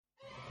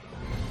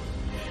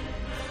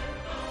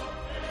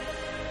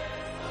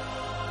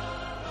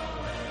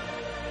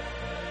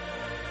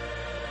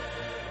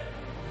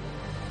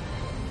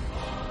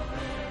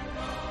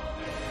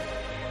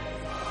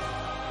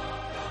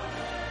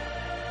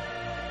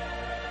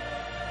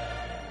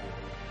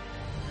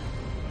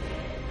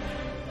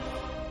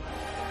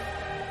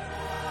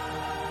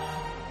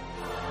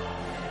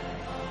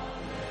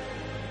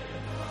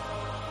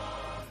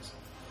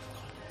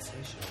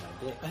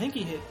dick. I think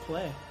he hit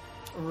play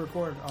or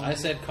record. I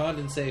said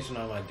condensation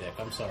on my dick.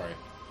 I'm sorry.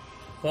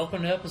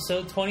 Welcome to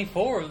episode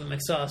 24 of the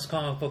McSauce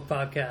Comic Book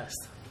Podcast.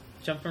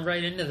 Jumping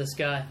right into this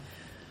guy.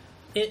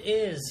 It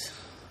is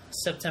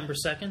September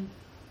 2nd,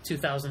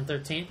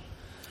 2013.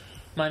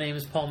 My name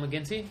is Paul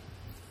McGinty.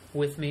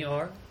 With me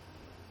are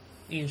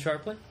Ian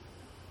Sharpley.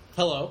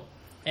 Hello.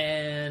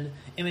 And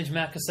Image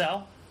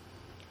Macasal.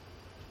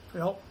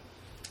 Yep.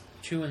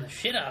 Chewing the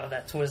shit out of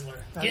that Twizzler.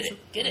 Get it.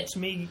 It's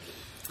me.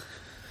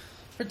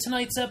 For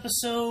tonight's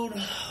episode,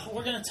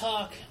 we're going to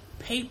talk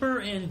paper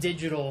and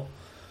digital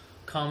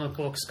comic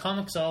books.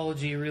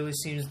 Comixology really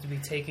seems to be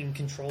taking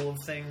control of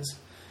things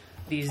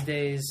these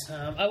days.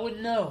 I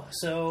wouldn't know,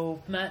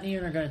 so Matt and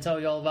Ian are going to tell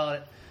you all about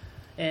it.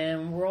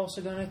 And we're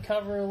also going to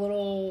cover a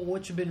little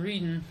what you've been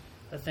reading.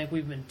 I think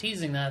we've been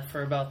teasing that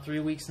for about 3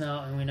 weeks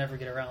now, and we never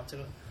get around to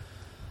it.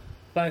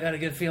 But I got a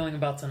good feeling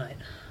about tonight.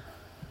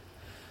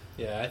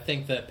 Yeah, I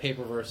think that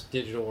paper versus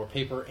digital, or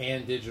paper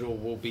and digital,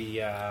 will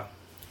be...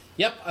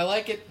 Yep, I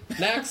like it.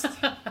 Next.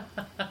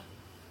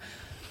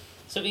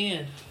 So,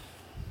 Ian,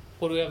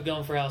 what do we have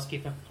going for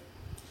housekeeping?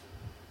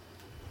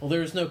 Well,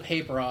 there's no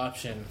paper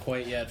option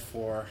quite yet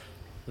for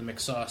the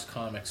McSauce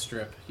comic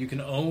strip. You can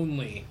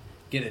only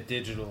get it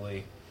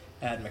digitally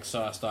at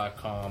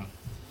McSauce.com.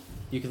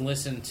 You can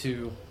listen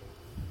to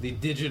the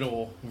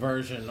digital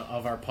version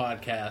of our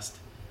podcast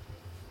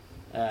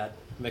at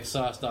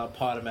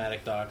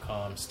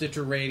McSauce.podomatic.com,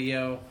 Stitcher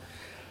Radio,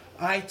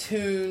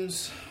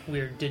 iTunes.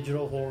 We're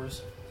digital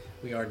whores.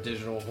 We are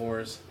digital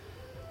whores.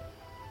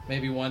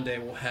 Maybe one day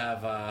we'll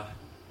have,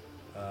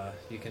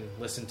 you can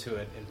listen to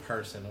it in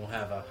person. We'll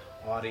have an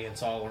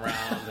audience all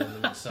around in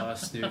the McSauce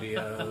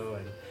studio,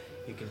 and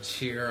you can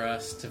cheer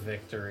us to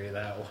victory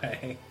that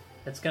way.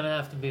 It's going to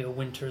have to be a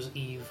winter's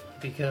eve,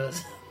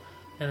 because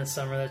in the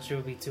summer that shit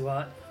would be too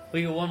hot.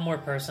 We got one more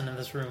person in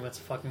this room. It's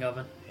a fucking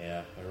oven.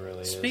 Yeah, it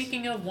really is.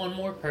 Speaking of one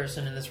more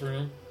person in this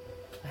room,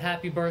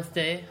 happy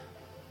birthday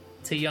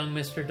to young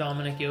Mr.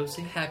 Dominic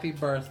Yossi. Happy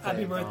birthday.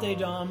 Happy birthday,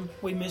 Dom.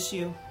 We miss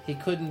you. He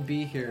couldn't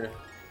be here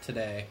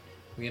today.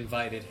 We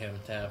invited him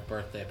to have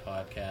birthday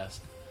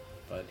podcast,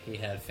 but he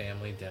had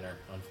family dinner,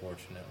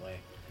 unfortunately.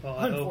 Well,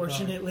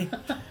 Unfortunately.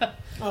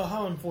 Oh,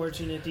 how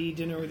unfortunate to eat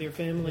dinner with your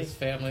family. His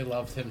family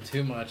loved him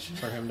too much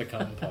for him to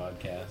come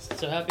podcast.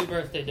 So happy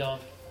birthday, Dom.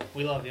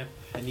 We love you.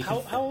 And you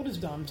How old is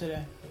Dom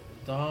today?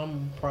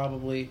 Dom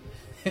probably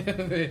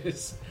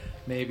is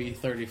maybe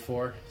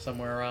 34,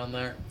 somewhere around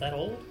there. That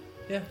old?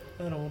 Yeah,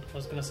 that old. I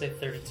was going to say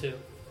 32.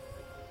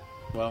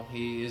 Well,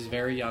 he is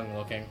very young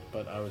looking,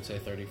 but I would say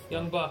 34.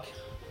 Young buck.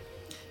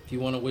 If you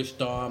want to wish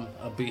Dom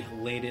a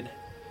belated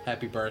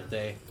happy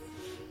birthday,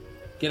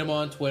 get him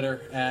on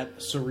Twitter at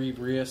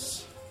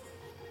Cerebrius,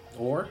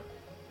 or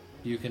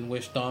you can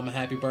wish Dom a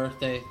happy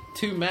birthday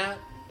to Matt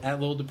at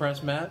Little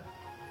Depressed Matt,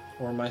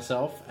 or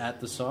myself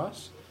at The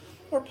Sauce,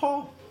 or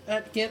Paul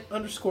at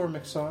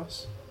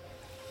Get_McSauce.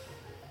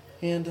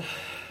 And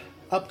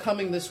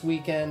upcoming this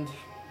weekend,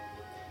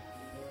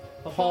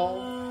 Paul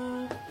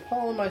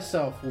and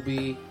myself will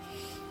be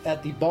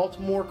at the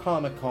Baltimore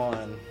Comic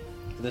Con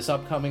this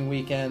upcoming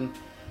weekend,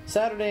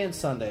 Saturday and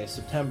Sunday,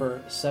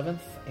 September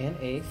 7th and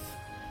 8th.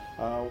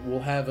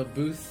 We'll have a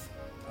booth.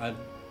 I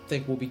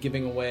think we'll be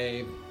giving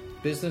away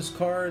business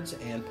cards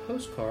and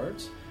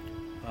postcards.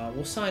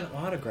 We'll sign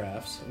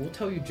autographs. We'll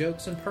tell you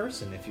jokes in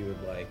person if you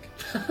would like.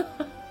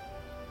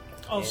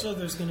 Also,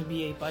 there's going to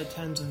be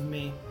 8x10s of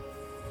me.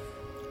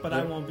 But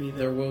I won't be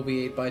there. There will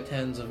be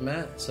 8x10s of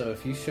Matt, so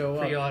if you show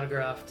up...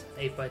 Pre-autographed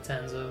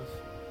 8x10s of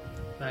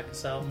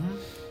Macasal.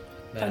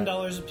 Mm-hmm.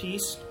 $10 a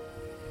piece.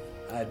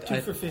 Two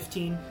for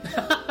 $15.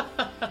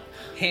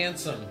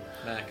 Handsome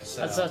Macasal.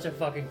 That's such a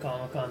fucking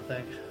Comic-Con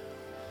thing.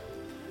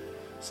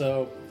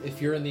 So,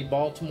 if you're in the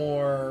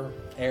Baltimore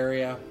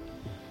area,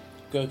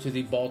 go to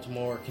the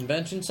Baltimore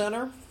Convention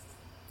Center,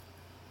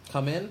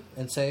 come in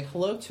and say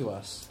hello to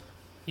us.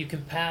 You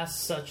can pass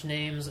such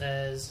names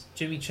as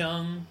Jimmy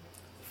Chung,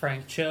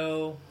 Frank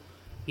Cho,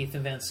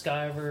 Ethan Van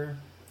Sciver,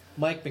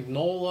 Mike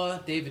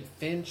Mignola, David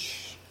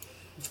Finch,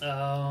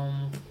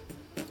 that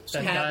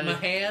Pat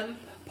Mahan.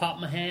 Pop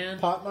Mahan.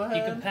 Pop Mahan.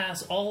 You can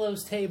pass all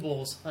those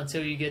tables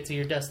until you get to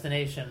your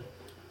destination,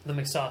 the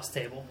McSauce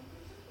table.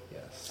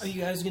 Yes. Are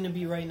you guys going to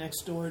be right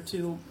next door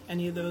to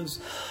any of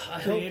those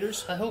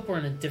creators? I hope we're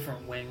in a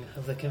different wing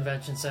of the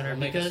convention center. It'll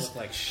make us because look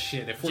like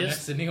shit if we're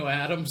next to Neil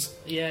Adams.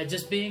 Yeah,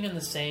 just being in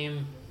the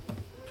same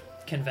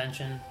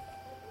convention,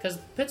 because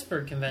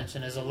Pittsburgh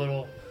convention is a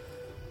little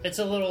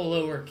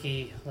lower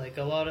key. Like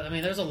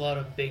there's a lot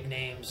of big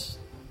names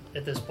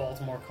at this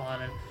Baltimore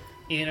con, and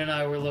Ian and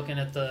I were looking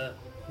at the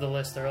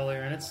list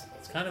earlier, and it's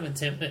kind of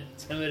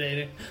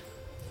intimidating.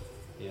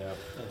 Yeah.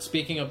 And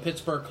speaking of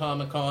Pittsburgh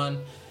Comic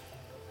Con,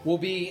 we'll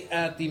be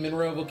at the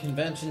Monroeville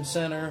Convention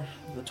Center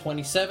the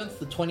 27th,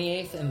 the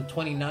 28th, and the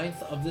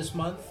 29th of this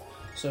month.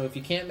 So if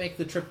you can't make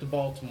the trip to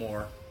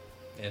Baltimore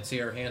and see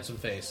our handsome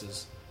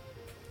faces,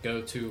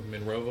 go to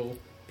Monroeville,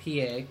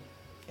 PA,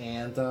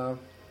 and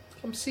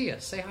come see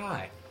us. Say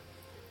hi.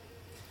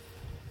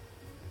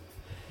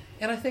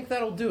 And I think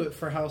that'll do it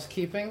for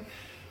housekeeping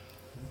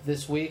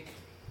this week.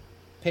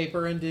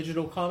 paper and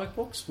digital comic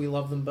books. We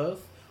love them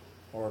both.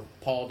 Or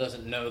Paul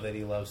doesn't know that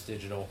he loves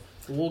digital.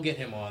 We'll get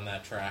him on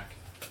that track.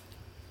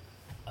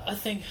 I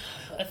think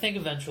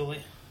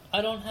eventually.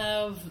 I don't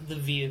have the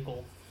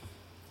vehicle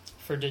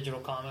for digital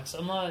comics.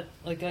 I'm not,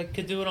 like, I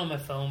could do it on my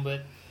phone,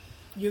 but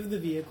You have the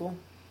vehicle.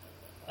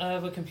 I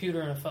have a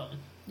computer and a phone.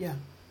 Yeah.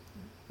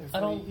 I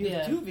don't. You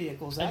have yeah, 2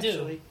 vehicles, I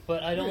actually. do,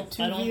 but I You're a don't.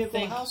 I don't two-vehicle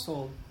think.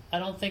 household. I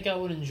don't think I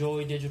would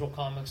enjoy digital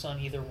comics on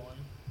either one.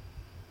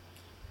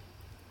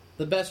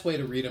 The best way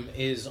to read them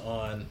is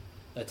on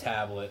a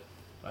tablet.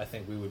 I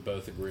think we would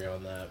both agree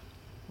on that.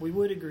 We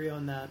would agree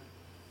on that.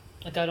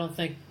 Like, I don't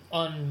think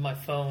on my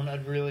phone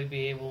I'd really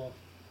be able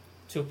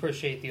to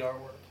appreciate the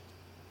artwork.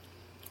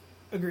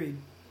 Agreed.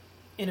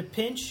 In a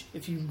pinch,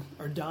 if you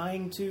are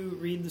dying to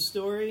read the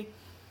story,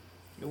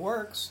 it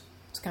works.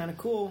 It's kind of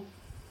cool.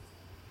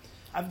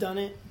 I've done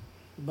it,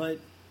 but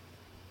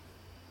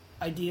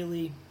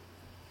ideally,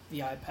 the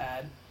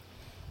iPad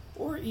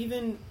or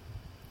even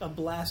a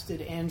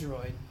blasted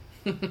Android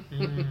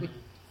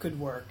could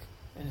work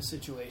in a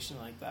situation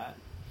like that.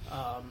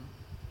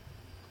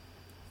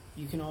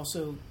 You can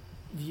also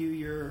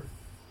view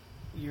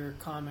your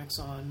comics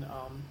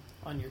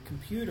on your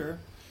computer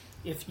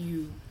if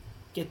you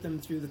get them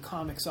through the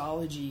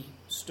Comixology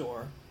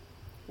store,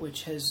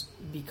 which has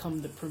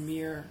become the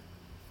premier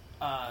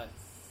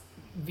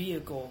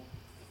vehicle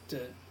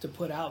to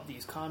put out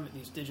these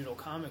digital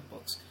comic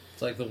books.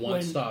 It's like the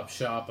one-stop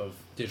shop of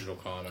digital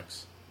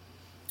comics.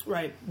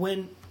 Right.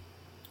 When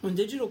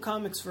digital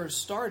comics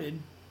first started,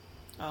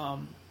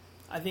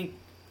 I think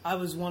I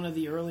was one of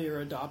the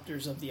earlier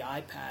adopters of the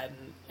iPad,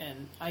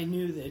 and I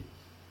knew that,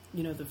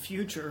 the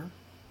future.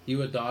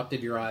 You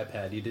adopted your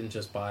iPad. You didn't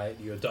just buy it.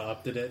 You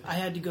adopted it. I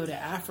had to go to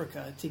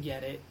Africa to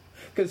get it.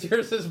 Because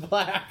yours is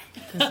black.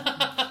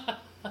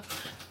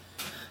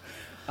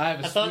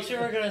 I thought you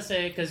were going to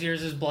say because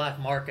yours is black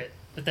market,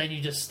 but then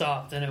you just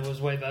stopped and it was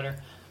way better.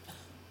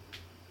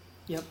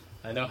 Yep.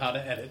 I know how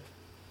to edit.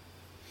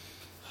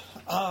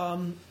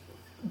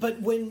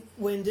 But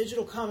when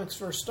digital comics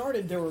first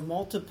started, there were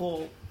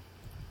multiple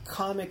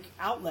comic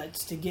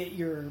outlets to get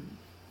your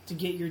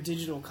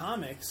digital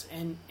comics,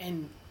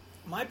 and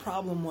my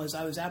problem was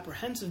I was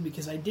apprehensive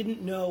because I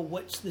didn't know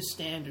what's the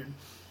standard.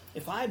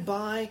 If I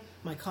buy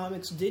my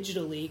comics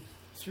digitally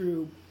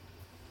through,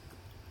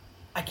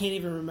 I can't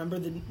even remember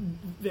the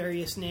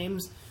various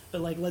names,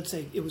 but like let's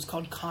say it was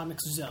called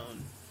Comics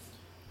Zone.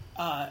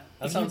 That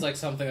sounds like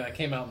something that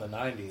came out in the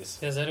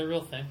 90s. Is that a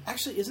real thing?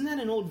 Actually, isn't that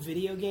an old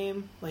video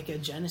game, like a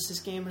Genesis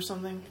game or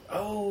something?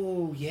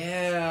 Oh,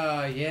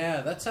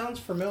 yeah. That sounds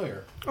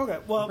familiar. Okay,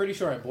 well, I'm pretty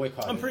sure I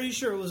boycotted I'm pretty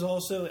sure it was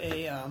also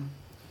a.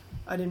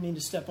 I didn't mean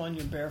to step on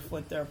your bare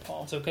foot there,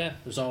 Paul. It's okay.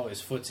 There's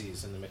always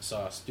footsies in the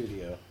McSauce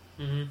studio.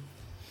 Mm-hmm.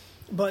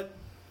 But,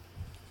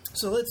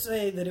 so let's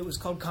say that it was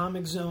called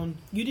Comic Zone.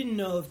 You didn't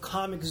know if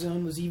Comic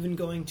Zone was even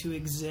going to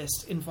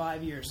exist in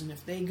 5 years. And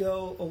if they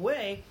go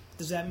away,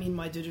 does that mean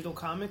my digital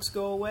comics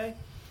go away?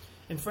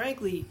 And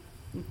frankly,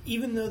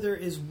 even though there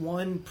is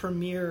one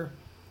premier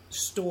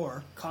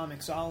store,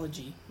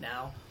 Comixology,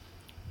 now,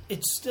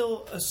 it's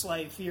still a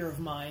slight fear of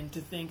mine to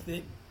think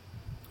that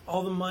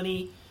all the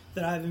money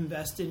that I've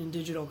invested in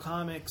digital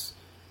comics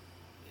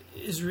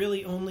is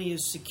really only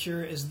as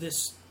secure as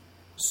this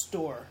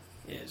store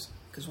is.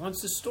 Because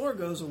once the store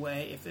goes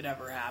away, if it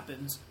ever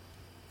happens,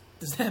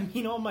 does that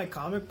mean all my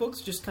comic books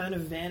just kind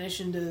of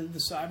vanish into the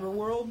cyber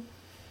world?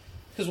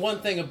 Because one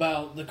thing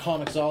about the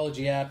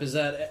Comixology app is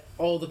that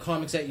all the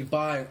comics that you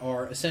buy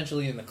are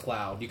essentially in the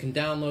cloud. You can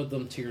download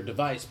them to your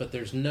device, but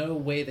there's no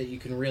way that you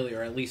can really,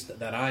 or at least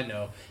that I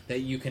know, that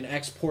you can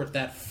export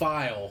that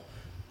file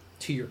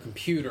to your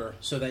computer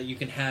so that you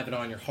can have it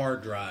on your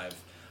hard drive.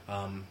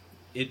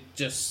 It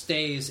just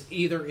stays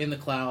either in the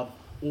cloud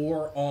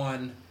or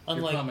on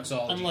your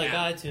Comixology unlike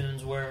app.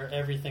 iTunes, where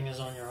everything is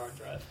on your hard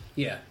drive.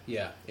 Yeah.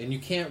 And you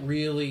can't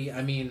really,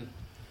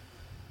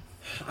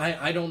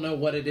 I don't know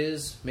what it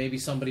is. Maybe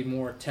somebody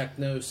more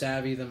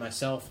techno-savvy than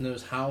myself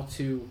knows how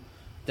to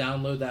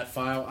download that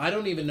file. I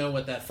don't even know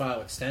what that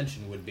file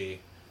extension would be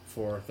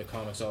for the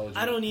Comixology.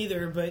 I don't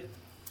either, but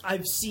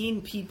I've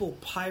seen people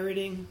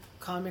pirating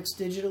comics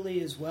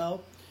digitally as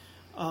well,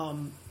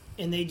 and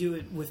they do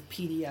it with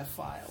PDF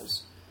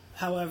files.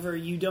 However,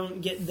 you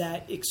don't get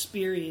that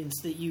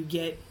experience that you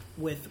get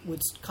with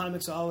what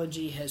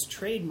Comixology has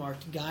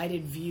trademarked,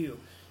 guided view,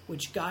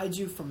 which guides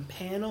you from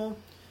panel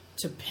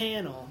to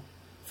panel,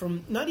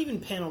 from not even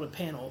panel to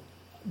panel,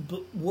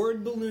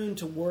 word balloon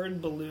to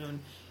word balloon,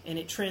 and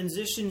it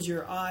transitions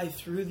your eye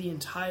through the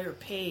entire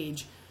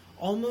page,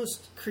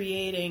 almost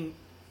creating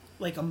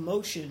like a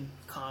motion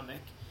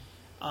comic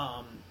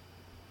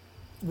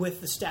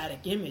with the static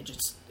image.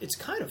 It's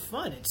kind of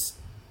fun.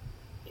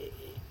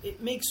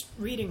 It makes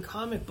reading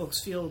comic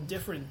books feel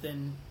different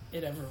than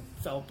it ever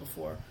felt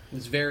before.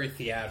 It's very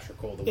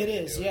theatrical. The way It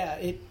is, do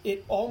yeah.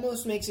 It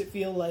almost makes it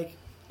feel like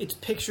it's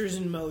pictures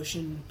in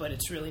motion, but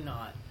it's really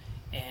not.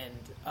 And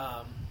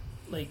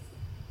like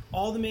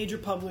all the major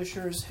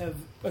publishers have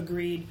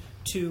agreed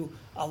to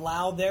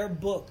allow their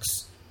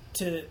books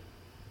to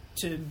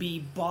to be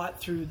bought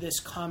through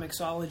this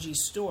Comixology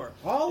store.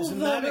 All As of a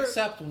them matter-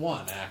 except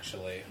one,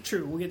 actually.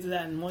 True, we'll get to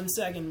that in 1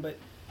 second, but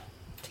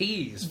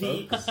Tease,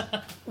 The- folks.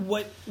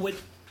 what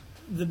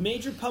the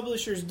major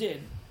publishers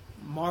did,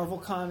 Marvel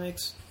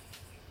Comics,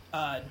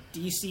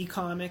 DC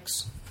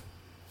Comics,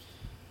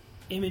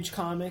 Image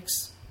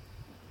Comics,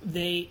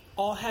 they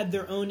all had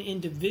their own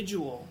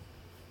individual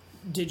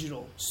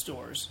digital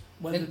stores,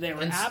 whether they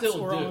were and apps still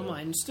or do.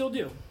 online, and still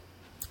do.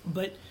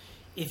 But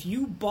if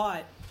you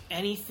bought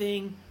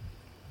anything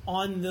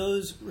on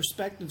those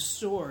respective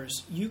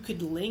stores, you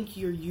could link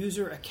your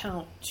user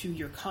account to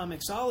your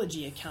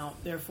Comixology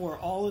account. Therefore,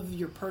 all of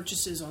your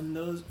purchases on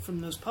those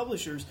from those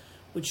publishers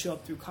would show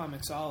up through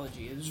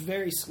Comixology. It was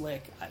very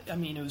slick. I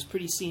mean, it was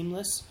pretty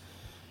seamless,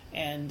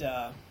 and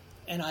I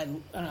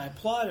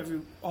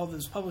applaud all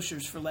those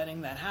publishers for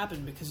letting that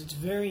happen, because it's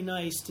very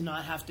nice to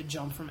not have to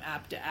jump from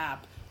app to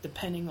app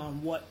depending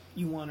on what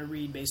you want to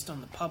read based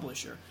on the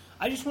publisher.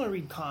 I just want to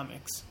read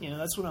comics.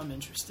 That's what I'm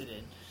interested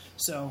in.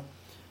 So,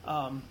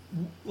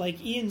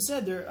 like Ian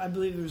said, I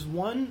believe there's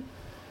one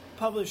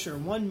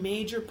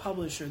major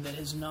publisher that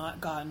has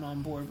not gotten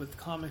on board with the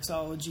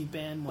Comixology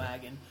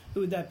bandwagon.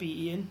 Who would that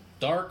be, Ian?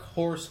 Dark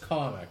Horse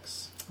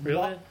Comics.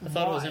 Really? I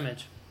thought it was Why?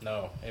 Image.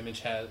 No,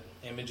 Image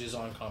is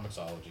on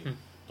Comixology.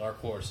 Dark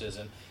Horse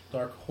isn't.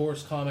 Dark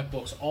Horse comic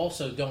books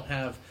also don't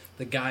have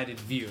the guided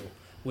view,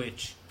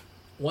 which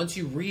once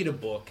you read a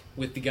book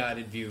with the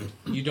guided view,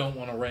 you don't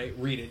want to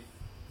read it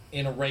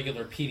in a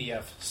regular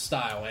PDF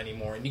style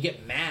anymore, and you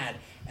get mad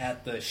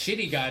at the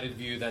shitty guided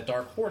view that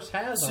Dark Horse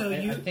has. So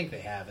I think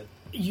they have it.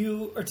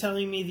 You are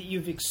telling me that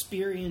you've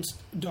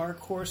experienced Dark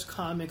Horse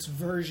Comics'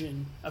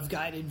 version of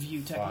guided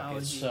view Fuck,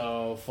 technology. it's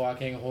so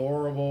fucking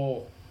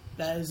horrible.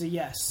 That is a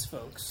yes,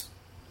 folks.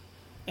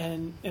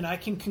 And I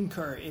can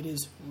concur. It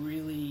is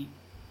really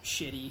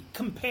shitty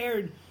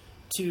compared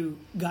to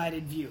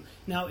guided view.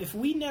 Now, if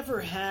we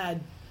never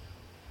had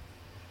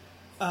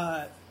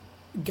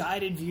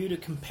guided view to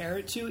compare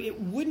it to, it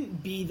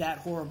wouldn't be that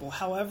horrible.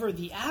 However,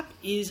 the app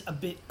is a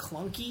bit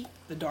clunky,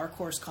 the Dark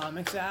Horse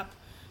Comics app.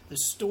 The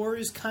store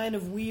is kind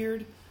of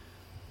weird.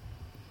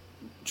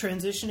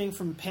 Transitioning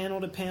from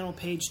panel to panel,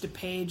 page to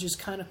page is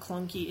kind of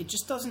clunky. It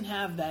just doesn't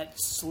have that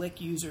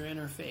slick user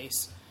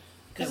interface.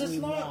 Because it's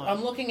not.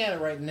 I'm looking at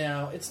it right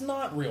now. It's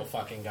not real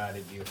fucking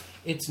guided view.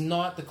 It's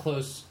not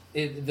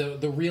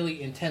the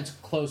really intense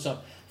close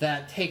up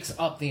that takes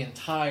up the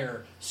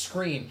entire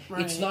screen.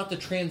 Right. It's not the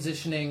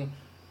transitioning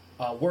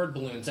word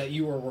balloons that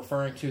you were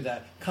referring to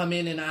that come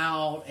in and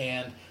out,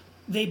 and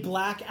they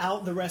black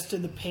out the rest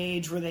of the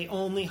page where they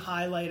only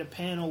highlight a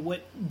panel.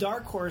 What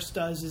Dark Horse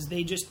does is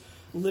they just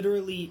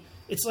literally,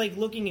 it's like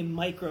looking in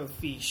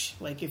microfiche,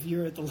 like if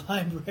you're at the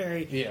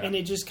library, Yeah. and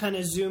it just kind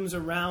of zooms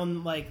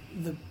around like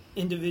the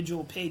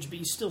individual page, but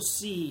you still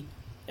see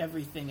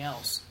everything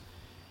else.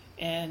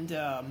 And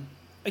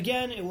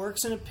again, it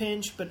works in a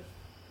pinch, but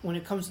when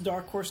it comes to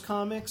Dark Horse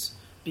Comics,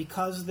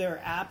 because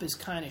their app is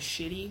kind of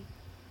shitty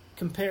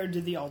compared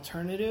to the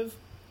alternative,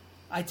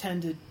 I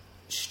tend to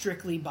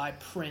strictly buy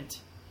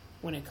print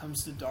when it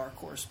comes to Dark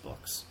Horse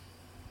books.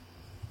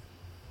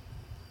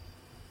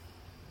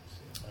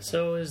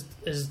 So is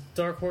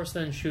Dark Horse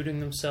then shooting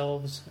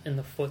themselves in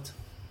the foot?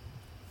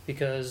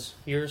 Because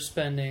you're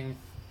spending,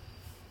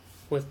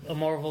 with a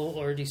Marvel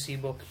or a DC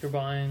book, you're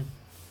buying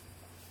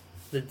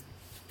the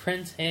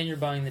print and you're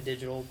buying the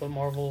digital, but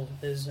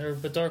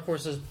but Dark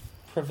Horse is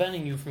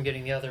preventing you from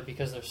getting the other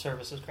because their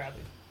service is crappy.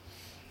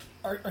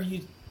 Are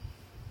you...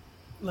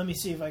 Let me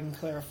see if I can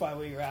clarify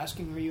what you're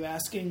asking. Are you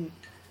asking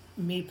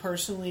me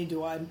personally,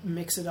 do I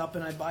mix it up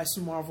and I buy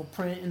some Marvel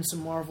print and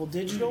some Marvel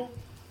digital?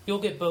 You'll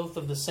get both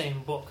of the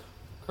same book,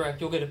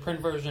 correct? You'll get a print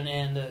version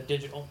and a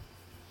digital.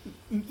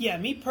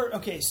 Yeah,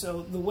 okay,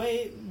 so the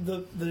way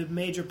the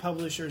major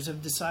publishers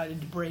have decided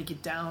to break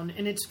it down,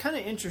 and it's kind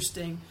of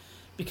interesting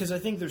because I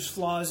think there's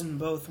flaws in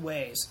both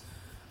ways.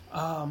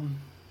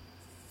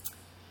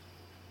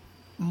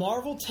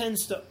 Marvel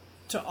tends to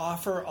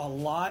offer a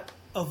lot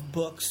of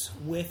books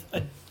with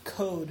a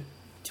code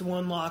to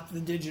unlock the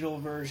digital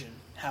version.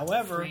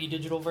 However, Free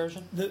digital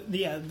version?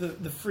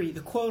 the free,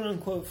 the quote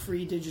unquote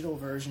free digital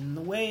version.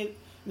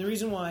 The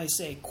reason why I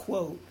say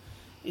quote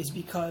is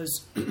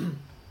because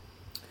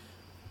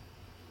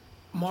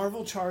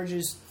Marvel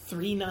charges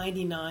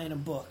 $3.99 a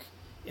book.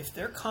 If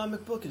their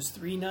comic book is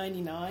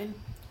 $3.99,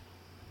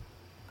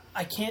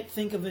 I can't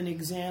think of an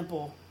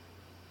example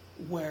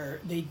where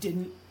they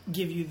didn't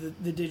give you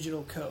the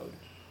digital code.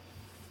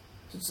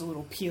 It's a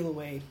little peel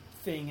away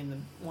thing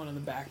in one of the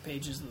back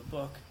pages of the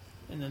book,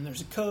 and then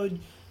there's a code.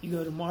 You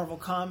go to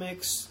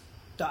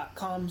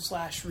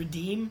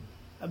marvelcomics.com/redeem,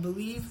 I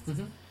believe,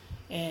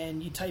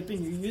 and you type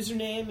in your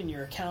username and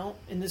your account,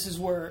 and this is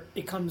where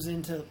it comes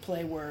into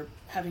play, where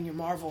having your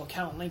Marvel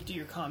account linked to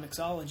your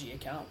Comixology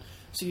account.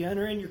 So you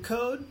enter in your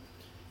code,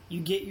 you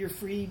get your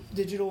free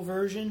digital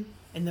version,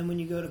 and then when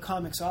you go to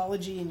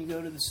Comixology and you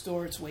go to the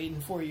store, it's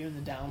waiting for you in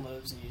the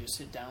downloads, and you just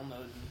hit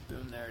download, and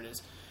boom, there it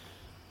is.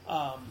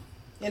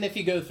 And if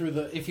you go through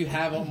if you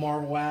have a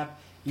Marvel app,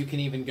 you can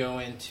even go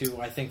into,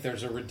 I think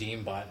there's a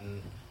redeem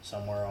button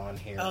somewhere on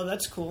here. Oh,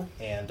 that's cool.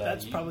 And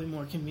That's probably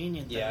more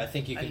convenient. Yeah, then. I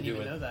think you can didn't do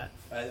even it. know that.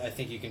 I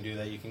think you can do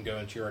that. You can go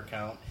into your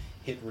account,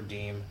 hit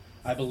redeem.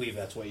 I believe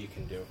that's what you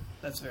can do.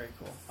 That's very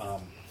cool.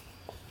 Um,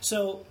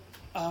 So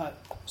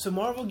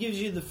Marvel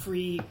gives you the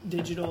free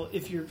digital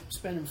if you're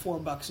spending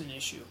 $4 an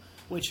issue,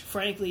 which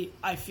frankly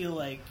I feel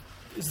like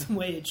is the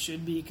way it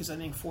should be, because I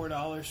think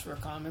 $4 for a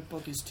comic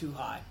book is too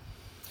high.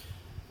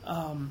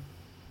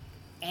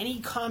 Any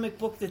comic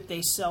book that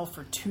they sell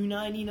for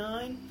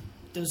 $2.99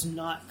 does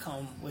not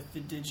come with the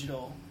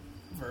digital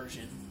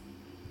version.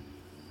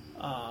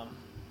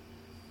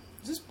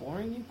 Is this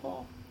boring, you,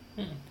 Paul?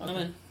 I'm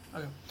in.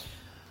 Okay.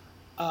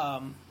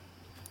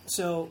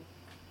 So,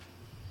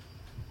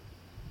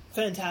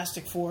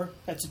 Fantastic Four,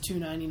 that's a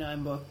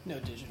 $2.99 book, no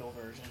digital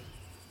version.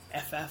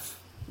 FF,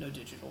 no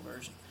digital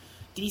version.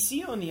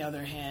 DC, on the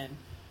other hand,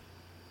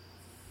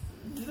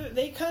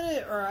 they kind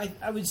of are,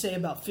 I would say,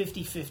 about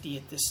 50-50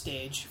 at this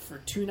stage for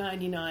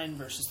 $2.99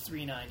 versus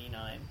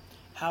 $3.99.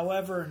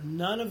 However,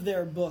 none of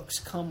their books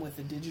come with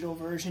a digital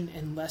version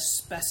unless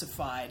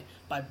specified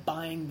by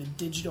buying the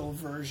digital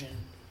version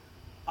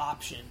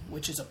option,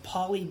 which is a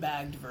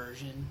polybagged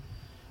version,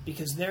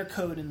 because their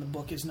code in the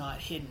book is not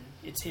hidden.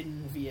 It's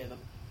hidden via the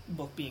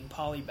book being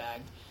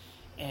polybagged.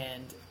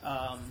 And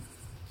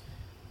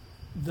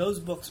those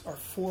books are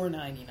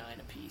 $4.99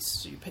 a piece.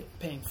 So you're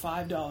paying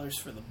 $5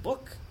 for the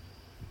book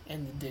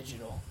and the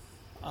digital.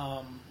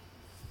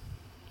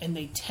 And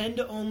they tend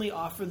to only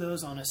offer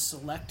those on a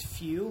select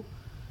few.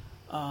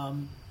 So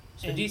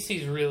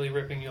DC's really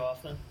ripping you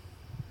off then?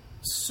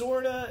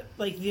 Sorta,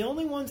 like the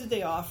only ones that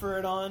they offer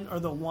it on are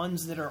the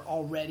ones that are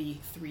already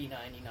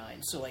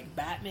 $3.99. So like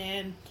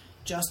Batman,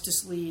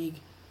 Justice League,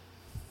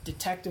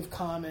 Detective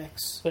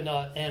Comics, But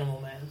not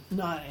Animal Man.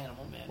 not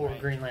Animal Man, Or right?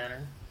 Green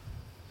Lantern.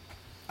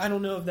 I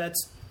don't know if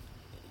that's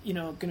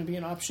going to be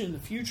an option in the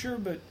future,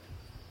 but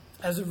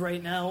as of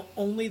right now,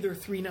 only their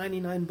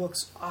 $3.99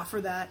 books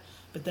offer that.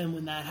 But then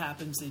when that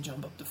happens, they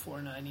jump up to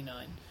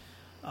 $4.99.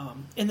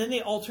 And then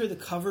they alter the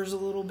covers a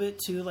little bit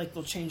too, like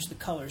they'll change the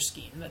color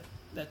scheme.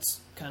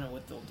 That's kind of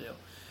what they'll do.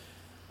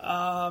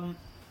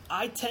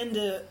 I tend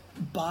to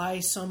buy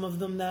some of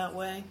them that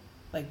way,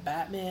 like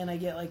Batman. I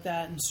get like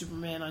that, and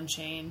Superman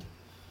Unchained.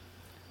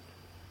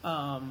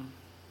 But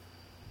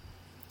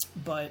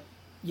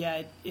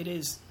yeah, it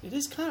is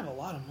kind of a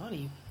lot of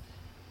money.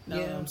 Now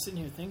that I'm sitting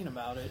here thinking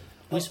about it.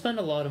 We spend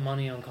a lot of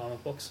money on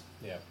comic books.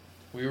 yeah,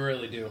 we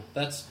really do.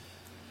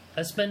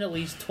 I spend at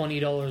least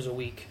 $20 a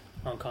week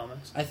on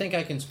comics. I think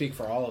I can speak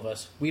for all of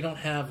us. We don't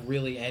have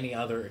really any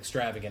other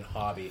extravagant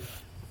hobby.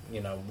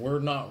 We're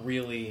not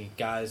really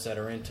guys that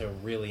are into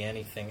really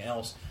anything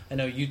else. I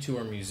know you two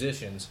are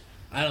musicians.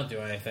 I don't do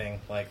anything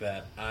like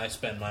that. I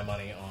spend my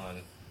money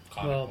on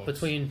comic books.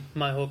 Between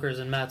my hookers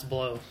and Matt's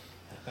blow,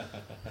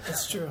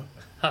 That's true.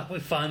 how do we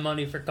find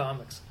money for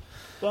comics?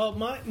 Well,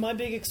 my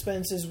big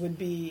expenses would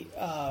be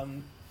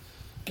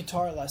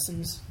guitar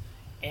lessons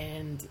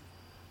and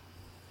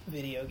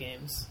video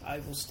games. I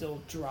will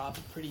still drop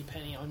a pretty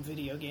penny on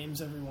video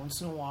games every once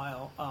in a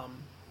while.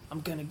 I'm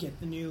going to get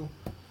the new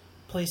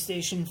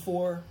PlayStation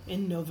 4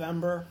 in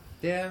November,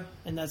 Yeah.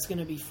 and that's going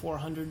to be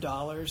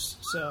 $400.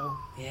 So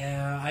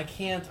Yeah,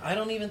 I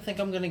don't even think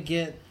I'm going to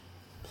get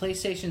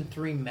PlayStation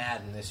 3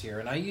 Madden this year.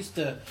 And it used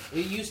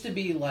to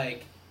be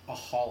like a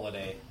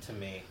holiday to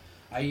me.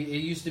 It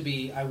used to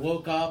be, I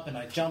woke up and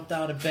I jumped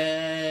out of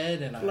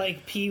bed and I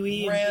like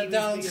Pee-wee ran and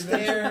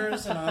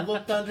downstairs and I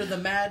looked under the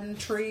Madden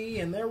tree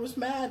and there was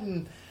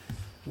Madden.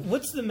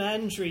 What's the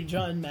Madden tree,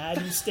 John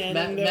Madden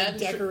standing there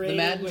decorated? The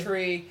Madden with...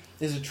 tree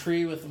is a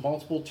tree with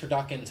multiple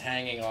turduckens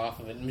hanging off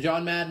of it. And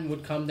John Madden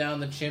would come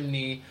down the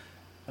chimney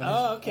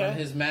on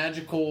his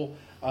magical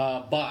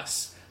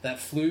bus that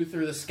flew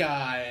through the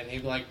sky, and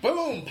he'd be like,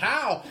 boom,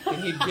 pow!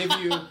 And he'd give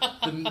you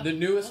the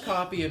newest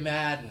copy of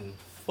Madden.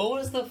 What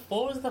was the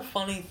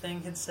funny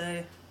thing he'd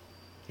say?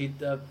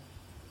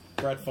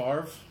 Brett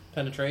Favre,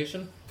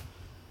 penetration?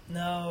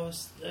 No,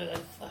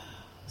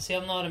 see,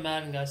 I'm not a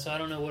Madden guy, so I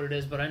don't know what it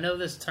is, but I know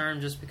this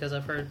term just because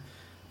I've heard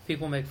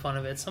people make fun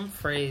of it. Some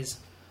phrase.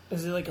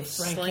 Is it like a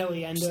Frank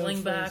Caliendo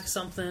slingback, phrase?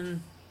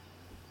 something,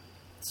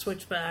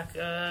 switchback,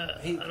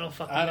 I don't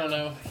fucking I don't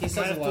know. He Might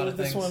says have a to lot look of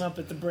this things. one up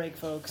at the break,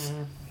 folks.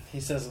 Mm-hmm. He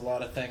says a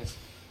lot of things.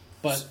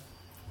 But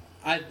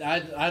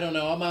I don't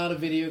know. I'm out of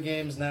video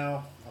games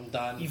now. I'm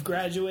done. You've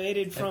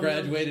graduated from I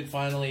graduated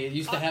finally. It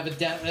used to have a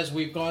death, as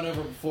we've gone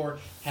over before,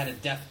 had a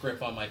death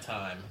grip on my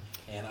time.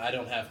 And I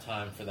don't have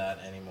time for that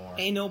anymore.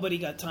 Ain't nobody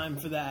got time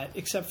for that,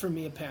 except for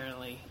me,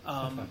 apparently.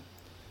 You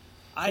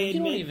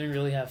don't even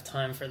really have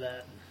time for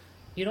that.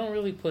 You don't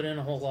really put in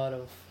a whole lot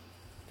of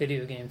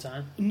video game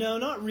time. No,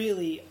 not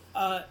really.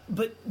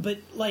 But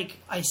like,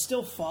 I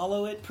still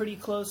follow it pretty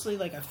closely.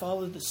 Like, I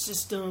follow the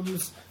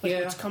systems, like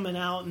what's coming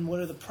out and what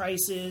are the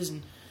prices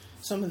and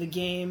some of the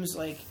games.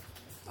 Like,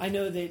 I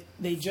know that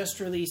they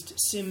just released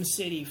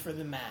SimCity for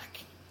the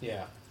Mac.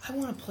 Yeah. I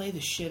want to play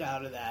the shit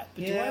out of that,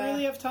 but do Yeah. I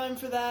really have time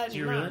for that? Do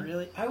you Not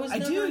really? I was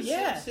never do, a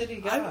yeah.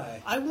 SimCity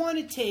guy. I want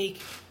to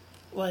take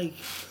like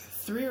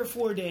 3 or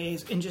 4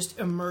 days and just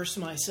immerse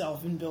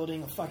myself in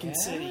building a fucking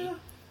city.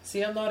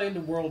 See, I'm not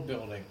into world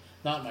building.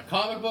 Not in my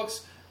comic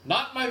books,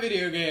 not in my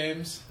video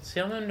games. See,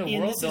 I'm into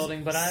Ian, world this is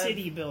building, but I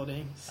city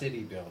building.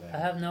 City building. I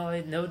have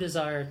no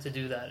desire to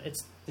do that. It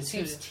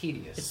seems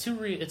tedious.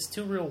 It's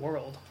too real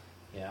world.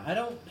 Yeah,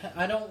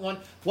 I don't want...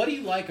 What do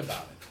you like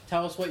about it?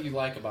 Tell us what you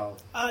like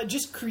about it.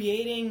 Just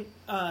creating,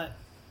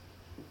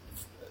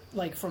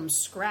 like from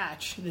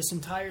scratch, this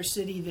entire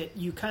city that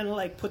you kind of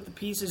like put the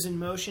pieces in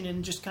motion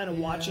and just kind of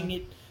watching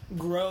it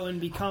grow and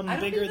become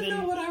bigger than. I don't even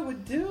know what I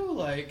would do.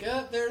 Like,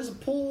 there's a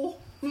pool.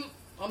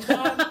 I'm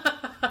done.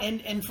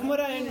 And from what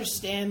I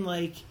understand,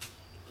 like,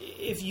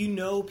 if you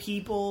know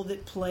people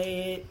that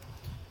play it,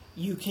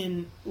 you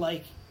can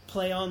like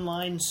play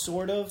online,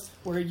 sort of,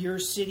 where your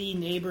city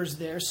neighbors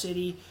their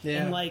city,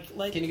 Yeah. and like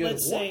Can you go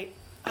let's to war? say.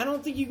 I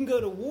don't think you can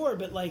go to war,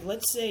 but like,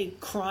 let's say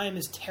crime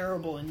is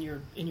terrible in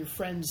your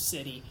friend's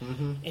city,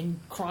 and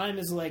crime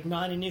is like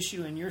not an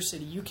issue in your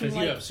city. You can Because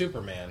like you have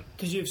Superman.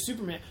 because you have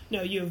Superman.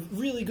 No, you have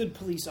really good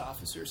police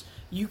officers.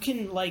 You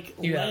can like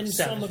You have lend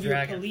some Savage of your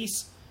Dragon.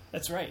 police.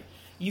 That's right.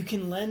 You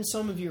can lend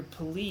some of your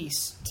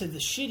police to the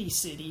shitty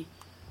city.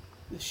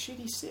 The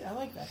shitty city. I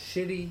like that.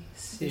 Shitty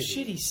city. The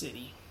shitty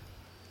city.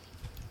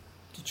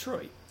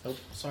 Detroit. Oh,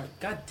 sorry.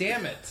 God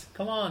damn it.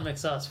 Come on,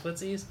 McSauce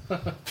Footsies.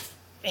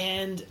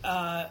 And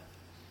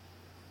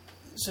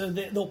so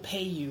they'll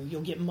pay you.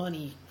 You'll get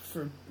money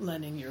for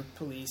lending your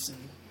police, and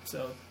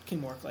so it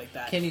can work like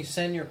that. Can you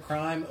send your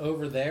crime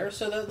over there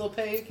so that they'll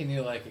pay you? Can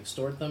you, like,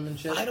 extort them and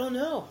shit? I don't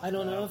know. I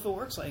don't know if it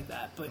works like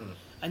that, but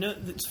I know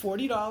that it's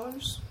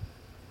 $40.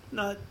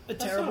 Not a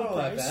terrible not all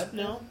that price. bad.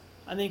 No,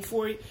 I think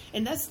 40,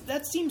 and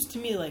that seems to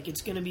me like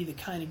it's going to be the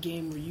kind of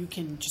game where you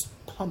can just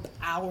pump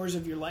hours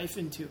of your life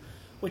into.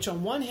 Which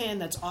on one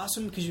hand, that's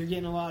awesome because you're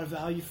getting a lot of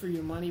value for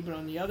your money, but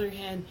on the other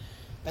hand,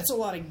 that's a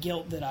lot of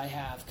guilt that I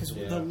have because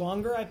Yeah. the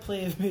longer I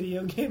play a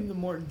video game, the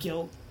more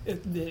guilt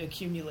that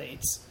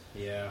accumulates.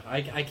 Yeah,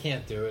 I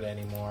can't do it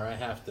anymore. I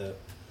have to...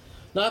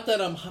 Not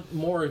that I'm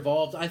more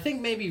evolved. I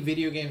think maybe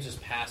video games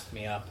just passed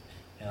me up.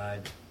 And I...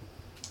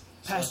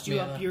 Passed you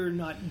up, you're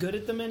not good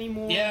at them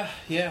anymore.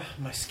 Yeah,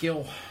 my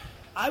skill.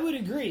 I would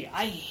agree.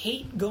 I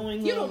hate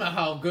going. You don't know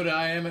how good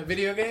I am at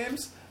video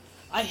games.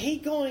 I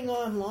hate going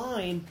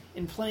online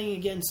and playing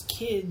against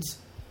kids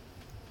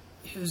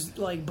whose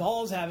like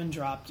balls haven't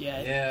dropped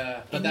yet.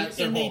 Yeah, but And that's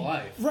they- their and whole they-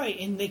 life. Right,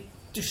 and they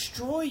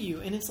destroy you,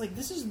 and it's like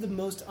this is the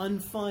most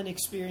unfun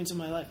experience of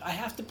my life. I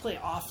have to play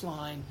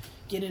offline,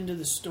 get into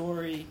the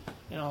story,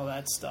 and all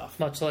that stuff.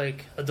 Much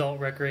like adult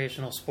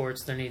recreational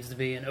sports, there needs to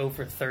be an 0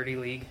 for 30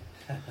 league.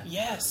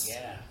 Yes.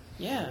 Yeah.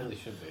 Yeah. It really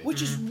should be.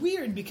 Which is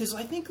weird because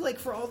I think like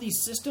for all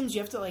these systems you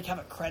have to like have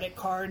a credit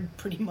card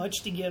pretty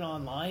much to get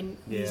online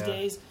these Yeah.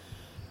 days.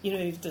 You know,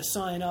 you have to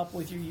sign up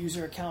with your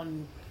user account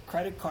and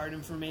credit card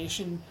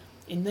information,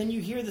 and then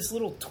you hear this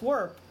little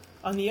twerp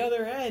on the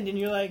other end and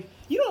you're like,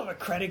 you don't have a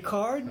credit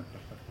card.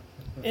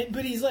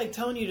 But he's like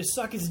telling you to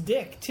suck his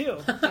dick too.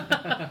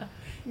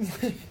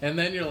 And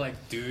then you're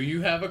like, do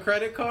you have a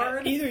credit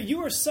card? Either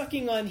you are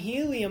sucking on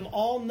helium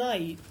all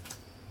night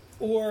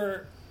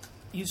or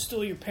you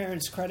stole your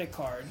parents' credit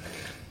card.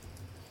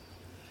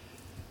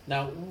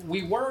 Now,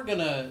 we were going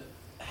to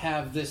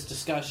have this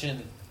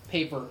discussion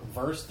paper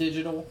versus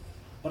digital,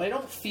 but I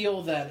don't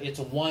feel that it's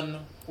one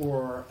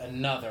or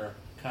another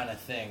kind of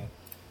thing.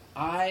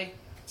 I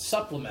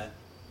supplement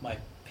my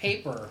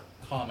paper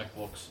comic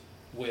books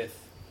with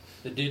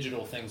the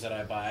digital things that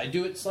I buy. I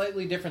do it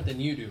slightly different than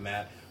you do,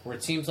 Matt, where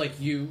it seems like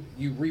you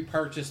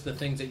repurchase the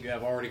things that you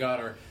have already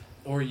got,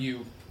 or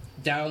you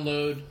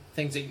download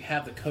things that you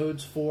have the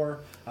codes for.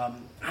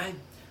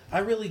 I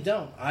really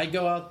don't. I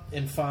go out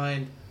and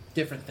find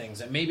different things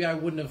that maybe I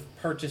wouldn't have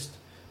purchased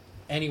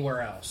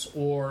anywhere else.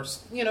 Or,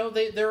 you know,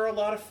 there are a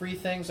lot of free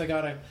things. I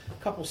got a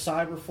couple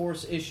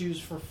Cyberforce issues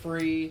for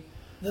free.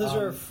 Those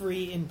are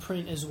free in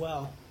print as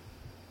well.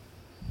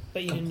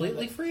 But you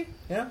Completely didn't know free?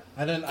 Yeah.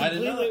 I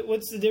didn't know.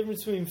 What's the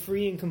difference between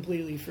free and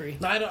completely free?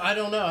 I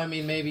don't know. I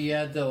mean, maybe you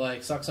had to,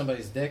 like, suck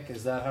somebody's dick.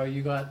 Is that how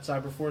you got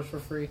Cyberforce for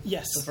free?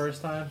 Yes. The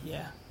first time?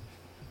 Yeah.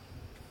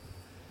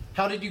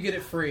 How did you get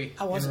it free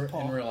How was it,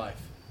 Paul? in real life?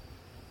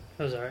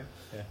 That was alright.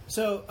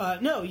 So,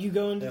 no, you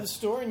go into Yeah. the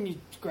store and you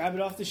grab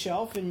it off the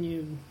shelf and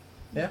you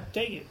Yeah.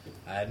 take it.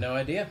 I had no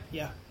idea.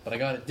 Yeah. But I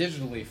got it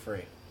digitally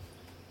free.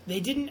 They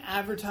didn't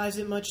advertise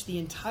it much. The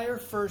entire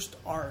first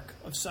arc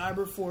of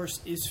Cyberforce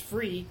is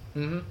free,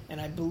 and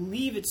I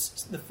believe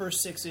it's the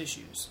first 6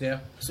 issues. Yeah.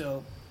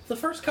 So, The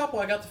first couple,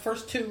 I got the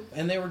first 2,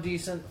 and they were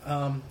decent.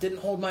 Didn't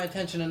hold my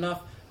attention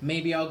enough.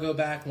 Maybe I'll go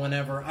back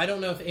whenever. I don't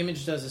know if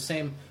Image does the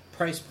same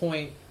price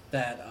point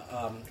that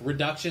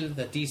reduction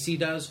that DC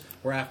does,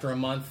 where after a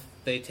month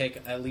they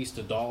take at least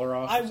 $1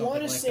 off. I want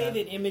want to say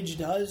that Image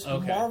does.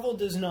 Okay. Marvel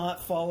does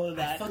not follow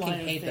that I fucking line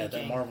of hate that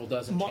thinking. Marvel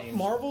doesn't change.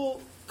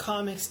 Marvel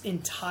Comics'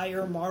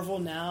 entire Marvel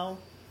Now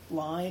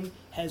line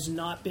has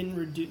not been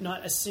reduced.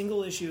 Not a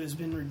single issue has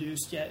been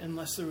reduced yet,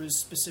 unless there was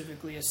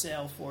specifically a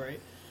sale for it.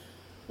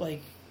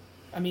 Like,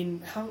 I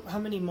mean, how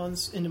many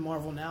months into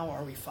Marvel Now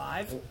are we?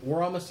 5?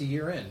 We're almost a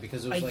year in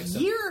because it was A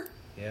like year?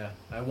 Yeah,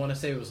 I want to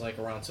say it was like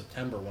around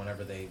September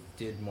whenever they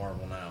did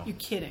Marvel Now. You're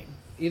kidding.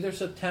 Either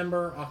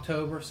September,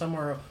 October,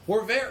 somewhere.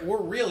 We're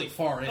really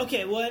far in.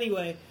 Okay, well,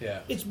 anyway, Yeah.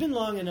 it's been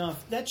long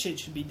enough. That shit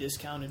should be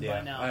discounted Yeah,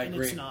 by now, I and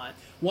agree. it's not.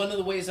 One of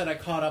the ways that I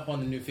caught up on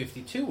the New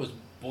 52 was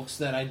books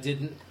that I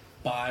didn't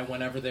buy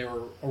whenever they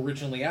were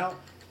originally out.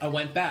 I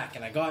went back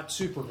and I got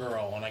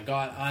Supergirl and I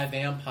got I,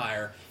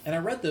 Vampire, and I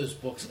read those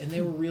books and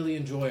they were really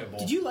enjoyable.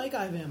 Did you like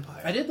I,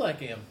 Vampire? I did like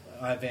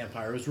I,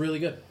 Vampire. It was really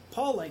good.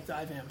 Paul liked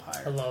I,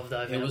 Vampire. I love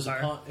that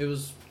Vampire. It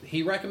was.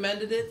 He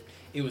recommended it.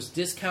 It was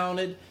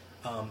discounted.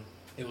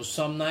 It was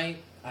some night.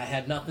 I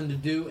had nothing to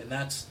do, and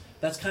that's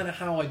kind of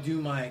how I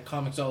do my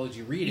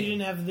Comixology reading. You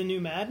didn't have the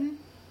new Madden?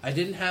 I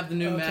didn't have the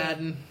new Okay.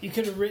 Madden. You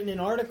could have written an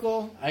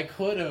article. I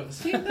could have.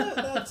 See,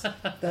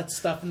 that's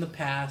stuff in the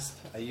past.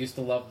 I used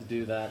to love to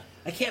do that.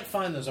 I can't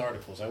find those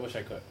articles. I wish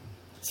I could.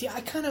 See,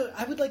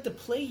 I would like to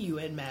play you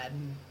at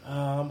Madden.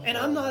 And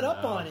I'm not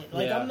up on it.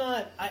 Like, Yeah. I'm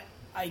not...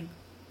 I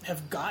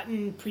have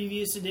gotten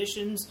previous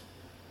editions.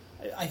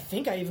 I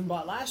think I even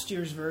bought last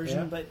year's version,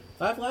 Yeah. but...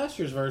 I have last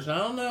year's version. I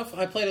don't know if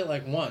I played it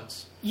like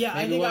once. Yeah, Maybe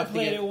I think we'll I have to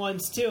played get- it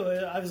once, too.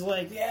 I was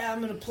like, yeah,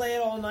 I'm going to play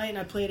it all night, and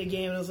I played a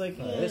game, and I was like,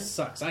 This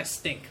sucks. I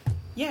stink.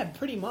 yeah,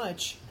 pretty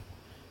much.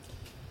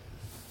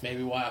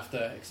 Maybe we'll have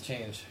to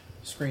exchange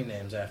screen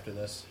names after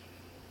this.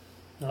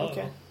 Uh-oh.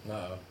 Okay.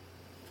 Uh-oh.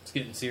 It's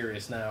getting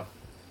serious now.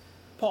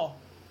 Paul,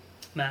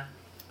 Matt,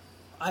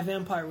 I,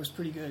 Vampire was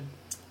pretty good.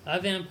 I,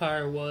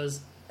 Vampire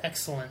was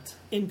excellent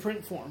In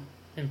print form.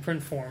 in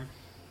print form.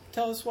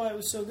 Tell us why it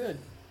was so good.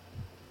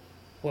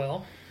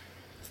 Well,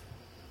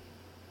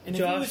 And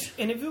Josh?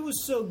 if it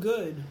was so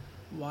good,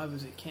 why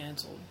was it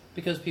canceled?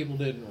 Because people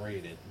didn't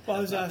read it. Well, I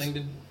was Nothing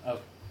asking-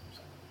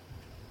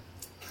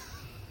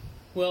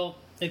 to-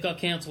 it got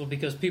canceled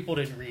because people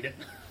didn't read it.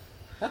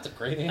 That's a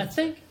great I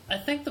answer.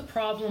 think the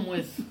problem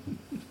with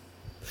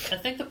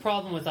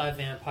I,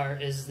 Vampire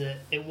is that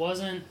it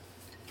wasn't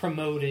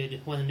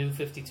promoted when the New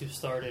 52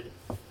 started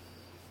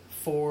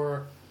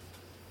for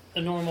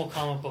a normal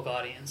comic book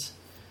audience.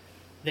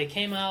 They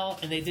came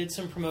out and they did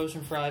some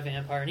promotion for I,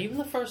 Vampire, and even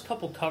the first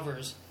couple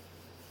covers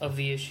of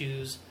the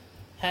issues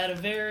had a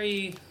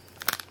very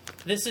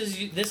this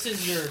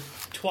is your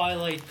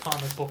Twilight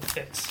comic book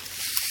fix.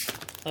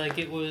 Like,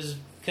 it was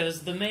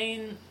because the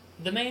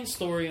main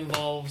story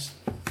involves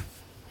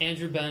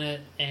Andrew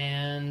Bennett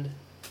and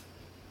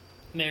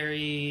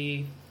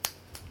Mary,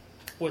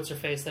 what's her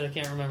face that I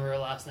can't remember her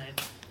last name,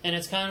 and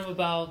it's kind of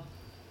about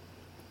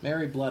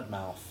Mary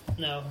Bloodmouth.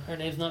 no, her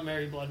name's not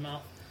Mary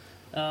Bloodmouth.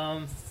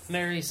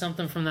 Mary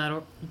something from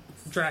that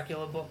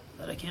Dracula book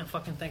that I can't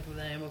fucking think of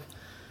the name of.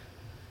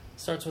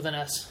 Starts with an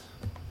S.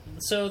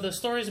 So the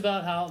story's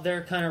about how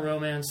they're kind of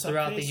romance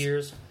throughout the Subface?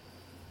 years,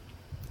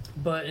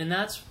 and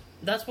that's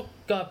what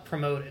got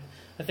promoted.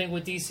 I think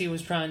what DC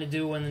was trying to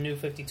do when the New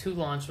 52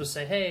 launched was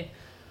say, hey,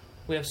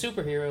 we have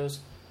superheroes,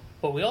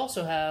 but we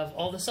also have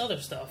all this other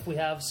stuff. We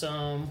have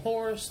some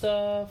horror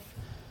stuff,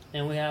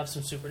 and we have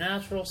some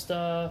supernatural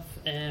stuff,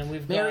 and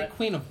we've Mary got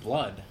Queen of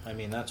Blood. I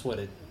mean, that's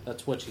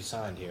what she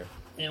signed here.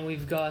 and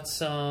we've got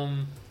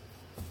some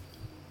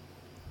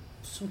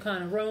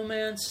kind of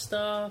romance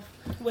stuff.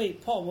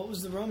 Wait, Paul, what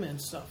was the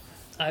romance stuff?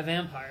 I,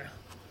 Vampire.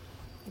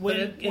 When,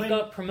 But it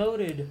got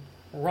promoted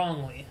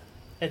wrongly.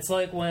 It's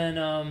like when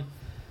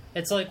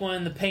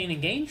the Pain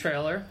and Gain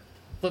trailer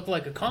looked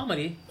like a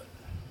comedy,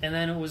 and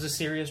then it was a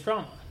serious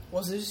drama.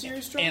 was it a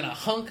serious drama? And a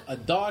hunk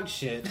of dog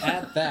shit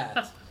at that.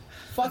 I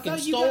Fucking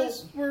thought you stole.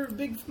 guys were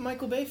big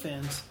Michael Bay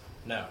fans.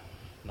 No,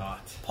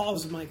 not.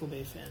 Paul's a Michael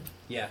Bay fan.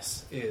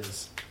 Yes,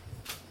 is.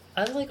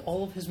 I like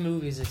all of his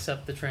movies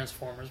except the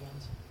Transformers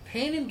ones.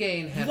 Pain and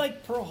Gain You had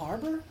like Pearl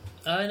Harbor?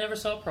 I never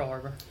saw Pearl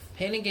Harbor.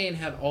 Pain and Gain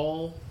had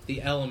all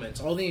the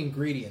elements, all the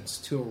ingredients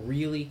to a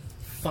really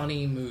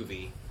funny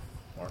movie.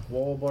 Mark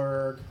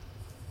Wahlberg,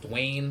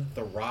 Dwayne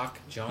The Rock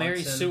Johnson,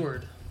 Mary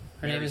Seward.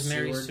 Her name is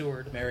Mary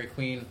Seward. Mary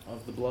Queen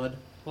of the Blood.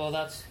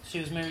 Well, she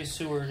was Mary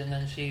Seward, and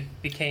then she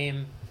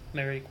became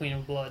Mary Queen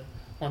of Blood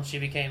once she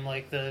became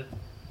like the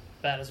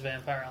baddest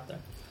vampire out there.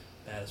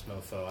 Baddest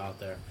mofo out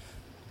there.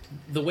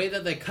 The way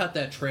that they cut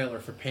that trailer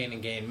for Pain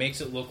and Gain makes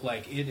it look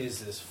like it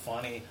is this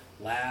funny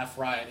laugh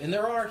riot, and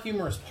there are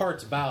humorous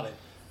parts about it,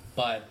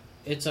 but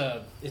it's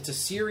a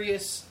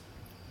serious,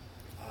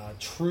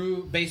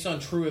 based on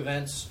true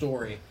events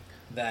story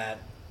that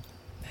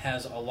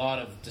has a lot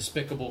of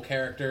despicable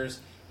characters.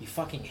 You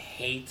fucking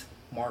hate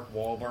Mark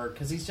Wahlberg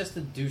because he's just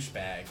a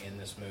douchebag in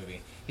this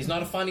movie. He's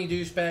not a funny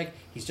douchebag.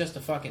 He's just a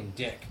fucking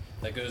dick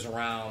that goes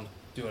around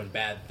doing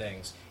bad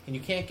things, and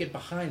you can't get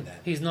behind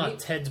that. He's not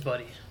Ted's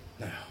buddy.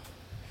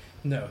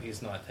 No,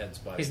 he's not Ted's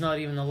buddy. He's not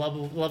even the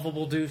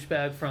lovable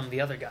douchebag from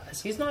the other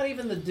guys. He's not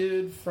even the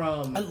dude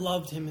from. I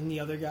loved him in the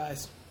other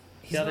guys.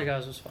 The other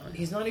guys was fun.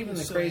 He's not even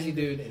the So crazy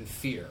angry. dude in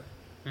Fear.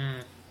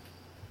 Mm.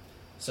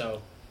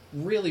 So,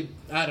 really,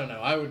 I don't know.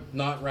 I would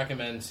not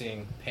recommend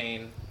seeing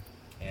Pain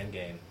and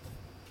Gain,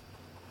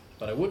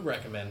 but I would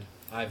recommend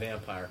I,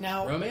 Vampire.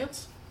 Now-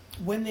 Romance?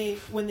 When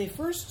they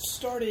first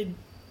started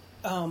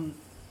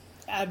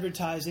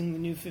advertising the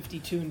New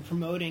 52 and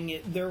promoting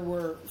it, there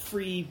were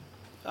free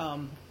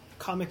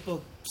comic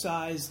book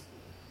size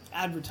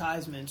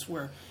advertisements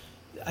where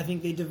I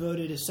think they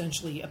devoted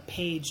essentially a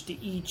page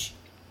to each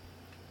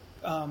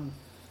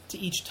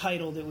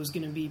title that was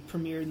going to be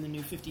premiered in the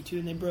New 52,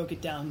 and they broke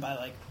it down by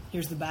like,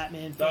 here's the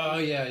Batman film, Oh,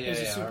 yeah, here's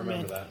the I Superman.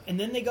 remember that. And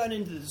then they got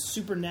into the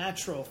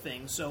supernatural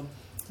thing, so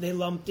they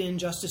lumped in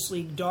Justice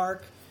League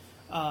Dark,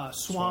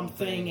 Swamp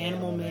Thing,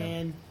 Animal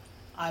Man,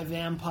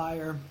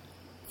 iVampire,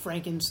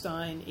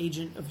 Frankenstein,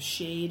 Agent of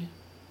Shade.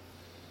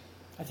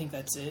 I think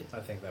that's it. I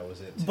think that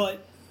was it, too.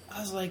 But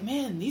I was like,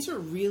 man, these are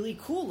really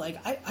cool. Like,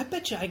 I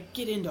bet you I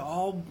get into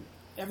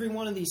every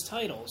one of these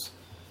titles.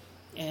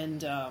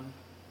 And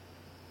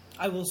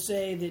I will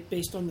say that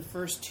based on the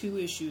first 2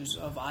 issues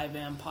of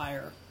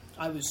iVampire,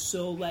 I was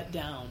so let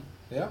down.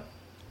 Yeah?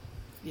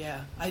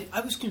 Yeah,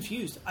 I was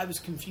confused. I was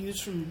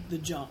confused from the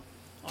jump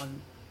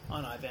on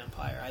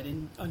iVampire. I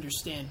didn't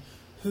understand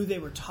who they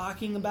were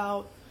talking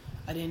about.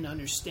 I didn't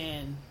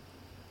understand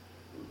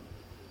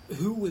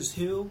who was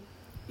who.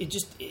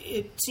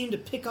 It seemed to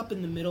pick up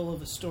in the middle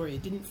of a story.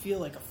 It didn't feel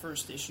like a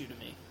first issue to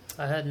me.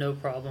 I had no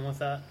problem with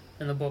that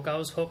in the book. I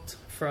was hooked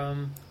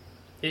from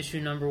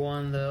issue number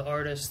 1. The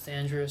artist,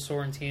 Andrea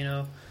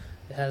Sorrentino,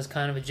 it has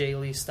kind of a Jay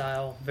Lee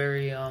style.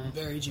 Very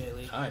Jay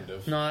Lee. Kind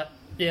of.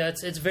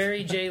 It's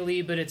very Jay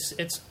Lee, but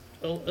it's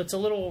a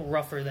little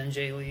rougher than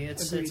Jay Lee.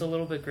 It's a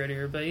little bit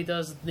grittier, but he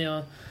does,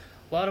 a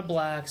lot of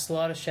blacks, a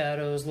lot of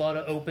shadows, a lot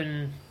of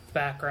open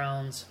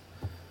backgrounds.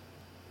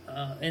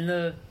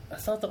 I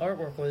thought the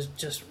artwork was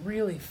just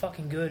really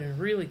fucking good and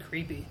really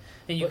creepy,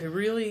 and he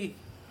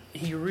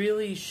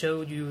really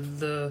showed you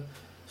the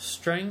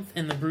strength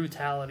and the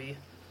brutality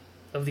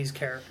of these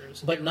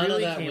characters. But It none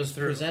really of that came was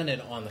through. presented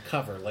on the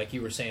cover, like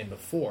you were saying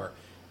before.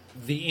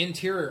 The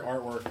interior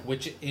artwork,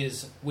 which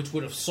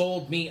would have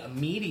sold me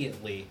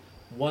immediately,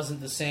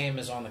 wasn't the same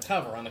as on the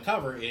cover. On the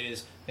cover, it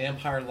is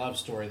vampire love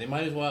story. They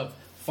might as well have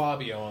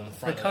Fabio on the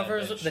front. The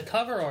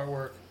cover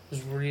artwork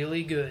is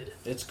really good.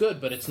 It's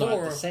good, but it's not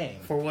the same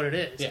for what it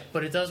is. Yeah.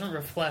 But it doesn't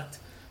reflect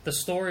the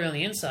story on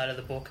the inside of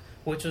the book,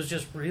 which was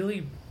just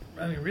really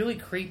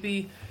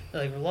creepy.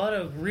 Like a lot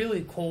of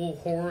really cool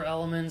horror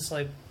elements.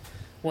 Like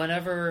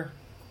whenever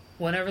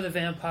the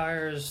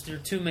vampires, there are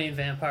 2 main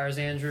vampires,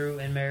 Andrew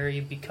and Mary,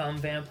 become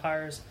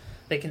vampires,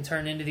 they can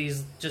turn into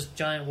these just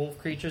giant wolf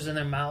creatures, and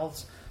their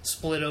mouths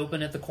split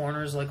open at the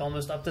corners, like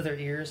almost up to their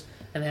ears,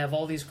 and they have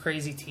all these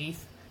crazy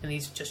teeth and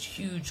these just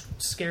huge,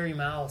 scary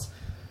mouths,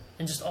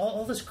 and just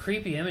all this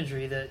creepy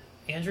imagery that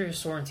Andrea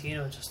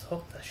Sorrentino just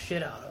hooked the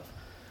shit out of.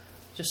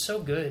 Just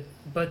so good.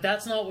 But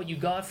that's not what you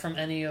got from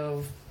any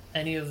of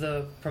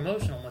the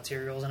promotional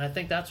materials, and I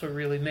think that's what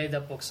really made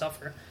that book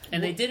suffer.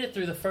 And they did it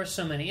through the first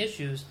so many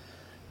issues,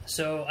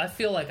 so I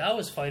feel like I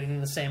was fighting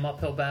the same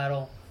uphill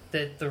battle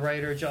that the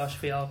writer Josh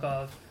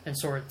Fialkov and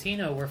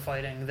Sorrentino were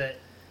fighting, that,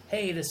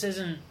 hey, this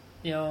isn't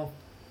broody,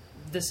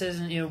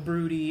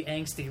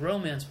 angsty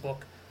romance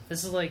book.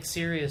 This is like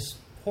serious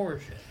horror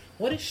shit.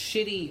 What a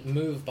shitty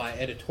move by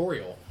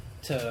editorial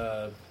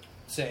to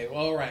say,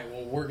 all right,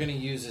 well, we're going to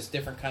use this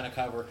different kind of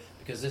cover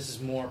because this is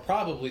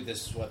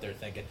what they're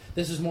thinking.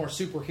 This is more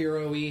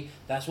superhero-y.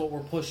 That's what we're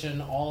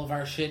pushing all of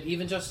our shit.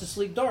 Even Justice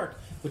League Dark,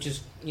 which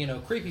is,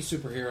 creepy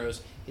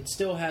superheroes, it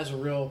still has a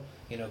real,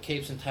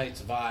 capes and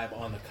tights vibe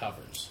on the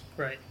covers.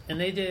 Right. And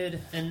they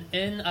did, and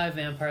in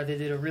iVampire, they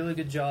did a really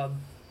good job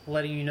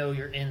letting you know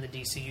you're in the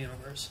DC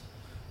universe.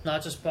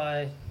 Not just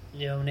by,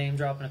 name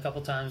dropping a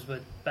couple times,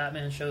 but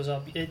Batman shows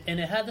up. And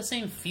it had the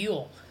same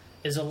feel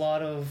as a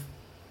lot of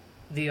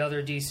the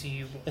other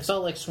DCU books. It's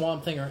not like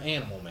Swamp Thing or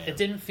Animal Man. It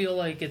didn't feel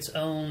like its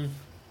own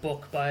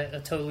book by a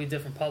totally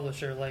different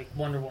publisher like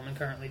Wonder Woman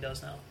currently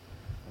does now.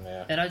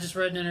 Yeah. And I just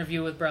read an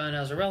interview with Brian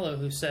Azzarello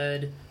who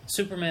said,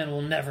 Superman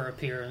will never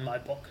appear in my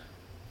book.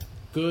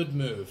 Good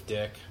move,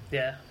 Dick.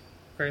 Yeah,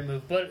 great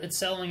move. But it's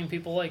selling and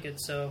people like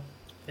it, so,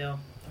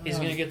 he's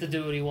going to get to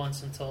do what he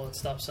wants until it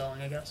stops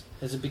selling, I guess.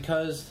 Is it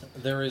because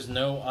there is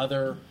no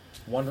other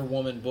Wonder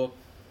Woman book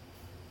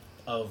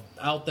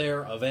out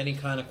there of any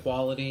kind of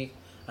quality?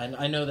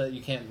 I know that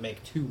you can't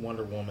make 2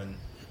 Wonder Woman,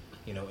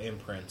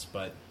 imprints,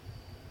 but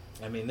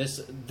I mean this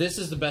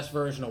is the best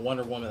version of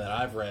Wonder Woman that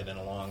I've read in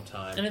a long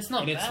time, and it's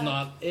not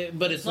bad.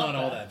 But it's not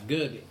all that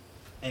good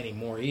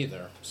anymore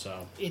either.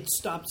 So it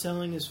stopped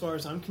selling as far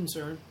as I'm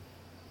concerned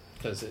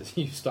because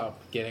you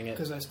stopped getting it.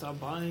 Because I stopped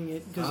buying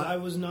it because I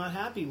was not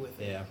happy with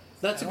it. Yeah,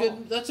 that's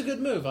a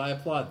good move. I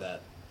applaud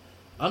that.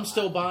 I'm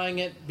still buying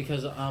it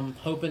because I'm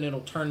hoping it'll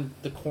turn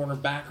the corner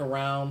back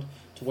around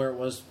to where it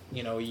was,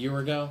 a year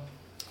ago.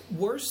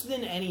 Worse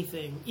than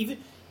anything,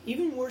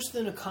 even worse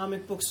than a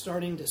comic book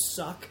starting to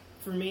suck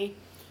for me,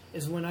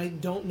 is when I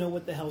don't know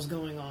what the hell's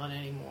going on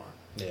anymore.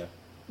 Yeah.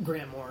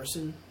 Grant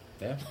Morrison.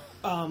 Yeah.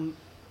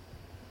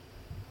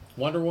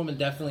 Wonder Woman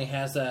definitely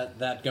has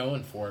that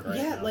going for it right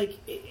now.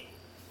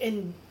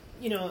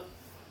 Yeah,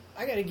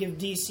 I gotta give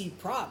DC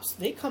props.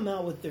 They come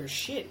out with their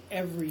shit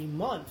every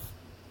month,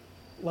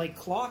 like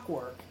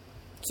clockwork.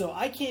 So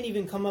I can't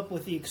even come up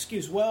with the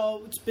excuse,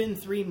 well, it's been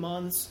 3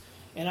 months,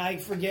 and I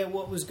forget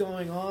what was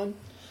going on.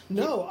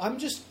 No,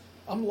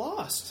 I'm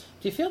lost.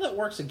 Do you feel that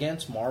works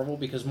against Marvel?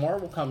 Because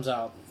Marvel comes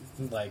out,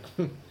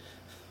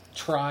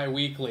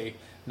 tri-weekly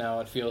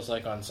now, it feels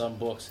like, on some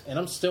books, and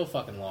I'm still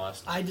fucking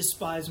lost. I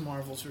despise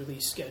Marvel's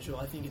release schedule.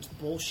 I think it's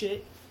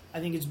bullshit. I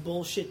think it's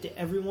bullshit to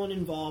everyone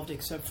involved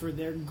except for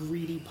their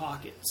greedy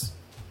pockets.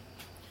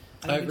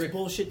 I think agree. it's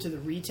bullshit to the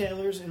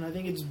retailers, and I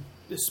think it's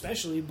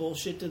especially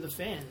bullshit to the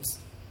fans.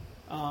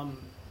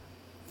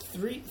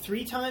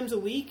 Three times a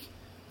week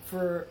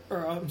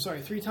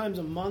three times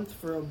a month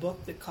for a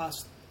book that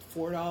costs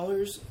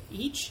 $4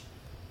 each.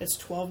 That's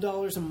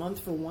 $12 a month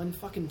for one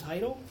fucking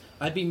title.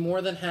 I'd be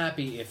more than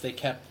happy if they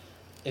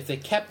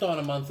kept on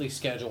a monthly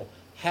schedule,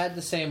 had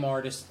the same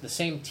artist, the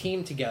same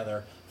team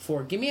together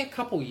for, give me a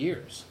couple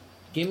years.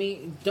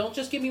 Don't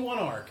just give me one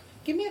arc.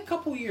 Give me a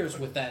couple years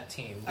with that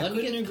team. Let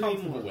me get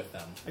comfortable with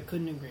them. I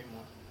couldn't agree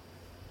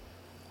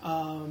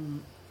more.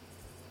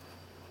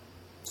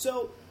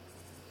 So,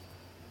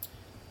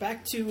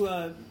 back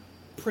to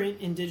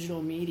print and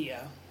digital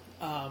media.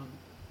 I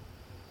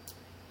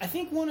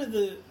think one of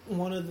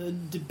the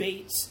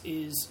debates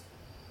is,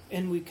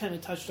 and we kind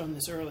of touched on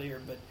this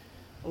earlier, but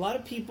a lot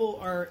of people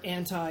are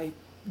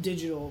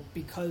anti-digital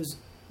because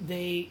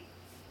they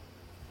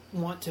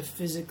want to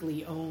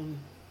physically own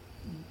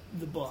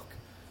the book.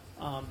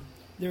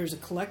 There's a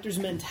collector's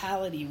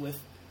mentality with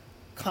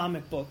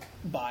comic book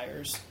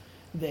buyers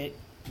that,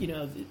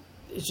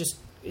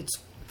 it's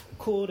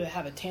cool to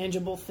have a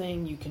tangible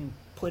thing you can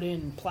put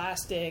in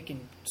plastic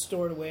and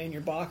store it away in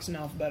your box in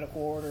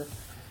alphabetical order.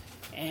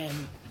 And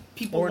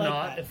people or like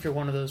not, that. if you're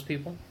one of those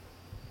people.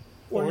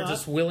 Or Or not.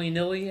 just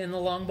willy-nilly in the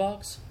long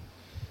box.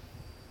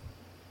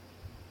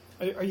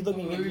 Are you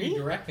looking Who at are you me?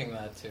 directing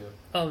that to?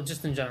 Oh,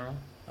 just in general.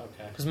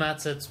 Okay. Because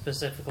Matt said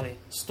specifically,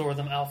 store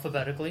them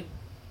alphabetically.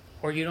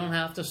 Or you don't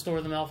have to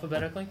store them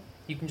alphabetically.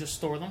 You can just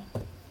store them.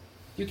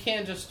 You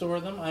can just store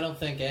them. I don't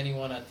think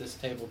anyone at this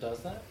table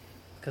does that.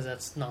 Because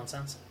that's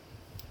nonsense.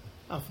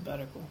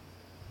 Alphabetical.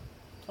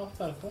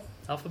 Alphabetical.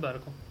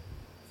 Alphabetical.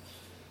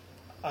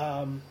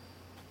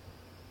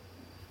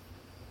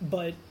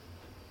 But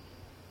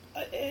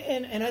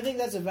and I think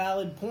that's a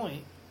valid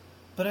point.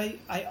 But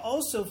I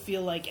also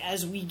feel like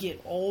as we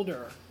get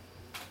older,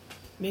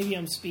 maybe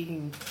I'm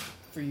speaking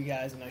for you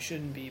guys and I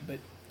shouldn't be, but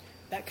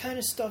that kind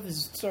of stuff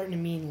is starting to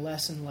mean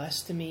less and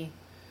less to me.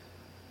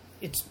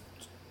 It's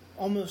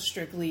almost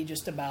strictly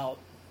just about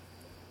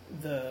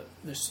the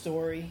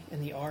story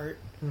and the art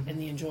and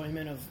the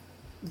enjoyment of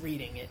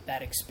reading it,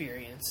 that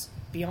experience.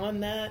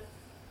 Beyond that,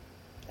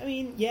 I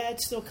mean, yeah,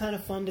 it's still kind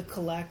of fun to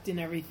collect and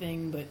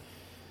everything, but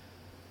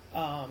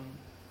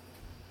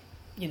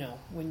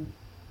when,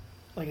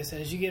 like I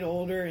said, as you get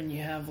older and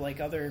you have like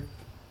other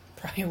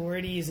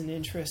priorities and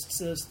interests,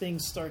 those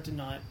things start to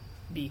not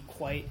be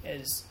quite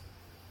as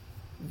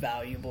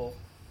valuable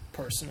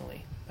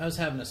personally. I was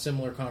having a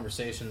similar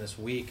conversation this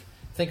week.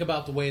 Think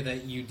about the way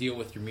that you deal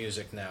with your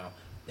music now.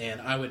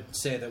 And I would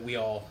say that we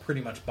all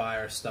pretty much buy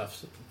our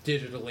stuff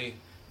digitally.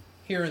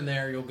 Here and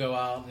there, you'll go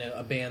out and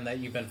a band that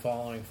you've been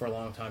following for a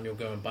long time, you'll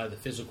go and buy the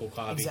physical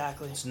copy.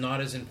 Exactly. It's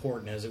not as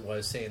important as it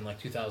was, say, in like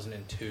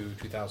 2002,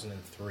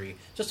 2003,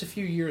 just a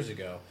few years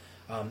ago.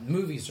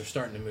 Movies are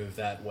starting to move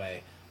that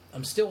way.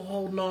 I'm still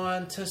holding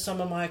on to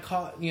some of my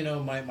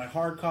my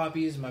hard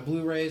copies, my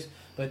Blu-rays,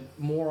 but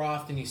more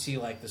often you see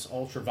like this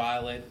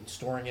ultraviolet,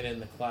 storing it in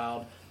the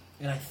cloud.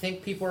 And I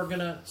think people are going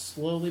to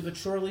slowly but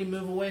surely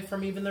move away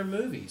from even their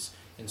movies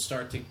and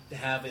start to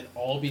have it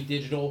all be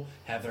digital,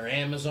 have their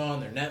Amazon,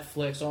 their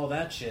Netflix, all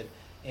that shit.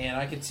 And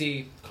I could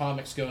see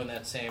comics going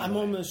that same way. I'm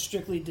almost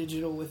strictly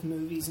digital with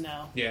movies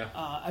now. Yeah.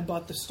 I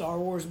bought the Star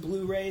Wars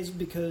Blu-rays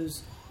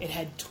because it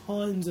had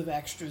tons of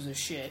extras of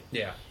shit.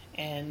 Yeah.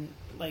 And,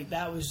 like,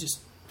 that was just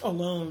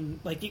alone.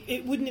 Like,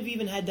 it wouldn't have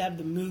even had to have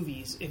the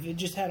movies. If it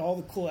just had all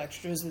the cool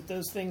extras that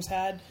those things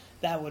had,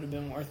 that would have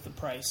been worth the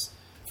price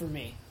for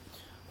me.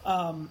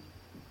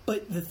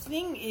 But the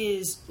thing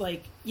is,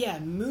 like, yeah,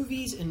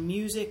 movies and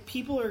music,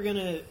 people are going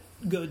to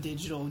go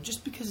digital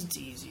just because it's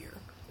easier.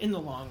 In the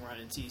long run,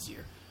 it's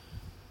easier.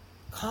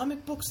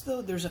 Comic books,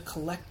 though, there's a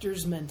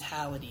collector's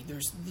mentality.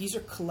 These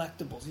are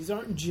collectibles. These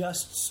aren't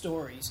just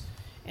stories.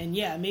 And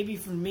yeah, maybe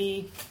for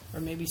me, or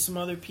maybe some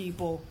other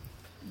people,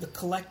 the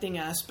collecting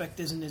aspect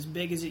isn't as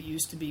big as it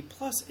used to be.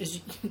 Plus, as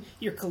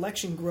your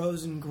collection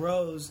grows and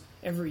grows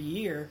every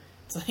year,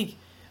 it's like,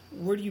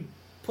 where do you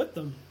put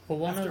them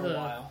after a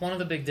while? One of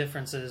the big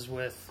differences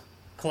with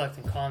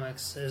collecting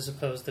comics as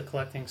opposed to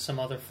collecting some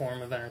other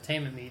form of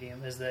entertainment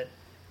medium is that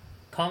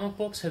comic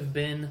books have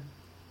been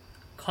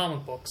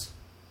comic books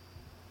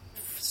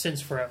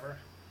since forever.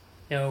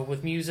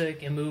 With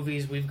music and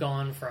movies, we've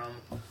gone from,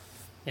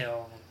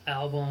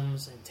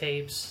 albums and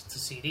tapes to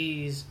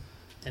CDs,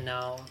 and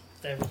now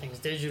everything's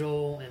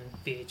digital and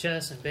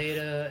VHS and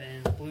beta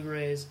and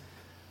Blu-rays.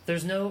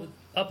 There's no,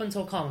 up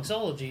until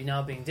Comixology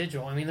now being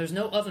digital, I mean, there's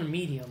no other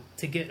medium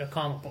to get a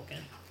comic book in.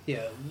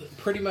 Yeah,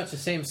 pretty much the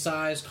same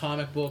size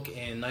comic book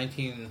in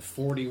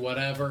 1940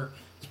 whatever.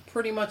 It's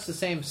pretty much the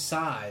same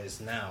size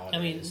now. I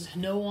mean,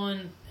 no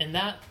one, and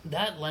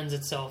that lends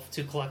itself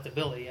to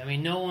collectability. I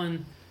mean, no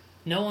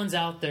one's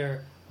out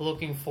there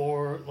looking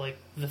for like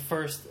the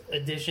first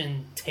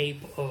edition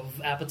tape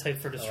of Appetite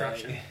for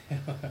Destruction.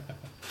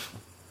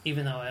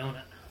 even though I own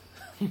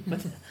it.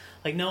 But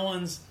like no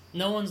one's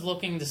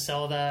looking to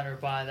sell that or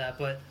buy that.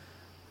 But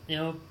you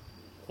know,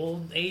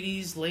 old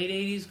 '80s, late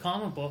 '80s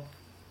comic book.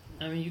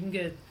 I mean, you can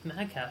get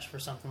mad cash for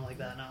something like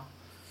that now.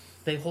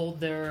 They hold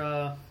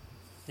their,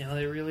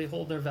 they really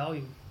hold their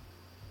value.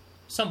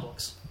 Some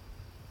books.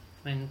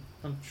 I mean,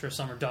 I'm sure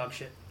some are dog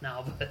shit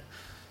now, but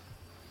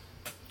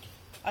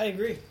I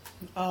agree.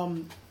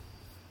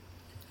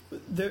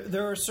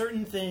 There are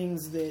certain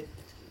things that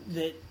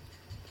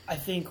I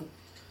think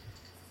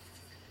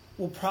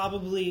will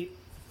probably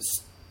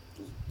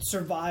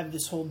survive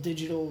this whole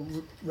digital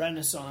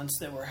renaissance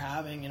that we're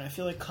having, and I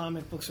feel like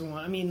comic books are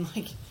one. I mean,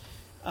 like,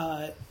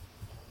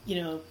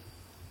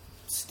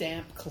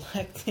 stamp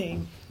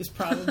collecting is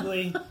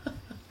probably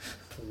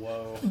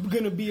Whoa.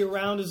 going to be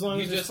around as long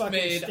You as there's just fucking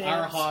made stamps.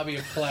 our hobby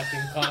of collecting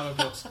comic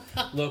books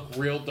look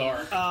real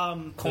dark.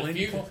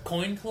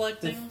 coin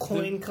collecting.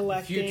 Coin The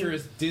collecting. future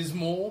is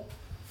dismal.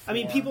 I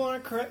mean, for- people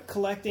aren't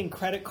collecting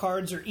credit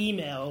cards or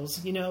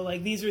emails. You know,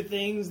 like these are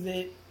things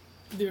that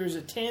there's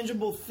a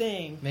tangible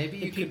thing. Maybe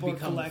that you could people are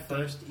become the collecting.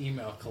 first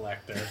email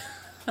collector.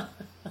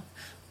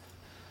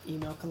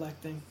 Email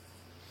collecting.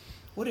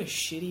 What a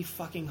shitty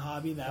fucking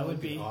hobby that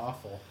would be.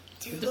 awful.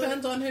 Dude, It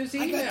depends on whose I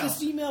email. got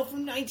this email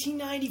from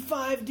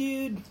 1995,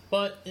 dude.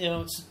 But you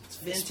know,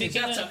 Vintage,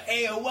 speaking that's of, an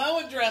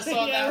AOL address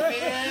on Yeah,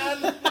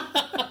 that,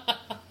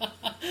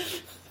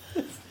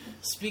 man.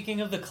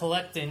 speaking of the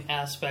collecting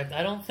aspect,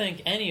 I don't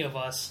think any of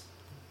us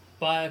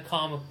buy a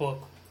comic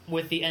book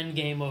with the end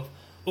game of,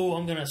 "Ooh,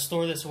 I'm gonna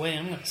store this away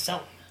and I'm gonna sell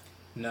it."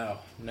 No.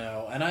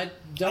 And I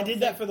don't I did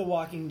that for The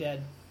Walking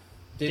Dead.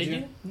 Did you?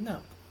 you? No.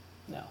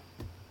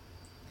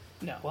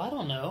 Well, I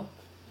don't know.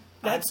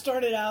 That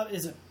started out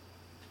as a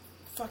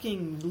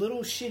fucking little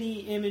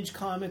shitty image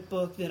comic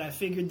book that I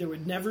figured there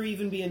would never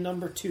even be a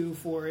number 2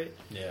 for it.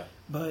 Yeah.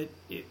 But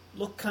it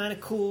looked kind of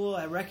cool.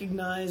 I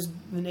recognized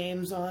the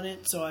names on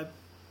it, so I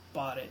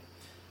bought it.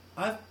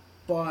 I've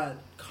bought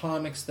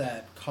comics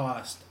that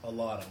cost a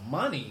lot of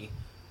money,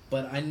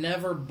 but I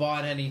never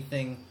bought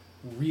anything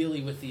really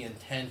with the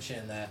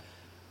intention that,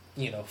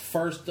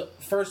 first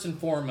and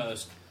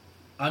foremost,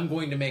 I'm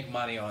going to make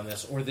money on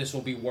this, or this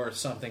will be worth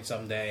something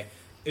someday.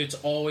 It's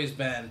always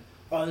been,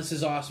 oh, this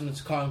is awesome, it's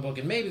a comic book,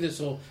 and maybe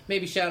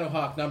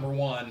Shadowhawk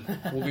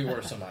 #1 will be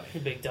worth some money. You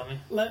big dummy.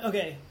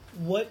 Okay,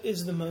 what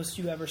is the most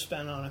you ever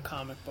spent on a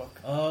comic book?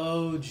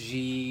 Oh,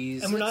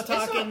 jeez. And we're not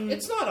talking-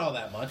 It's not all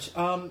that much.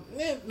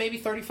 Maybe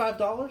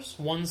 $35.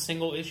 One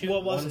single issue.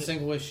 What was One it?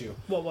 single issue.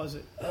 What was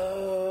it?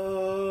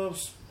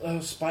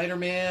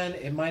 Spider-Man.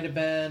 It might have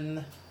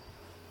been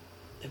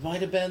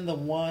the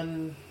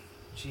one.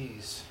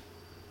 Jeez.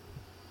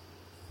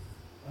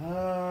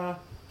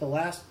 The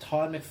last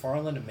Todd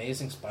McFarlane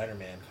Amazing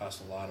Spider-Man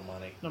cost a lot of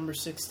money. Number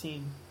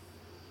 16.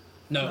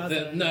 No, Not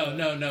that I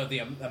no. The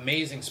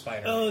Amazing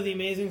Spider-Man. Oh, The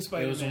Amazing It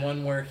Spider-Man. was the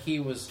one where he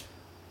was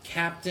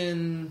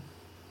Captain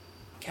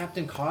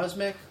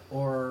Cosmic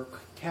or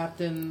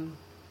Captain.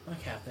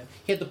 Not Captain.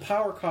 He had the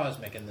power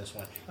Cosmic in this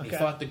one. Okay. He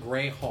fought the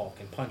Grey Hulk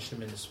and punched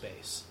him into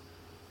space.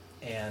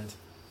 And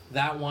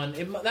that one,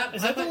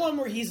 Is that the one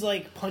where he's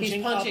like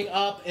punching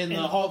up and the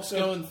Hulk's Hulk's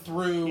going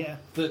through Yeah.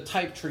 the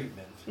type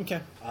treatment.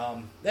 Okay.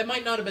 That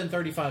might not have been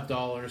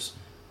 $35.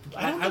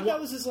 I don't think that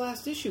was his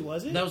last issue,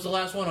 was it? That was the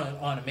last one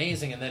on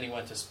Amazing, and then he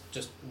went to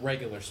just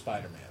regular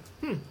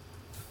Spider-Man.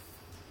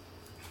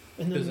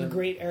 And then Is the it-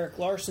 great Eric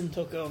Larson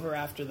took over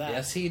after that.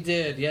 Yes, he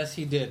did.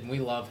 And we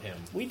love him.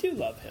 We do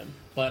love him.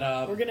 But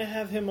We're going to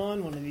have him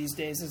on one of these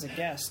days as a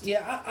guest.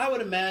 yeah, I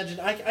would imagine.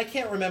 I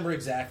can't remember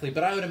exactly,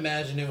 but I would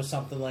imagine it was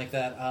something like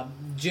that.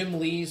 Jim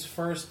Lee's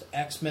first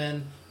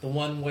X-Men, the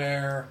one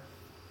where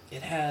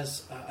it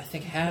has, I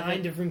think,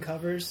 9 different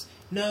covers.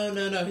 No.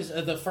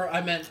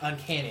 I meant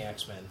Uncanny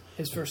X-Men.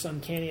 His first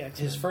Uncanny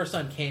X-Men. His first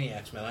Uncanny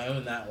X-Men. I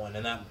own that one,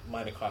 and that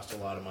might have cost a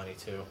lot of money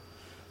too.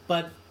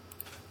 But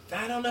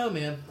I don't know,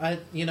 man. I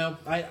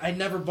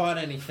never bought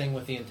anything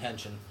with the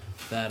intention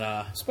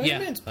that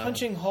Spider-Man's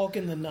punching Hulk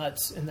in the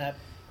nuts in that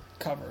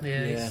cover.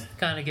 Yeah, Yeah. he's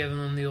kind of giving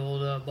them the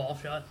old ball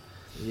shot.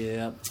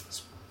 Yeah.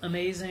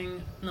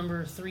 Amazing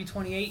number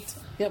 328.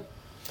 Yep.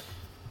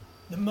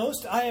 The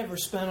most I ever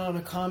spent on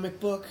a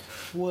comic book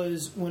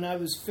was when I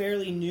was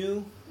fairly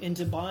new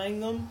into buying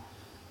them.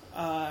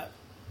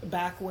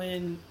 Back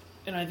when,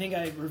 and I think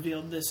I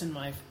revealed this in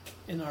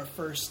our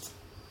first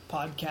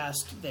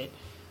podcast, that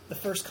the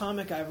first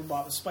comic I ever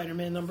bought was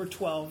Spider-Man number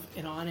 12,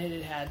 and on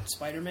it had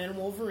Spider-Man and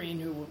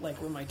Wolverine, who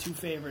were my two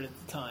favorite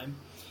at the time.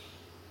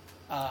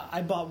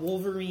 I bought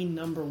Wolverine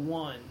number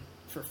 1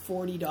 for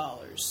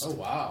 $40. Oh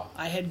wow.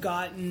 I had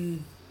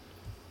gotten...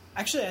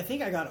 Actually, I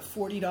think I got a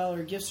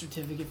 $40 gift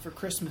certificate for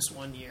Christmas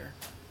one year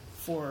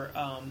for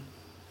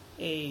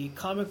a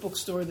comic book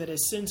store that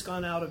has since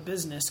gone out of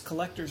business,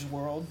 Collector's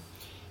World,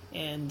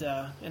 and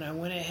I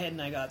went ahead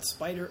and I got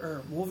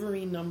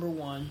Wolverine number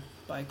 1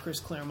 by Chris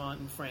Claremont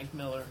and Frank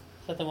Miller.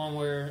 Is that the one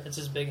where it's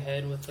his big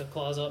head with the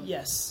claws up?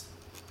 Yes,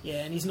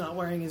 yeah, and he's not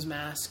wearing his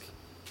mask.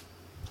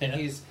 And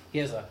he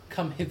has a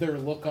come hither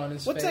look on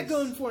his What's face. that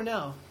going for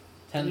now?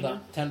 $10.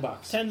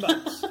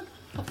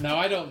 $10. No,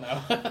 I don't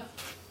know.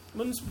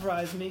 Wouldn't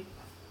surprise me.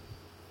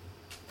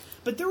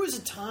 But there was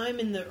a time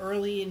in the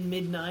early and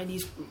mid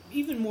 90s,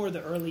 even more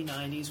the early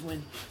 90s,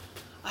 when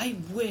I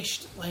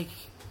wished, like,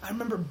 I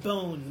remember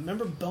Bone.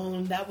 Remember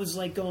Bone? That was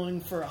like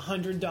going for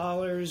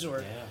 $100,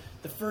 or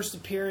the first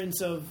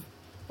appearance of...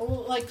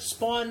 Well, like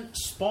Spawn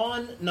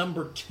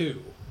number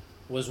 2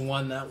 was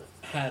one that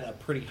had a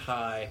pretty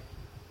high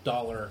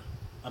dollar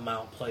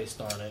amount placed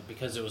on it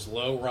because it was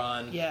low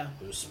run. Yeah.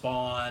 It was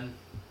Spawn.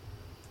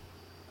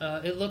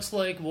 It looks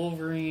like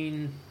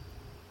Wolverine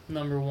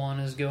number 1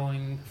 is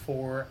going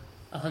for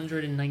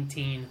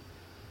 119,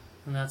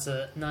 and that's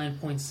a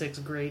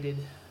 9.6 graded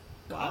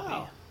copy.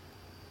 Wow.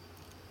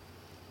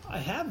 I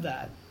have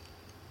that.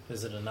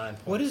 Is it a 9.6?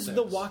 What is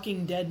The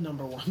Walking Dead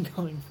number 1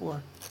 going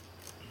for?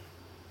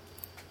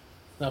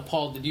 Now,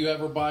 Paul, did you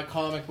ever buy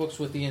comic books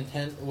with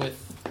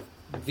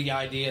the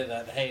idea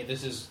that, hey,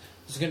 this is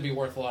going to be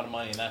worth a lot of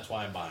money, and that's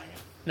why I'm buying it?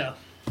 No.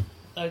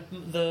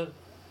 The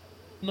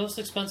most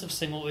expensive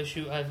single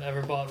issue I've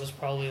ever bought was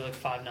probably like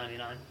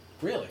 $5.99.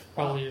 Really?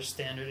 Probably your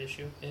standard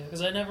issue. Yeah,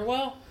 because I never...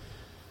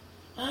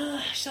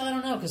 actually, I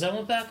don't know, because I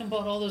went back and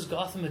bought all those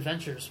Gotham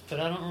Adventures, but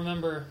I don't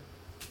remember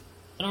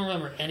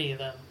any of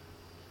them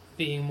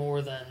being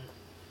more than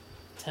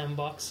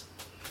 $10.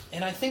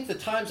 And I think the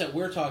times that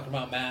we're talking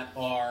about, Matt,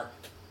 are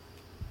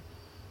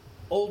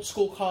old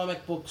school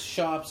comic book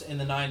shops in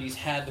the 90s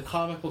had the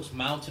comic books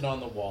mounted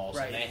on the walls.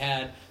 Right. And they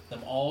had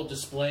them all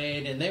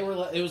displayed, and it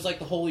was like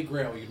the Holy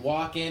Grail. You'd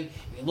walk in,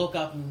 and you look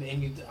up,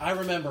 and I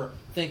remember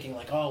thinking,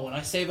 like, oh, when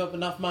I save up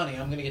enough money,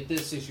 I'm going to get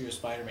this issue of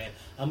Spider-Man.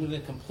 I'm going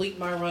to complete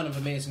my run of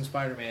Amazing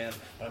Spider-Man,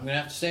 but I'm going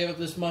to have to save up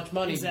this much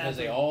money because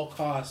they all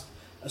cost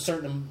a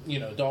certain,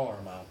 dollar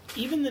amount.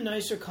 Even the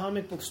nicer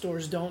comic book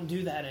stores don't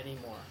do that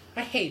anymore.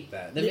 I hate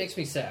that. That makes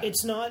me sad.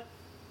 It's not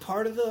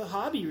part of the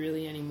hobby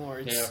really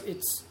anymore.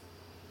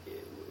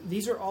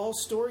 These are all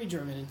story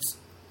driven. It's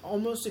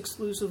almost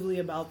exclusively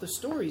about the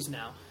stories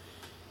now.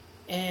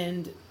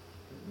 And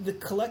the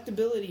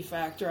collectability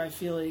factor, I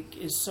feel like,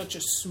 is such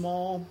a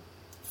small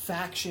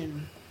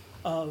faction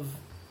of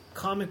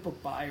comic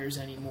book buyers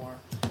anymore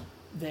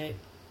that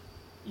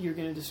you're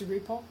going to disagree,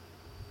 Paul?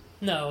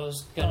 No,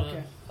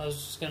 I was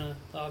just gonna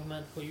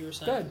augment what you were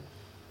saying. Good.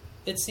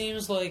 It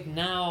seems like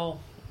now,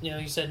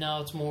 you said now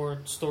it's more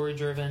story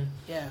driven.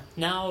 Yeah.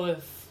 Now,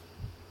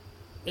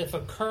 if a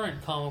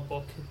current comic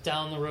book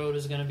down the road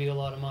is going to be a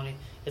lot of money,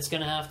 it's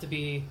going to have to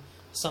be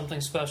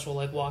something special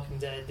like Walking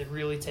Dead that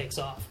really takes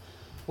off.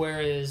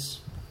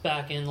 Whereas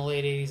back in the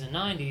late 80s and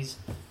 90s,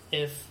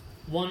 if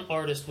one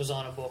artist was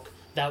on a book,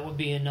 that would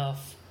be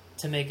enough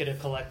to make it a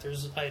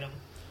collector's item.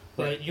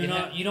 But right.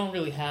 You don't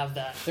really have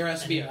that. There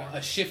has to anymore. be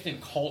a shift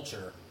in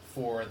culture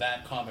for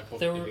that comic book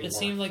to be It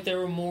seemed like there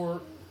were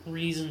more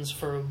reasons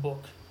for a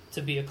book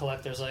to be a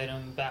collector's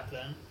item back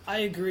then. I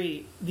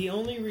agree. The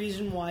only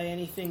reason why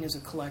anything is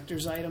a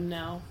collector's item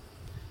now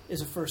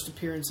is a first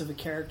appearance of a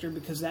character,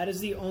 because that is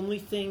the only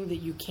thing that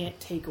you can't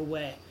take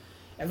away.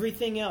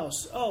 Everything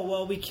else, oh,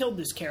 well, we killed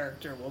this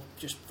character. Well,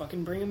 just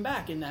fucking bring him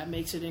back, and that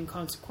makes it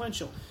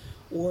inconsequential.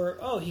 Or,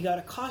 oh, he got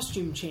a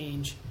costume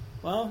change.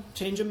 Well,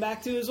 change him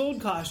back to his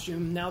old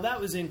costume. Now that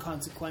was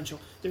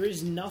inconsequential. There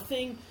is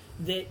nothing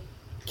that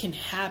can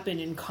happen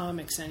in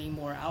comics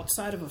anymore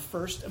outside of a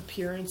first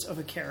appearance of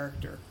a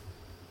character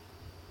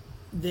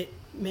that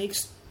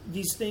makes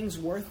these things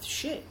worth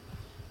shit.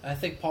 I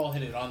think Paul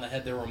hit it on the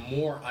head. There were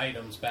more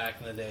items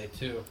back in the day,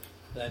 too,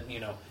 that,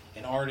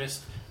 an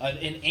artist, an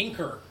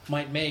inker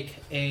might make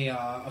a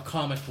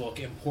comic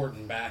book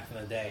important back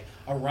in the day.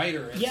 A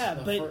writer is... Yeah,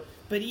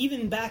 but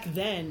even back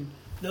then,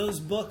 those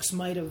books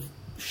might have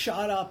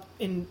shot up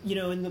in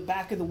the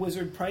back of the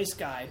Wizard price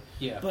guide.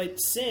 Yeah. But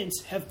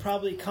since have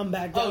probably come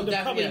back down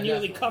to probably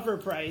nearly cover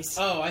price.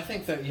 Oh, I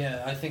think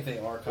they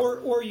are cover.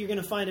 Or you're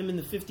going to find them in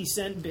the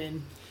 50-cent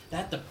bin.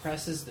 That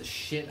depresses the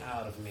shit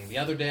out of me. The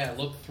other day I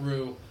looked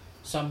through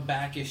some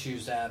back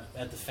issues at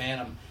the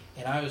Phantom,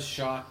 and I was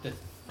shocked to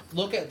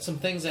look at some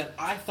things that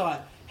I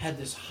thought had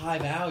this high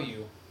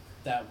value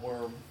that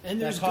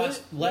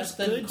cost less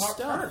than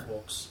card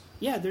books.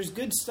 Yeah, there's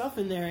good stuff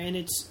in there, and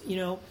it's,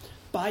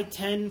 buy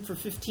 10 for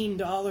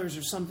 $15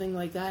 or something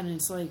like that, and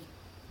it's like,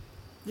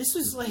 this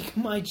was like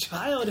my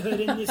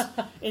childhood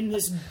in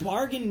this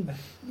bargain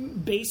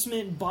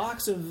basement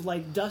box of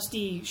like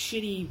dusty,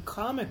 shitty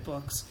comic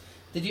books.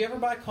 Did you ever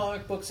buy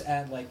comic books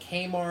at like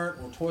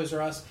Kmart or Toys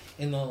R Us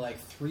in the like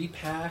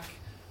 3-pack?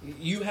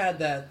 You had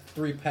that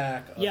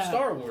 3-pack of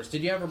Star Wars.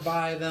 Did you ever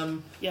buy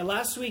them? Yeah,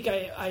 last week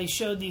I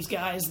showed these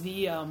guys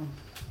the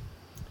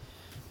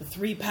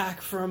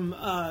 3-pack from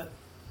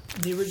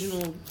the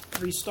original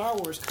 3 Star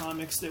Wars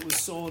comics that was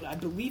sold, I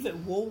believe, at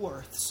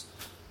Woolworths.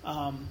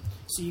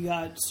 So you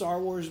got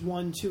Star Wars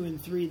 1, 2,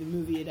 and 3, the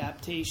movie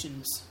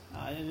adaptations.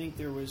 I think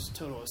there was a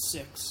total of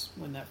 6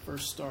 when that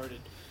first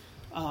started.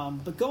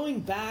 But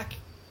going back,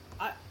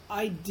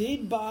 I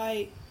did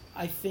buy,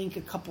 I think,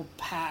 a couple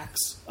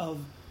packs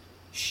of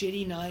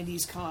shitty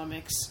 90s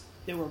comics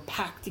that were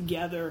packed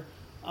together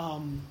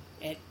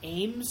at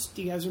Ames.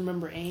 Do you guys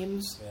remember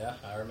Ames? Yeah,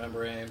 I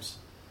remember Ames.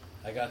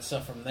 I got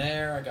stuff from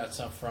there. I got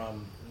stuff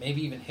from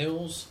maybe even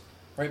Hills.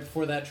 right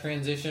before that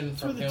transition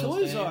That's where from the Hills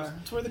toys to are. Ames.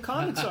 That's where the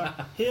comics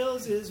are.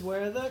 Hills is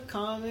where the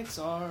comics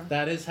are.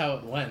 That is how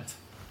it went.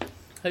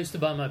 I used to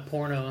buy my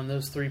porno in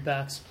those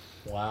 3-packs.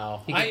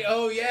 Wow. You get-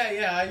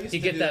 I used to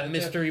You get do that too.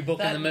 mystery book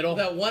in the middle.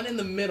 That one in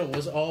the middle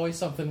was always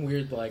something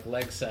weird like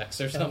leg sex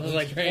or It something was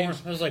like strange.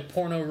 it was like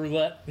porno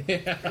roulette.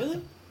 Yeah.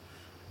 Really?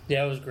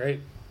 Yeah, it was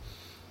great.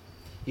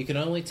 You can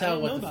only I tell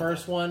didn't what know the about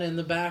first that. one and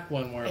the back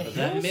one were, At but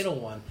that Hills? middle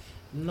one,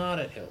 not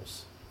at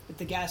Hills. At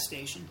the gas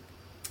station.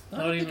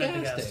 Not even at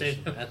the gas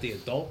station. At the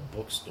adult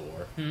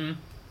bookstore. Hmm.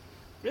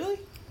 Really?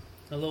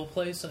 A little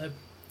place I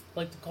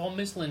like to call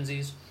Miss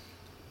Lindsay's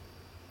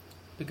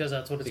because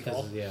that's what it's Because,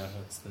 called. yeah,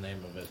 that's the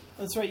name of it.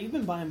 That's right. You've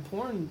been buying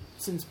porn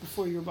since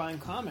before you were buying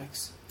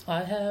comics.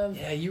 I have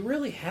Yeah, you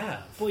really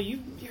have. Boy,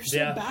 you're so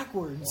Yeah.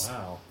 backwards.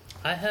 Wow.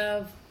 I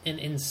have an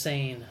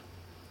insane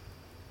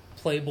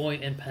Playboy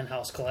and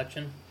Penthouse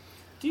collection.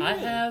 Do you I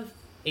really? have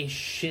a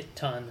shit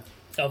ton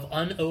of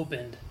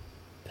unopened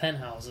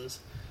penthouses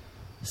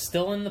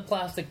still in the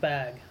plastic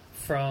bag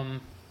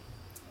from,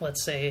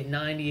 let's say,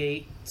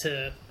 98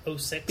 to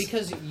 06.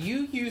 Because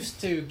you used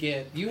to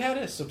you had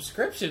a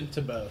subscription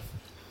to both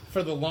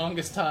for the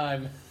longest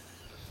time.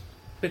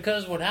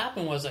 Because what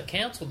happened was I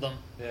canceled them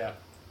Yeah.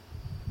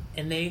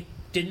 and they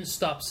didn't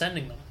stop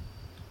sending them.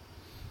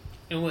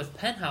 And with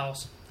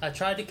Penthouse, I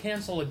tried to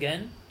cancel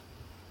again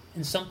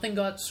and something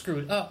got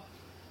screwed up.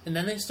 And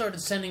then they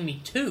started sending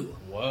me 2.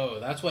 Whoa,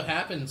 that's what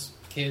happens,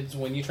 kids,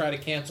 when you try to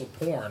cancel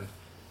porn.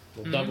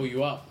 They'll double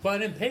you up. But I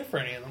didn't pay for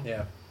any of them.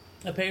 Yeah.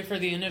 I paid for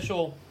the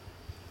initial,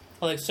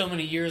 like, so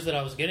many years that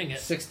I was getting it.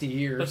 60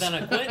 years. But then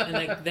I quit,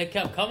 and they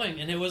kept coming,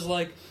 and it was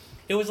like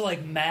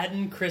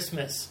Madden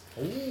Christmas.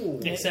 Ooh.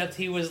 Except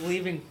he was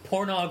leaving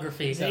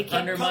pornography They kept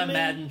under my coming.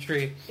 Madden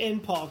tree.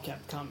 And Paul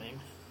kept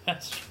coming.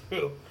 That's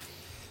true.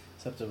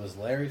 Except it was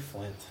Larry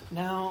Flint.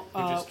 Now, He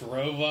just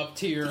drove up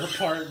to your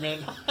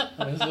apartment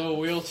in his little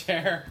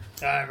wheelchair.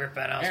 I rip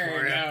Penthouse There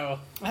for you you. go.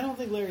 I don't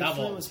think Larry Double.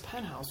 Flint was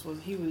Penthouse.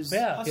 He was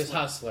Yeah. Hustler. He was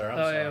Hustler. I'm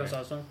Oh sorry. yeah, it was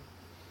awesome.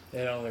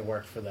 It only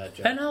worked for that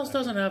job. Penthouse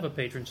doesn't have a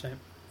patron saint.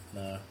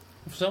 No.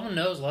 If someone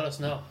knows, let us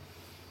know.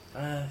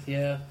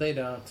 Yeah, they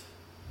don't.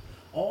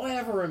 All I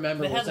ever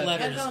remember They was had that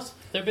letters. Penthouse.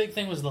 Their big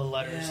thing was the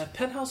letters. Yeah,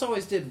 Penthouse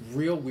always did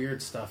real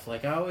weird stuff.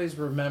 Like, I always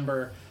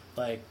remember,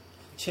 like,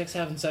 chicks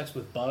having sex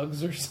with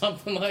bugs or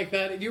something like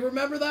that. Do you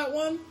remember that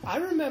one? I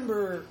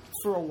remember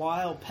for a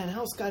while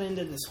Penthouse got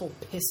into this whole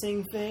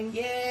pissing thing.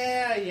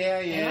 Yeah.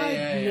 And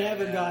I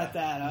never got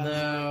that. I was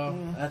No,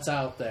 like, that's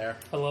out there.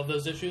 I love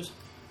those issues.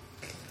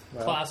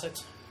 Well,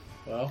 Classics.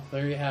 Well,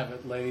 there you have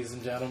it, ladies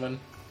and gentlemen.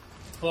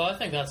 Well, I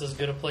think that's as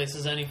good a place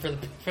as any for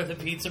the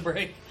pizza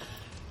break.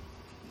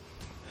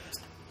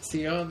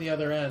 See you on the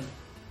other end.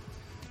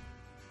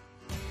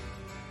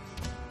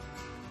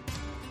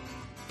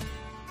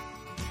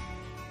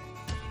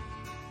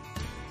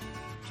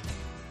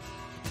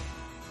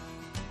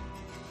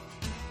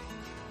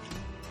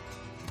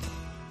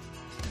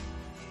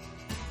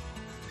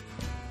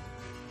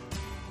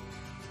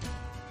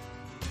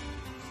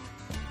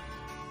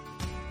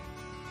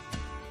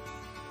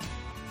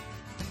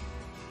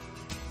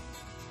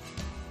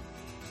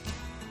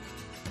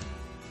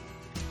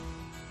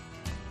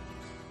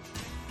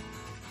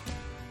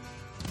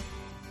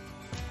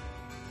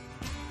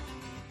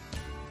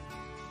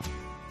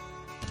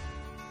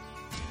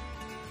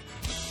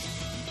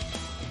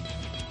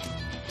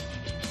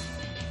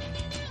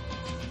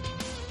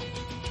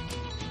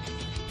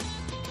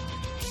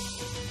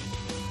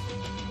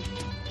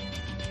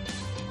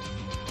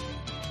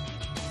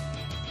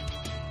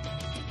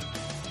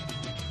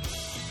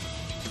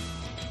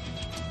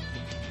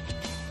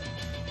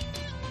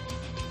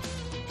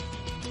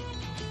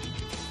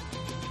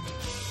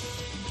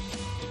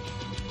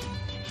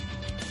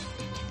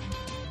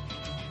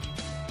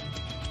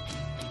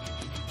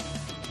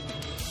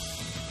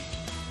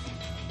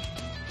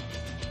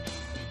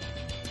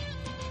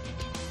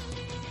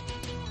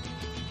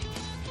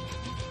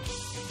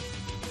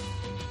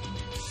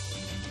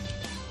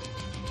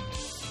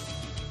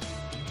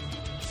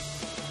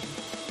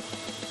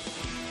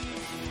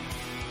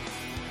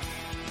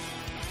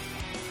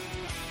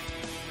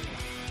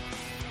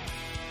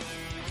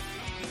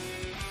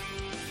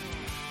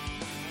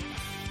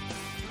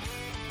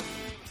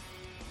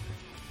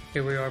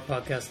 Here we are,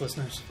 podcast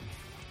listeners.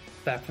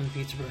 Back from the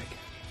pizza break.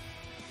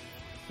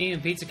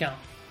 Ian, pizza count.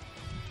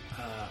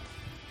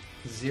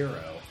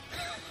 0.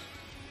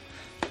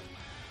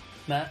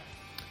 Matt?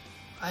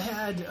 I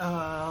had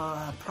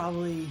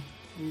probably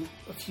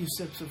a few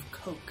sips of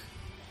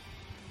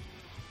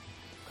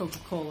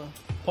Coca-Cola.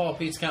 Paul,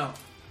 Pete's count.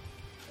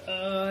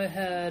 I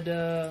had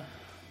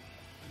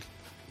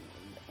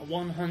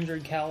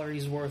 100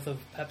 calories worth of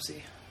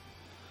Pepsi.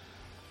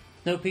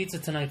 No pizza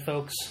tonight,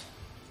 folks.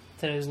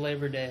 Today's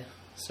Labor Day,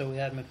 so we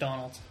had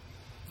McDonald's.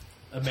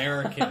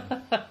 American.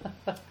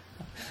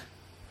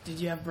 Did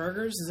you have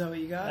burgers? Is that what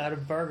you I got? had a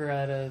burger, I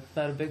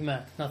had a Big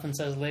Mac. Nothing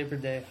says Labor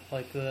Day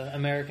like the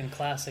American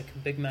classic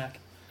Big Mac.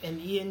 And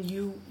Ian,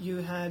 you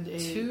had a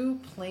 2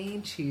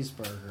 plain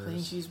cheeseburgers. plain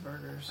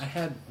cheeseburgers. I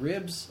had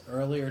ribs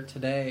earlier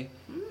today.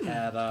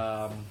 Had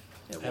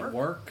At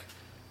work.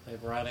 They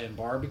brought in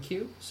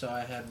barbecue, so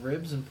I had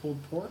ribs and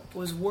pulled pork.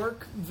 Was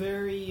work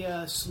very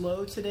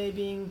slow today,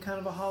 being kind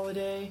of a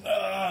holiday?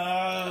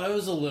 It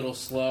was a little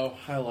slow.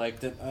 I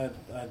liked it. I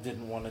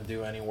didn't want to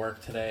do any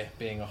work today,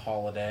 being a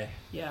holiday.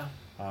 Yeah.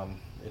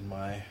 In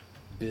my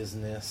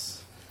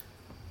business,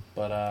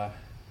 but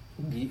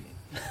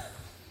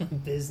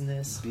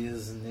Business.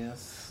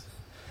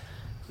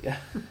 Yeah.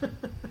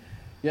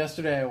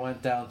 Yesterday I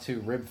went down to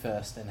Rib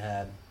Fest and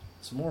had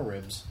some more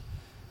ribs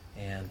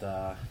and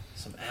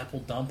some apple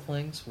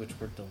dumplings, which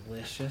were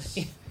delicious.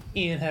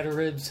 Ian had a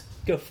ribs.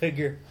 Go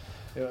figure.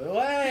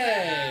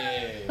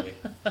 Hey!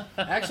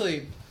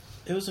 Actually,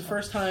 it was the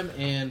first time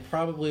in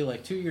probably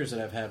like 2 years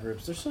that I've had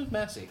ribs. They're so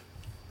messy.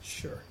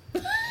 Sure.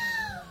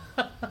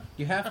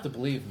 You have to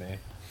believe me.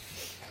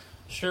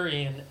 Sure,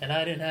 Ian. And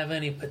I didn't have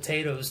any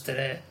potatoes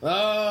today.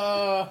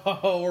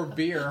 Oh, or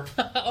beer.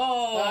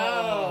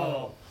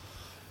 Oh!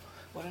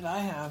 What did I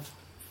have?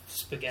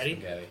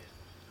 Spaghetti?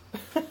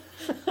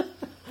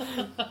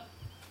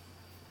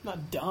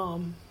 Not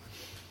dumb.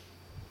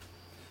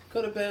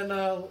 Could have been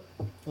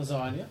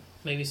lasagna.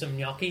 Maybe some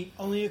gnocchi?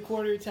 Only a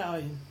quarter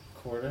Italian.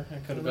 Quarter.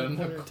 It could have Only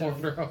been a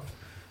quarter of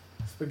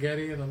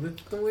spaghetti and a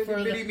little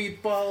itty bitty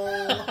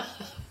meatball.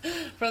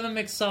 For the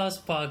Mixed Sauce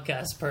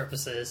podcast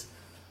purposes,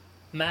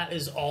 Matt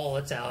is all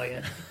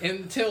Italian.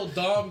 Until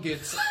Dom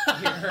gets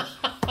here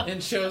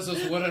and shows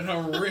us what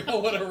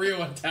a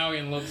real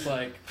Italian looks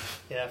like.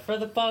 Yeah, for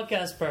the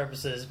podcast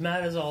purposes,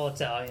 Matt is all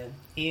Italian,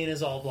 Ian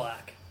is all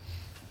black,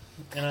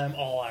 and I'm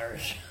all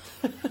Irish.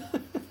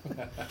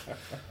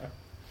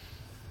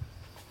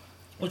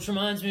 Which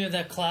reminds me of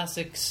that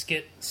classic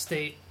skit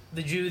state,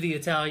 the Jew, the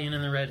Italian,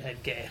 and the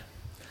redhead gay.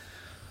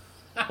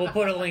 We'll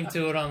put a link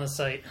to it on the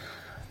site,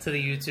 to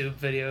the YouTube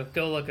video.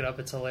 Go look it up,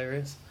 it's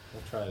hilarious.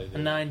 We'll try to do A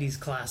 90s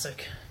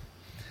classic.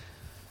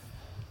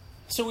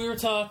 So we were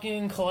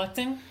talking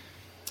collecting?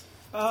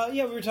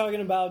 Yeah, we were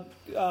talking about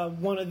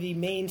one of the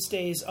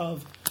mainstays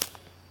of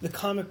the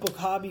comic book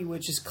hobby,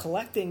 which is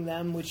collecting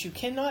them, which you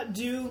cannot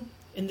do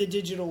in the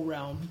digital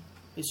realm.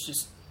 It's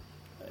just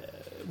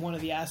one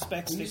of the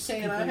aspects. Are you that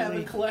saying I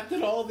haven't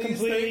collected all these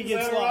things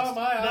gets that are lost. on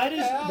my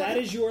iPad? That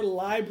is your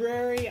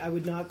library. I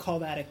would not call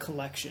that a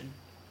collection.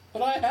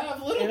 But I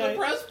have Little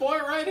Depressed Boy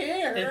right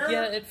here.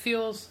 It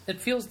feels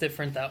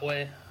different that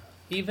way.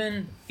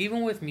 Even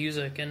with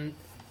music, and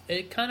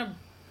it kind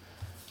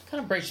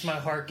of breaks my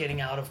heart getting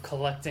out of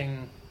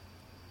collecting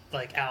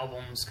like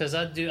albums, because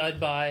I'd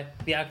buy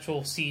the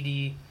actual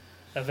CD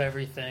of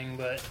everything,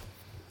 but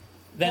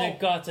then it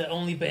got to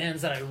only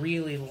bands that I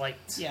really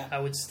liked. Yeah. I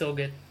would still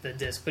get the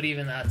disc, but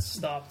even that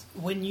stopped.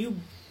 When you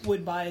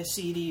would buy a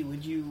CD,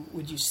 would you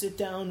sit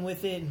down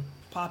with it and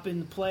pop in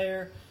the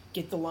player,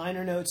 get the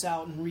liner notes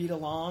out and read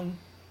along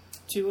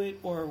to it,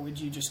 or would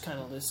you just kind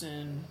of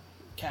listen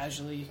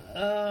casually?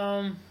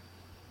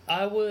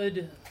 I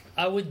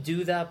would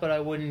do that, but I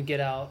wouldn't get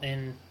out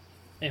and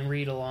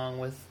read along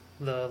with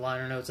the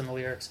liner notes and the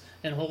lyrics.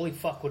 And holy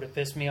fuck, would it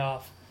piss me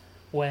off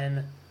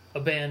when a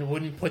band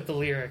wouldn't put the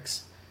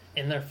lyrics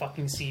in their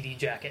fucking CD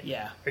jacket.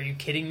 Yeah. Are you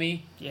kidding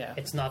me? Yeah.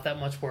 It's not that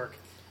much work.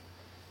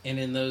 And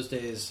in those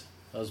days,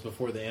 that was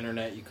before the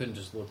internet, you couldn't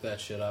just look that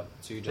shit up,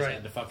 so you just Right.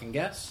 had to fucking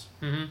guess.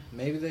 Mm-hmm.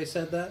 Maybe they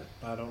said that.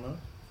 I don't know.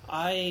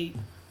 I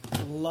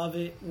love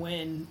it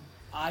when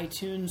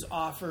iTunes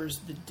offers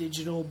the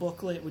digital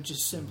booklet, which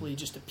is simply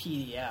just a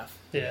PDF.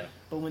 Yeah.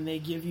 But when they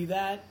give you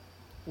that,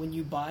 when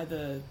you buy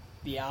the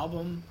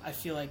album, I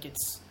feel like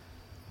it's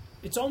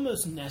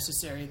almost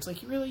necessary. It's like,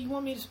 really, you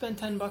want me to spend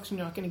 $10 and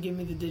you're not going to give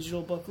me the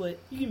digital booklet?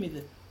 You give me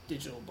the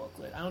digital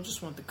booklet. I don't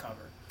just want the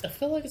cover. I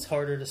feel like it's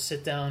harder to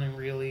sit down and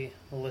really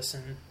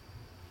listen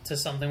to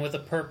something with the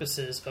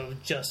purposes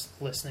of just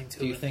listening to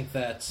it. Do you think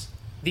that's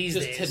these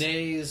just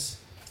days?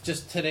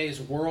 today's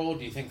world?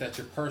 Do you think that's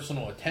your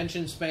personal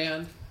attention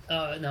span?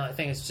 No, I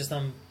think it's just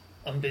I'm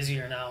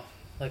busier now.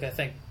 Like, I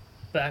think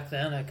back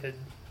then I could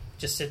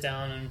just sit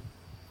down and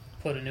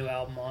put a new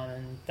album on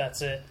and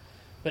that's it.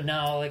 But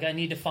now, like, I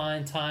need to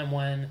find time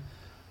when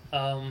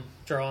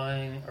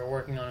drawing or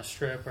working on a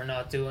strip or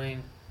not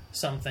doing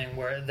something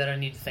that I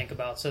need to think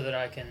about so that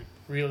I can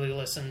really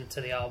listen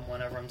to the album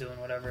whenever I'm doing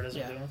whatever it is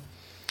I'm doing.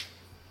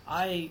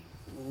 I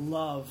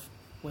love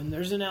when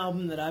there's an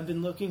album that I've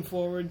been looking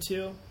forward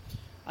to.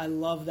 I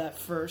love that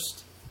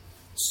first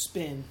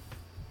spin,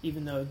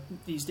 even though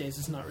these days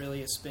it's not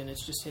really a spin,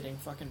 it's just hitting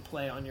fucking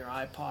play on your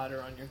iPod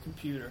or on your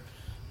computer.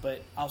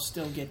 But I'll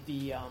still get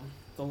the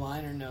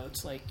liner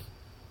notes. Like,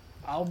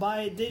 I'll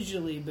buy it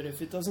digitally, but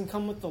if it doesn't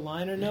come with the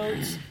liner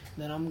notes,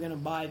 then I'm going to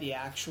buy the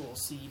actual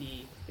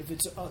CD. If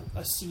it's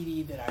a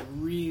CD that I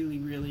really,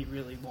 really,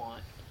 really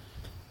want.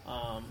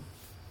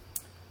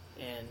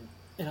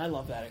 And I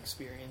love that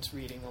experience,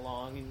 reading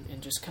along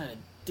and just kind of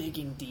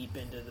digging deep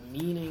into the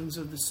meanings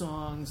of the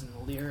songs and the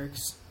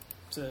lyrics.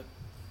 It's a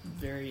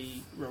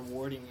very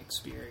rewarding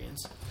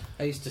experience.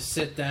 I used to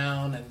sit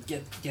down and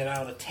get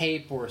out a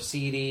tape or a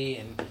CD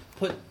and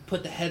put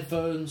the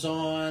headphones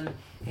on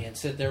and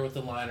sit there with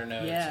the liner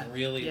notes and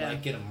really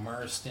like get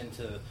immersed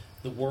into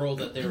the world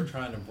that they were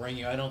trying to bring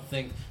you. I don't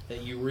think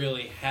that you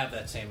really have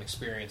that same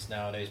experience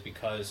nowadays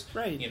because,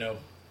 Right.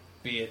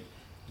 be it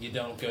you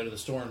don't go to the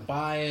store and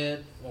buy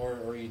it,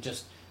 or you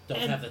just don't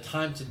And- have the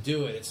time to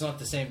do it. It's not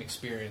the same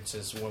experience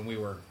as when we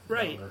were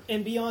Right. younger.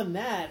 And beyond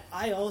that,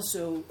 I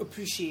also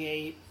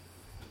appreciate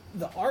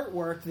the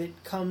artwork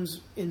that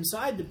comes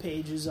inside the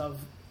pages of,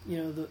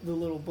 the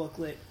little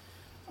booklet.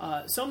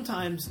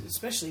 Sometimes,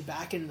 especially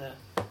back in the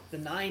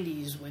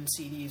 90s when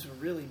CDs were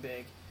really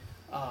big,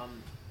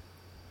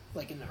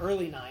 like in the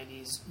early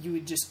 90s, you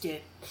would just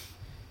get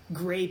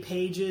gray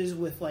pages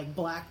with like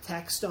black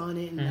text on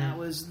it, and that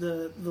was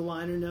the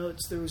liner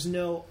notes. There was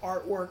no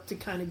artwork to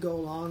kind of go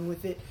along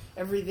with it.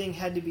 Everything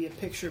had to be a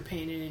picture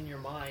painted in your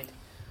mind.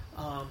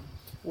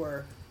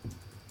 Where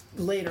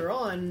later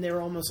on, they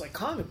were almost like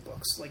comic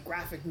books, like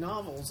graphic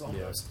novels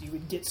almost. Yeah. You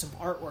would get some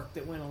artwork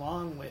that went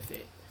along with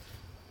it.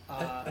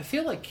 I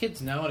feel like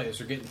kids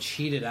nowadays are getting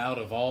cheated out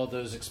of all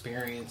those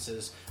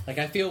experiences. Like,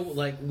 I feel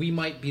like we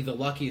might be the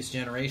luckiest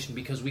generation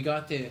because we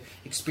got to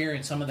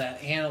experience some of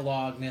that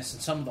analogness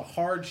and some of the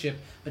hardship,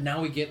 but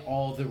now we get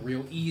all the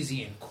real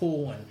easy and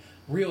cool and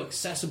real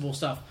accessible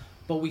stuff.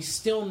 But we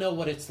still know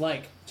what it's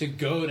like to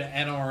go to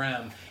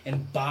NRM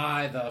and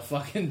buy the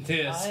fucking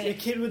disc. A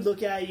kid would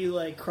look at you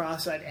like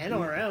cross-eyed,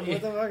 NRM,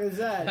 what the fuck is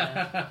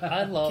that?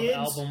 I love Kids-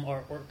 album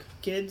artwork.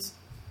 Kids,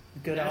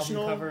 Good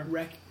National album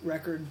cover.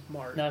 Record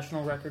Mart.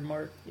 National Record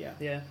Mart. Yeah.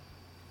 Yeah.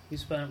 We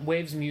spent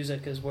Waves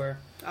Music is where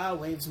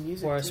Waves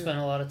Music, I too. spent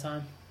a lot of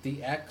time.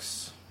 The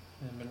X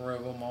in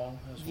Monroeville Mall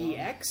as well. The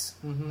X?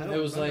 Mhm. I don't It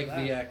was like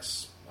remember the that.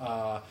 X,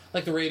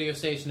 like the radio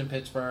station in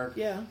Pittsburgh.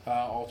 Yeah.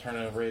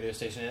 Alternative radio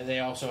station. And they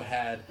also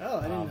had Oh,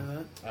 I didn't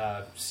know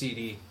that.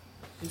 CD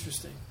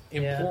Interesting.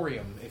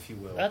 Emporium, if you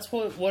will. That's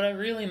what I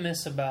really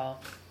miss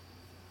about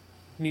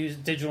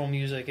digital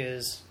music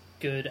is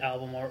good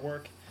album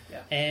artwork. Yeah.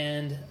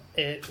 And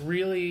it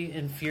really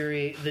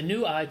the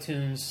new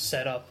iTunes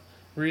setup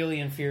really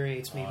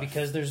infuriates me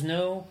because there's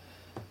no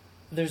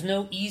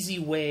easy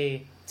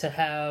way to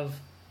have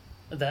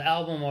the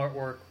album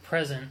artwork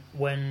present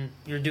when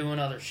you're doing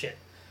other shit.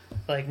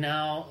 Like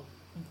now,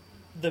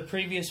 the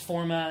previous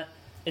format,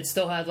 it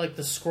still had like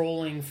the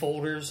scrolling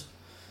folders,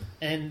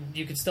 and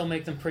you could still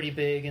make them pretty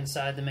big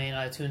inside the main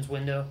iTunes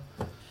window.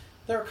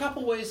 There are a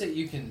couple ways that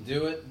you can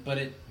do it, but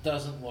it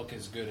doesn't look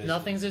as good as...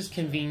 Nothing's as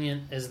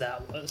convenient as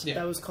that was. Yeah.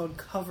 That was called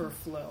Cover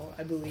Flow,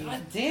 I believe.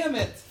 God damn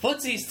it!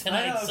 Footsies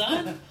tonight, I know.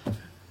 son.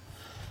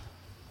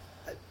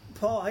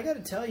 Paul, I got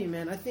to tell you,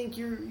 man, I think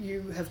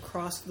you have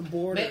crossed the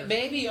border.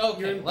 Maybe, okay,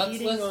 You're let's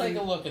eating take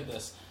a on- look at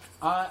this.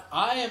 I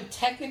am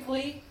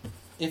technically,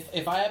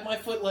 if I have my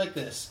foot like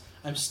this,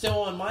 I'm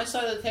still on my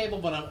side of the table,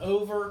 but I'm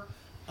over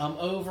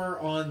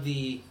on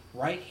the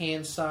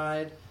right-hand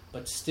side,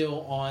 but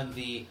still on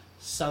the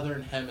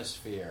southern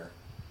hemisphere.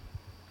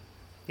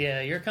 Yeah,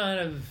 you're kind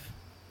of,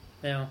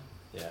 Yeah.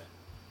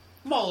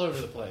 I'm all over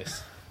the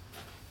place.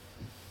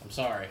 I'm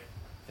sorry.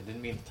 I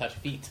didn't mean to touch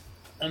feet.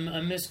 I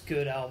miss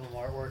good album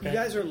artwork. You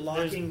guys are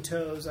locking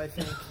toes, I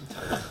think.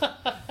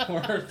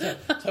 Or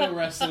toe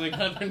wrestling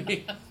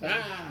underneath.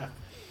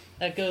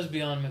 That goes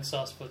beyond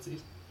McSauce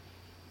Footsies.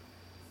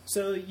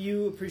 So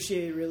you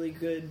appreciate really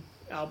good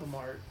album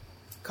art.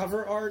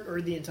 Cover art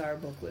or the entire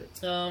booklet?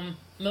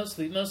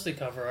 Mostly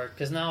cover art,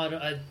 because now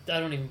I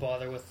don't even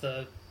bother with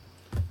the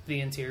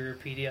interior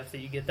PDF that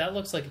you get. That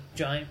looks like a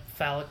giant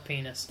phallic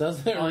penis.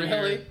 Doesn't it on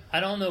really? your- I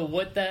don't know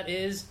what that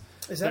is,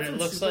 Is that but from it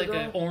looks like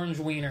an Supergirl? orange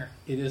wiener.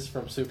 It is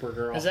from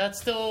Supergirl. Is that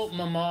still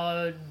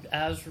Mahmoud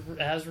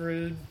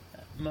Azrud?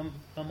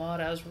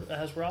 Mahmoud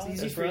Azra? It's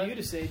easy for you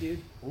to say,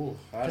 dude. Ooh,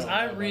 Because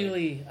don't know,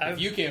 buddy. If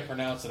you can't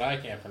pronounce it, I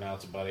can't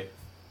pronounce it, buddy.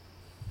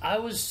 I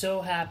was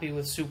so happy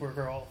with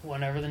Supergirl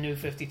whenever the new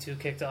 52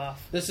 kicked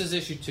off. This is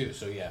issue 2,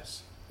 so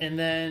yes. And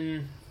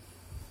then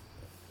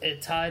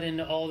it tied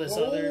into all this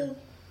other...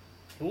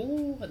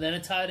 Ooh! And then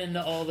it tied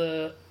into all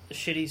the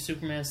shitty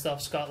Superman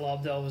stuff Scott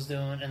Lobdell was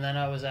doing, and then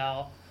I was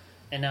out,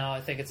 and now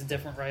I think it's a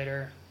different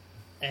writer.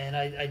 And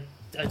I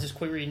just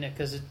quit reading it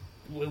because it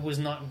was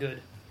not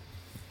good.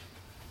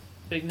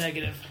 Big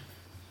negative.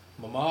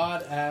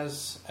 Mahmoud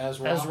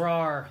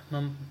Azrar.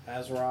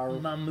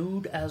 Azrar.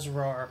 Mahmoud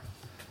Azrar.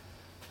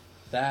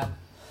 That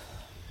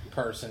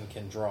person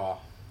can draw.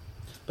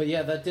 But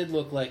yeah, that did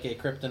look like a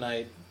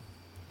kryptonite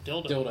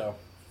dildo.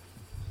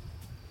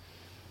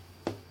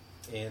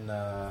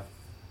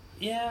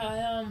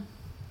 Yeah,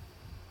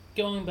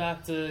 going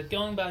back to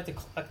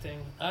collecting.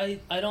 I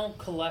don't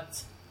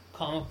collect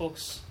comic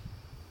books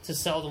to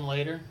sell them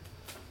later.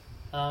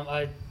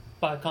 I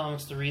buy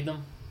comics to read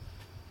them.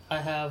 I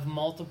have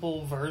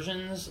multiple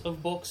versions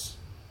of books.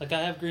 Like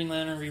I have Green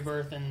Lantern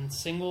Rebirth in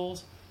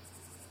singles,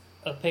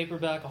 a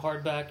paperback, a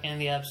hardback,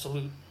 and the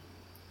Absolute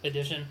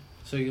edition.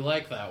 So you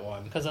like that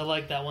one? Because I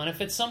like that one.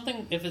 If it's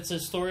a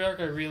story arc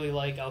I really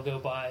like, I'll go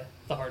buy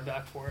the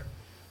hardback for it.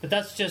 But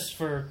that's just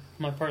for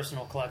my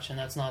personal collection.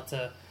 That's not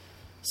to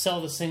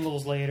sell the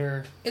singles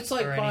later. It's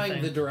like or buying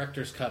anything. the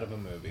director's cut of a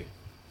movie.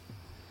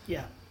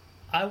 Yeah.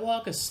 I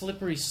walk a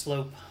slippery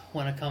slope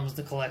when it comes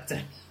to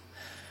collecting.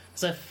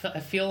 Because I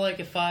feel like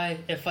if I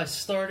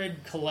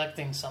started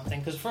collecting something,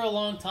 because for a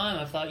long time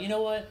I thought, you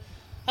know what,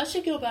 I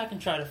should go back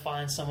and try to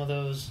find some of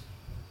those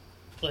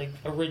like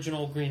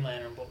original Green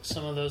Lantern books,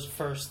 some of those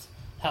first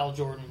Hal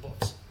Jordan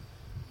books.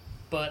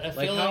 But I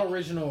feel Like, how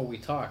original are we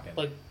talking?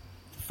 like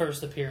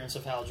first appearance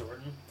of Hal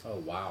Jordan. Oh,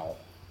 wow.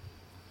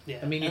 Yeah,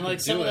 I mean, you and can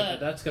like some do of it, that,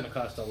 but that's going to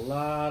cost a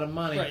lot of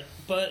money. right?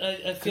 But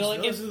I feel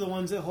like those are the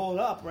ones that hold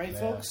up, right, Yeah.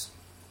 folks?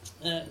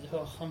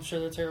 I'm sure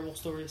they're terrible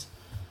stories.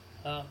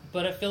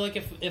 But I feel like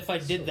if I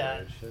did So that,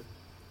 weird shit.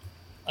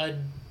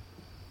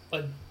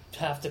 I'd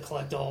have to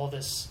collect all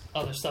this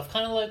other stuff.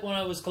 Kind of like when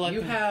I was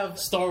collecting You have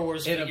Star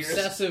Wars an figures.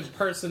 obsessive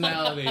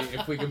personality,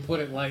 if we can put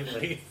it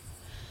lightly.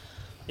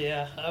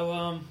 Yeah,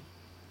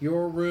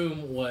 Your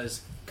room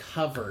was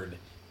covered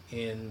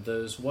in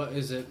those. What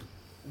is it?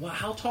 What,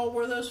 how tall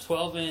were those?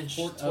 12-inch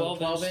 12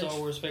 Star inch?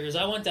 Wars figures.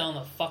 I went down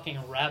the fucking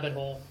rabbit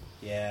hole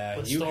Yeah,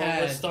 with you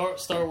had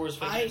Star Wars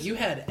figures. you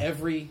had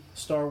every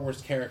Star Wars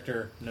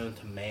character known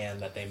to man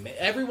that they made.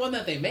 Every one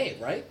that they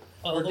made, right?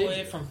 all Or the did way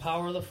you? from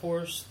Power of the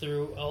Force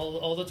through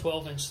all the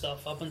 12-inch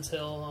stuff up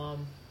until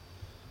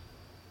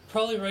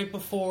probably right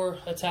before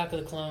Attack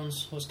of the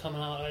Clones was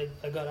coming out.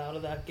 I got out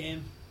of that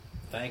game.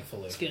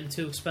 Thankfully, It's getting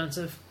too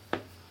expensive.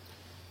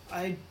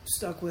 I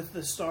stuck with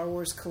the Star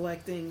Wars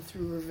collecting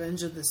through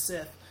Revenge of the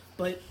Sith,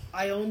 but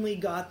I only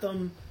got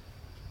them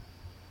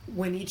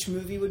when each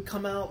movie would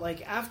come out.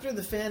 Like after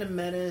the Phantom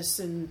Menace,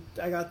 and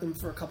I got them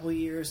for a couple of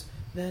years.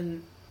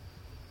 Then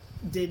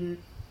didn't,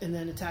 and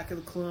then Attack of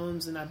the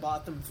Clones, and I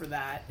bought them for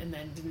that, and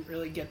then didn't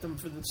really get them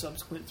for the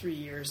subsequent 3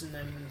 years. And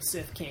then when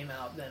Sith came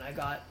out, then I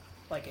got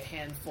like a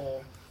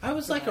handful. I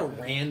was like a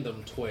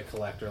random toy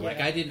collector. Like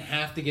Yeah. I didn't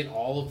have to get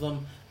all of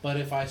them, but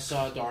if I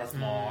saw Darth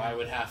Maul, I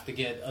would have to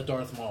get a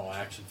Darth Maul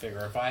action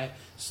figure. If I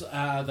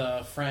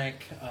the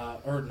Frank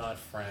or not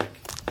Frank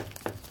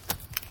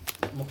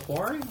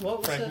McQuarrie, what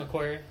was Frank it?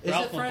 McQuarrie. Is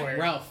Ralph it Frank? McQuarrie.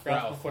 Ralph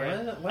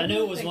McQuarrie. Why I do knew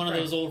I it was think one of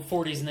Frank? those old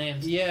 40s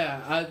names.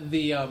 Yeah,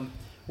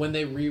 when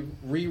they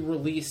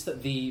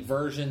re-released the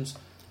versions,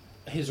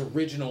 his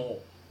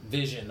original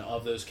vision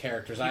of those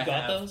characters. You I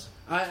got have those?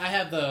 I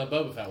have the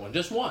Boba Fett one,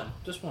 just one.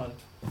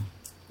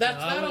 That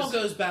No, I all was-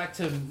 goes back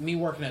to me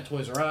working at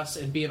Toys R Us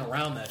and being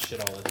around that shit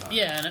all the time.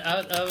 Yeah,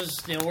 and I was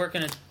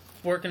working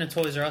at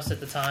Toys R Us at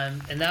the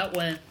time, and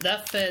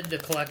that fed the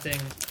collecting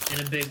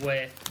in a big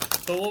way.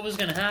 But what was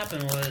going to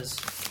happen was,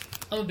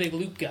 I'm a big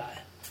Luke guy,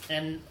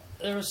 and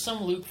there was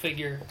some Luke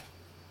figure,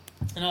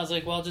 and I was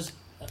like, well,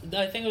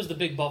 I think it was the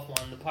big buff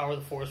one, the Power of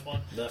the Force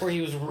one, Ugh. where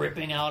he was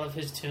ripping out of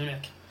his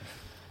tunic.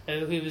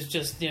 He was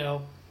just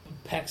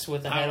pecs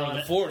with the head Power on of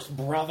the it. Force,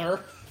 brother.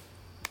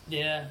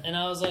 Yeah, and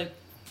I was like,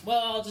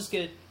 well,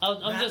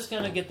 I'm just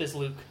gonna get this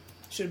Luke.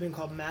 Should have been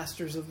called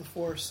Masters of the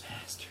Force.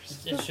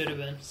 It should have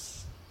been.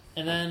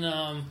 And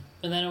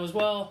then it was,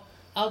 well,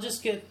 I'll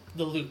just get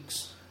the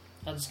Lukes.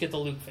 I'll just get the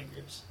Luke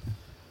figures.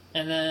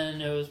 And then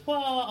it was,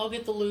 well, I'll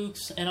get the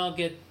Lukes, and I'll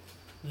get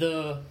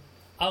the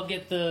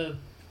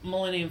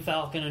Millennium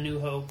Falcon, A New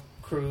Hope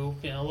crew,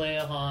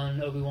 Leia,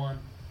 Han, Obi-Wan.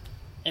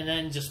 And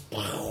then just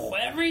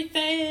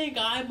everything.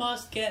 I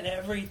must get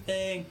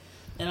everything.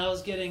 And I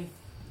was getting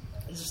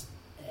just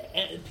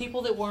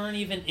people that weren't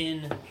even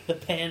in the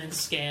pan and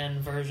scan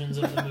versions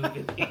of the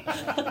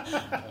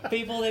movie.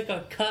 People that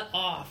got cut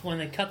off when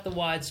they cut the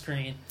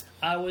widescreen.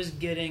 I was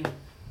getting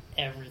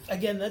everything.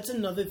 Again, that's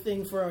another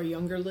thing for our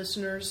younger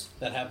listeners.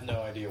 That have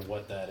no idea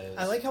what that is.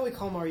 I like how we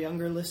call them our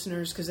younger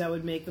listeners because that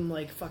would make them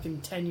like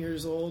fucking 10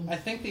 years old. I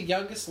think the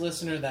youngest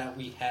listener that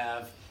we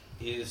have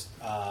is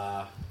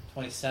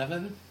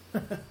 27,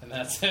 and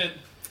that's it.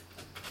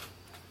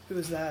 Who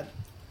is that?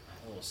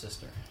 Little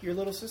sister. Your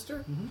little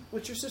sister? Mhm.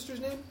 What's your sister's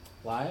name?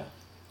 Laya?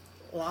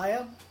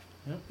 Laya?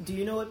 Yep. Do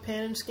you know what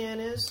pan and scan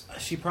is?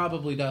 She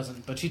probably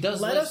doesn't, but she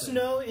does Let us listen.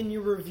 know in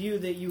your review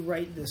that you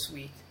write this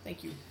week.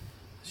 Thank you.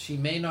 She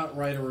may not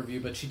write a review,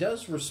 but she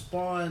does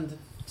respond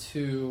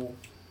to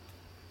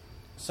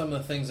some of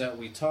the things that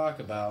we talk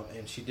about,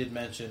 and she did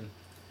mention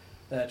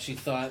that she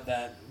thought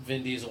that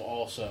Vin Diesel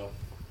also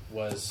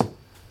was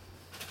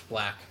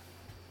black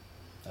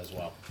as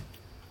well.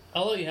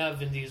 I'll let you have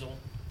Vin Diesel,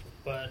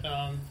 but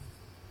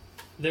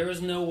there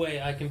is no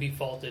way I can be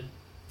faulted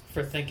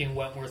for thinking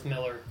Wentworth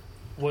Miller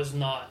was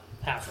not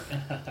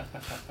African.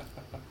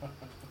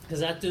 Because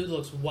that dude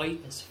looks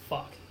white as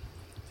fuck.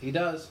 He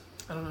does.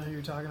 I don't know who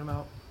you're talking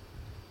about.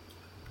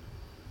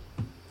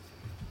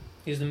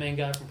 He's the main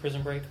guy from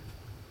Prison Break.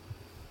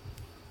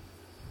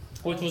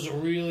 Which was a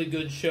really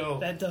good show.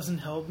 That doesn't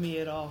help me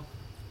at all.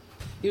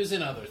 He was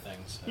in other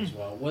things as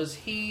well. Was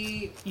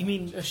he? You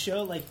mean a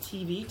show like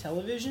TV,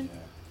 television?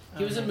 Yeah.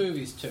 He was in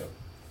movies too.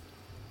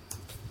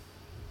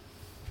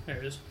 There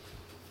it is.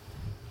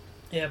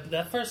 Yeah, but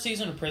that first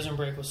season of Prison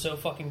Break was so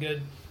fucking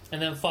good.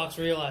 And then Fox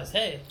realized,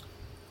 hey,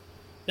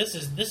 this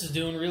is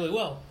doing really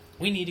well.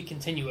 We need to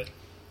continue it.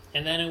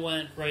 And then it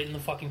went right in the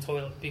fucking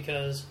toilet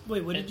because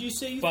Wait, what did you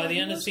say? You by thought the he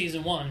end of was?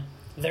 season 1,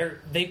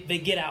 they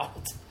get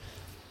out.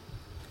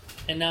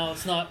 And now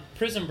it's not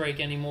Prison Break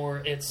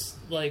anymore. It's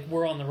like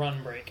We're on the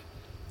Run break.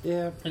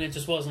 Yeah. And it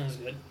just wasn't as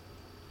good.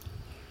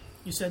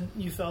 You said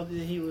you felt that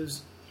he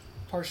was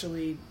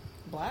partially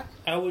black.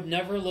 I would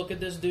never look at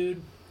this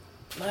dude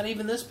Not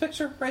even this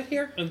picture right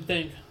here. and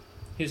think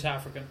he's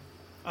African.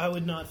 I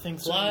would not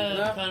think so.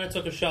 Lyle kind of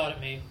took a shot at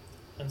me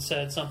and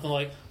said something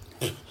like,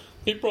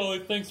 he probably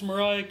thinks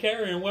Mariah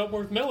Carey and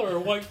Wentworth Miller are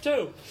white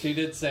too. She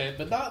did say it,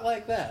 but not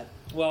like that.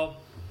 Well,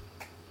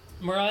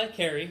 Mariah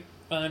Carey,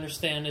 I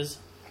understand, is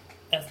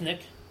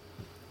ethnic,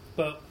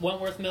 but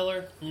Wentworth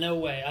Miller, no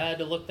way. I had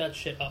to look that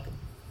shit up.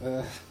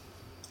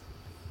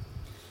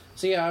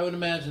 So yeah, I would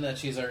imagine that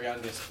she's our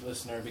youngest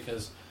listener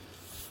because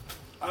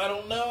I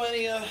don't know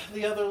any of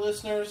the other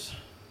listeners.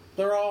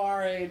 They're all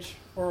our age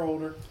or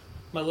older.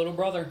 My little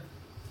brother.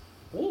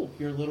 Oh,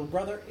 your little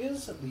brother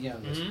is the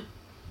youngest. Mhm.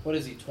 What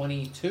is he?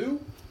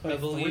 22? I 23?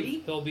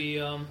 believe he'll be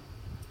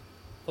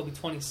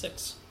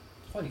 26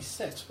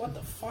 26. What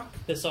the fuck?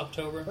 this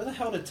October. Where the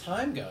hell did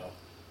time go?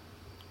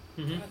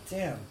 Mhm. God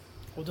damn.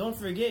 Well, don't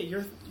forget,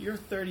 you're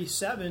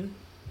 37.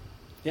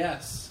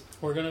 Yes.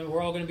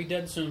 We're all gonna be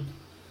dead soon.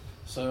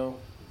 So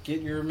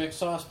get your Mixed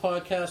Sauce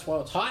podcast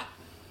while it's hot.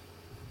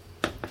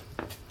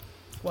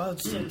 Well,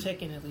 it's still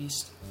ticking at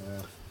least.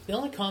 The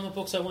only comic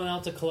books I went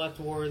out to collect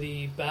were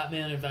the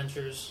Batman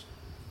Adventures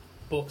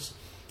books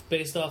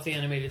based off the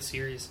animated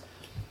series.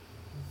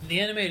 The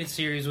animated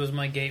series was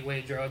my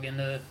gateway drug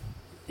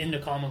into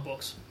comic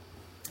books.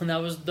 And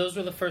those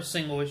were the first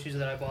single issues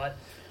that I bought.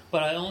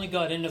 But I only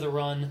got into the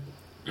run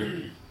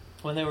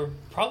when they were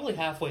probably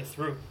halfway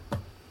through.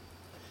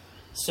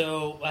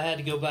 So I had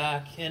to go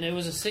back, and it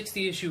was a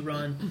 60 issue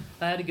run.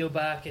 I had to go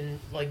back and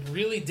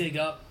really dig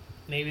up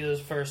maybe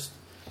those first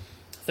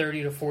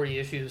 30 to 40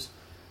 issues.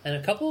 And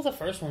a couple of the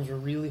first ones were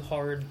really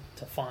hard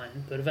to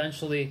find, but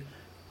eventually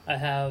I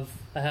have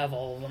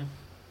all of them.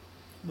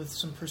 With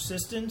some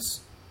persistence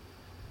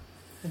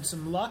and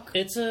some luck.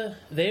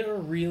 They are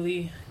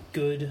really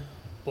good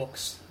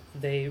books.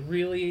 They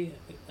really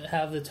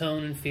have the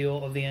tone and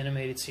feel of the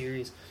animated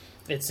series.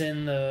 It's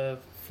in the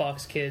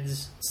Fox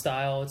Kids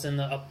style. It's in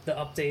the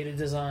updated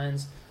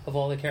designs of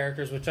all the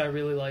characters, which I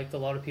really liked. A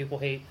lot of people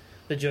hate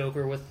the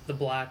Joker with the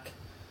black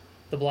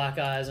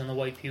eyes and the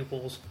white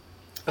pupils.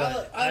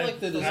 But I like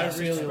the design. I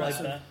really like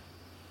that.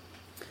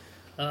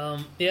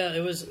 Yeah,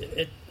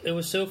 it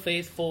was so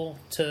faithful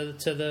to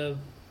the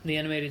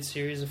animated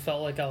series. It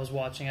felt like I was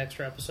watching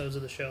extra episodes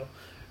of the show.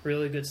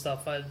 Really good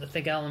stuff. I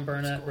think Alan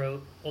Burnett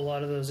wrote a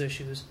lot of those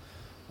issues.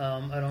 I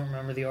don't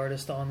remember the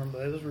artist on them, but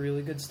it was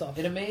really good stuff.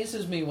 It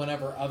amazes me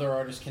whenever other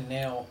artists can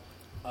nail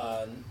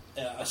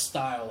a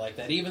style like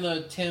that. Even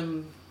though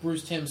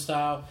Bruce Timm's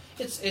style,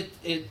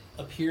 it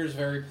appears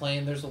very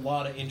plain. There's a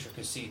lot of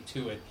intricacy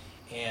to it,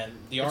 and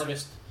the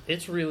artist.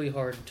 It's really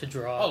hard to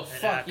draw. Oh,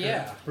 fuck,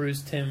 yeah.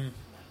 Bruce Timm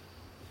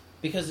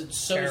Because it's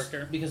so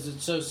character. Because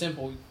it's so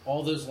simple.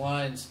 All those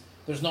lines,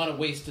 there's not a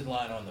wasted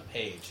line on the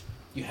page.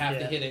 You have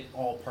to hit it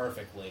all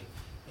perfectly.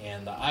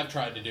 And I've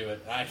tried to do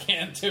it. I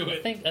can't do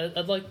it.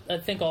 I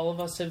think all of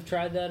us have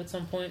tried that at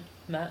some point,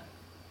 Matt.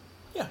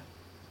 Yeah.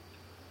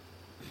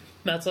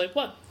 Matt's like,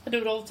 what? I do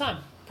it all the time.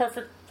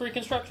 Perfect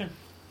reconstruction.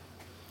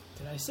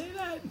 Did I say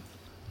that?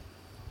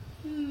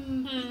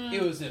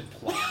 It was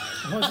implied.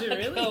 Was it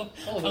really?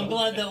 Oh, I'm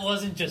glad that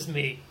wasn't just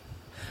me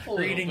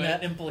reading bit.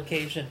 that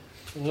implication.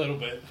 A little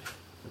bit.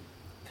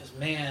 Because,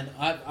 man,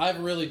 I've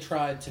really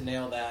tried to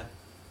nail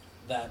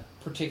that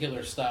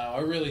particular style.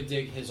 I really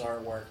dig his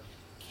artwork.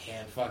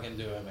 Can't fucking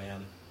do it,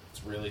 man.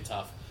 It's really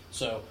tough.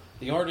 So,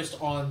 the artist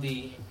on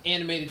the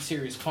animated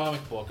series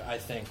comic book, I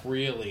think,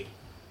 really,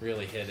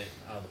 really hit it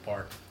out of the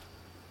park.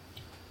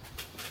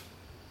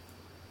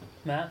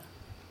 Matt?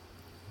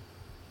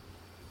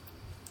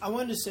 I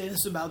wanted to say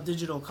this about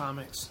digital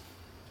comics.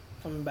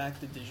 Coming back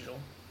to digital.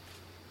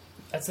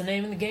 That's the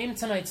name of the game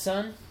tonight,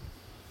 son.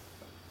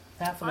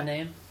 Half of the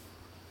name.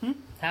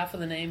 Half of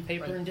the name,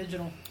 paper Right. and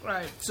digital.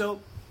 Right,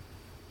 so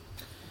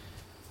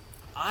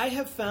I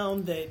have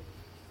found that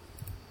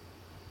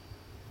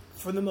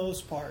for the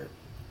most part,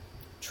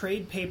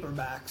 trade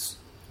paperbacks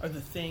are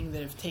the thing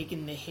that have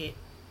taken the hit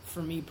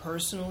for me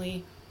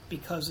personally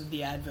because of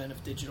the advent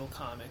of digital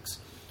comics.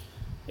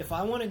 If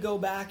I want to go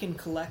back and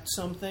collect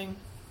something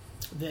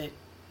that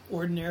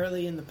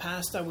ordinarily in the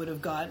past I would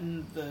have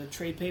gotten the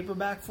trade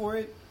paperback for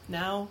it,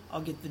 now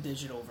I'll get the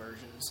digital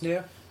versions.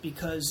 Yeah.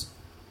 Because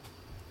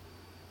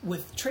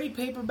with trade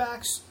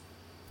paperbacks,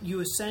 you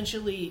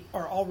essentially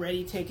are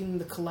already taking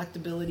the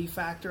collectability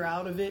factor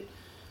out of it.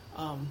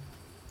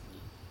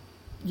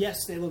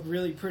 Yes, they look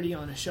really pretty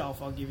on a shelf,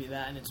 I'll give you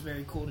that, and it's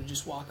very cool to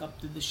just walk up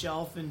to the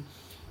shelf and,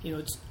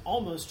 it's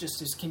almost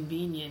just as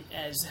convenient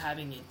as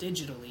having it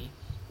digitally.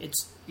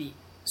 It's the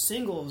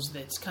singles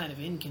that's kind of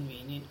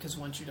inconvenient, because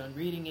once you're done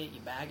reading it, you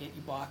bag it,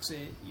 you box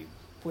it, you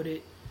put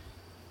it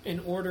in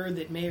order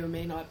that may or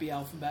may not be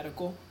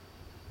alphabetical.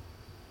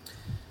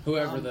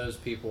 Whoever those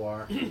people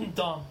are.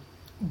 Dumb.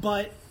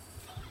 But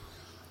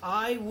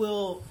I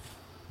will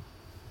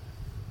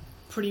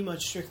pretty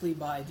much strictly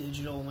buy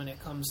digital when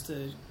it comes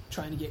to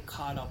trying to get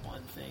caught up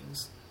on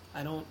things.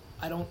 I don't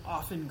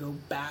often go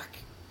back,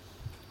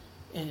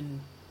 and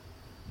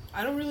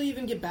I don't really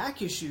even get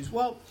back issues.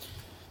 Well,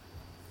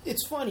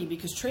 it's funny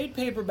because trade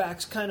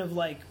paperbacks kind of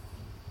like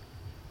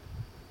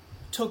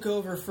took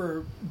over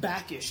for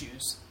back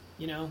issues.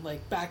 You know,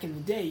 like back in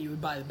the day, you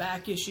would buy the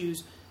back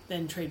issues.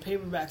 Then trade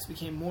paperbacks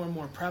became more and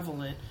more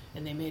prevalent,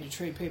 and they made a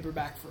trade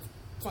paperback for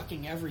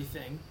fucking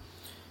everything.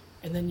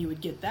 And then you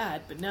would get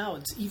that, but now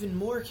it's even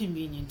more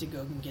convenient to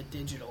go and get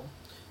digital.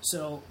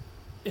 So,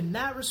 in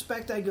that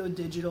respect, I go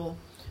digital.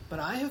 But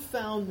I have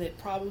found that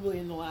probably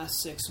in the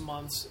last 6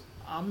 months,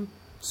 I'm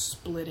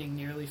splitting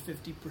nearly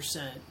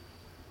 50%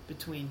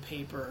 between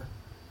paper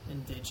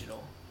and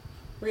digital.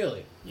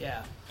 Really?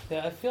 Yeah.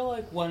 Yeah, I feel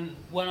like when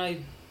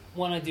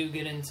I do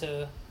get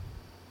into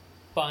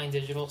buying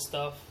digital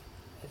stuff,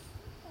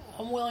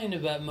 I'm willing to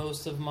bet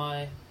most of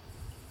my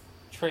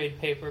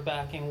trade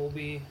paperbacking will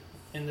be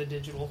in the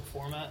digital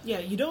format. Yeah,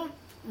 you don't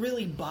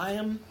really buy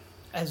them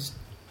as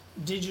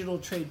digital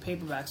trade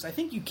paperbacks. I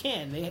think you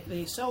can.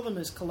 They sell them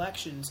as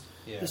collections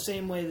the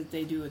same way that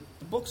they do at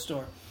the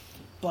bookstore.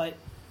 But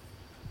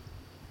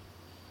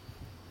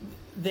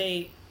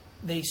they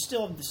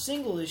still have the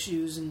single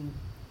issues, and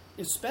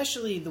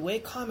especially the way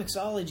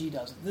Comixology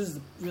does it. This is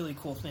the really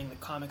cool thing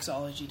that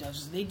Comixology does,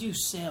 is they do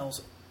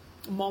sales,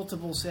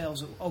 multiple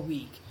sales a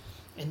week,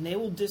 and they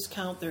will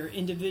discount their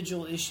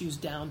individual issues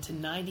down to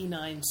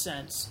 99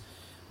 cents.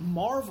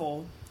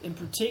 Marvel, in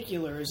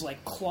particular, is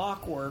like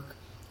clockwork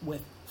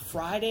with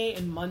Friday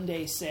and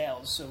Monday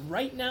sales. So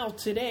right now,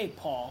 today,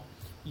 Paul,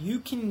 you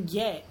can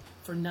get,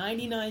 for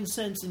 99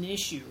 cents an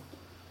issue,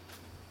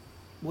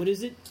 what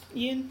is it,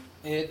 Ian?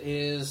 It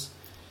is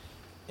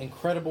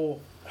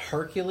Incredible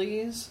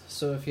Hercules,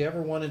 so if you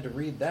ever wanted to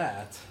read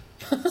that...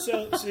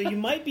 So you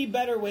might be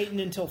better waiting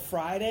until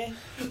Friday.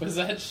 Was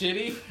that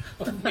shitty?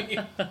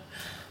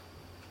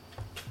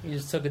 You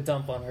just took a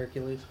dump on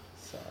Hercules.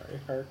 Sorry,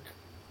 Herc.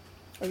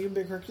 Are you a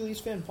big Hercules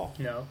fan, Paul?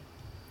 No.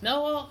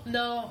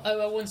 No,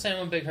 I wouldn't say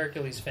I'm a big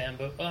Hercules fan,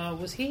 but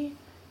was he?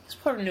 He's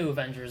part of New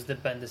Avengers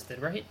that Bendis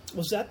did, right?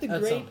 Was that the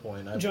At great some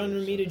point, I John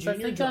believe Romita so. Jr. I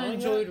think I drawing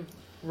enjoyed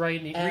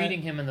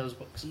reading him in those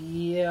books.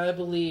 Yeah, I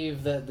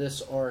believe that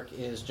this arc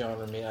is John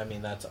Romita. I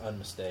mean, that's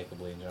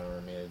unmistakably John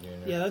Romita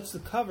Jr. Yeah, that's the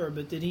cover,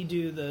 but did he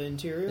do the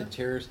interior?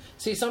 Interiors.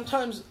 See,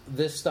 sometimes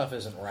this stuff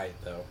isn't right,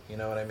 though. You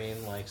know what I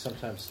mean? Like,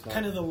 sometimes... It's not.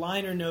 Kind of the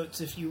liner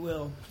notes, if you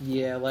will.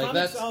 Yeah, like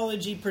that's...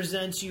 Comixology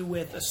presents you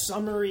with a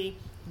summary.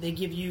 They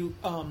give you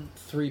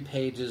 3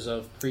 pages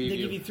of preview. They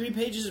give you 3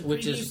 pages of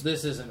which previews. is,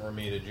 this isn't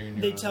Romita Jr.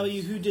 They tell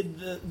you who did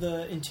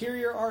the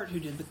interior art, who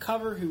did the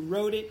cover, who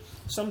wrote it.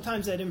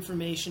 Sometimes that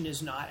information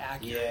is not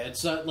accurate. Yeah,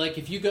 it's not like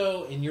if you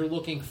go and you're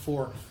looking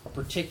for a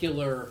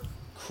particular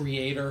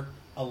creator,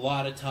 a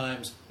lot of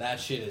times that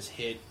shit is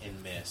hit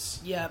and miss.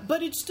 Yeah,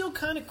 but it's still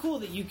kind of cool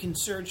that you can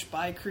search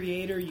by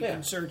creator, you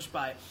can search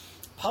by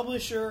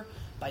publisher,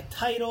 by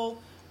title,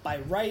 by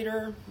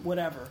writer,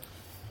 whatever.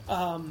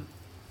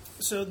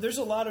 So there's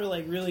a lot of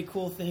like really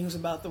cool things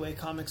about the way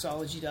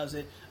Comixology does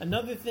it.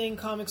 Another thing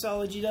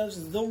Comixology does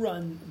is they'll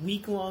run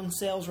week-long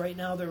sales. Right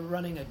now they're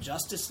running a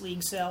Justice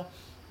League sale,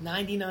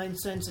 99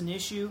 cents an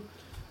issue.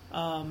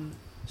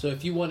 So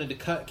if you wanted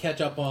to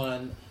catch up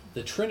on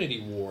the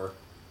Trinity War,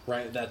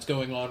 right, that's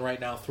going on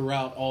right now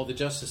throughout all the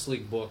Justice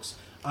League books,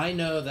 I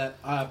know that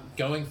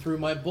going through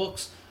my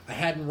books, I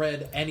hadn't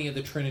read any of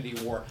the Trinity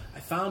War. I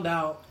found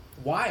out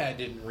why I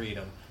didn't read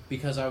them,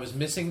 because I was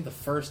missing the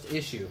first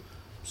issue.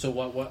 So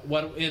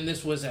what? And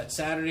this was at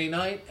Saturday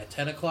night at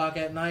 10 o'clock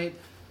at night.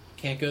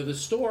 Can't go to the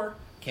store.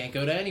 Can't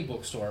go to any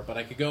bookstore. But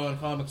I could go on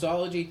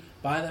Comixology,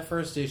 buy that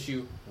first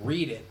issue,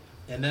 read it,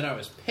 and then I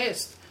was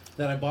pissed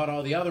that I bought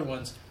all the other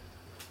ones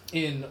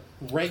in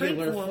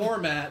regular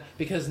format,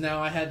 because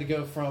now I had to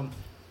go from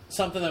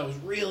something that was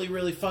really,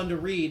 really fun to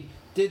read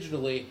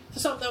digitally to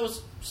something that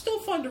was still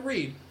fun to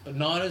read, but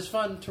not as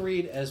fun to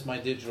read as my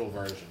digital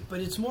version. But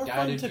it's more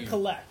fun to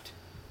collect.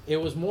 It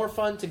was more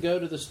fun to go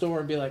to the store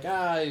and be like,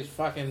 these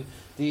fucking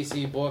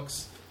DC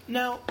books.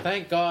 Now,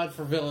 thank God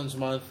for Villains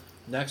Month.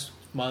 Next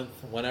month,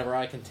 whenever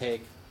I can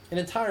take an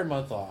entire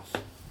month off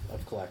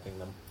of collecting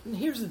them. And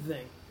here's the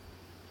thing.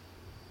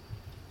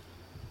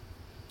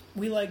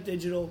 We like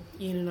digital.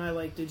 Ian and I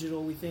like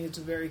digital. We think it's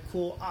a very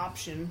cool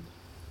option.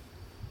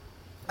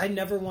 I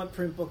never want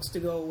print books to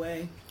go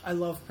away. I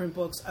love print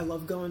books. I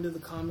love going to the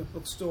comic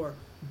book store.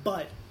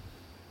 But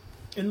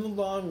in the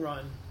long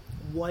run,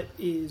 what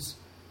is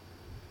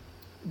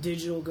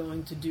digital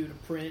going to do to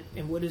print,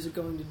 and what is it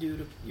going to do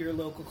to your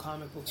local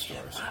comic book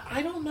stores?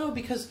 I don't know,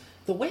 because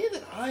the way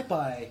that I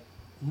buy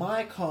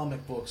my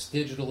comic books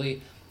digitally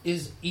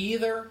is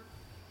either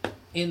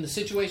in the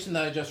situation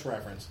that I just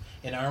referenced,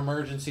 in our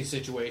emergency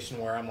situation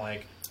where I'm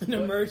like, An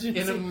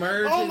emergency?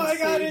 Oh my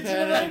God, it's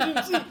an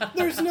emergency!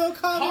 There's no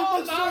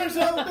comic book stores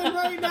open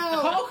right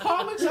now! Call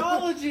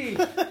Comixology!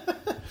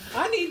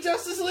 I need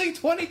Justice League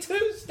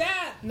 22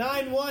 stat!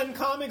 9-1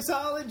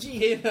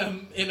 Comixology!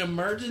 In an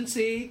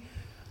emergency,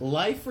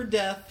 life or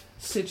death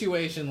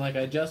situation like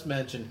I just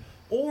mentioned,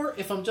 or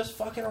if I'm just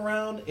fucking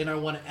around and I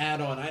want to add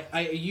on,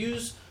 I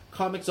use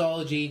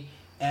Comixology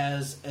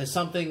as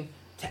something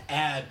to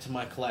add to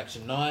my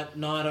collection, not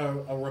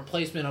a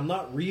replacement. I'm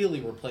not really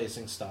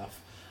replacing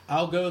stuff.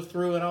 I'll go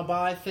through and I'll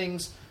buy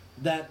things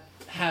that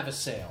have a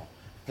sale,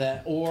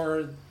 that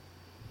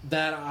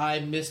I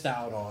missed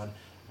out on.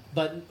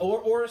 But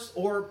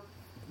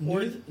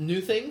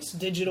new things,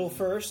 Digital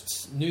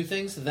firsts. new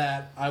things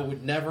that I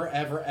would never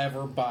ever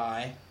ever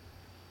buy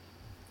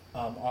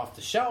off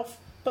the shelf,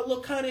 but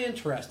look kind of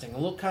interesting,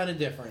 look kind of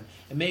different,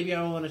 and maybe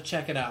I want to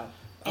check it out.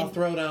 I'll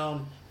throw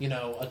down,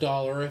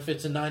 $1 if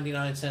it's a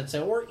 99-cent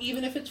sale, or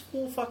even if it's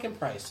full fucking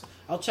price.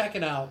 I'll check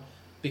it out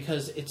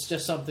because it's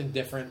just something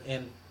different,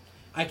 and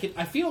I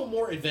feel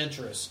more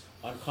adventurous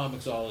on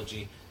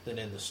Comixology than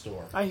in the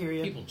store. I hear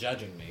you. People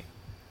judging me.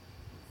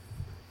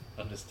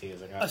 I'm just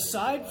teasing.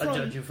 Aside I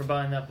judge you for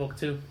buying that book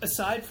too.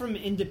 Aside from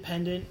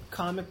independent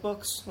comic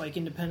books, like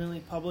independently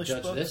published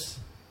judge books. this.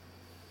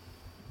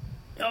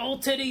 Oh,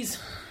 titties!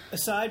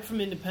 Aside from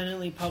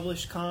independently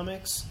published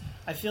comics,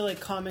 I feel like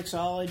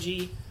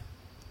Comixology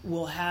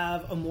will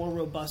have a more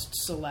robust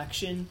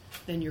selection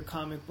than your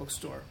comic book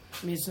store.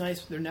 I mean, it's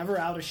nice. They're never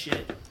out of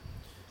shit.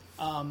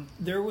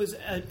 There was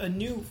a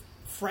new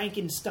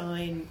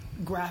Frankenstein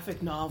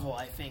graphic novel,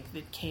 I think,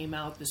 that came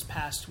out this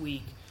past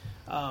week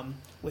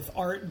with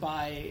art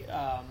by...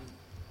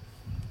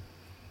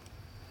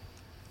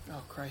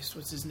 oh, Christ,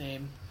 what's his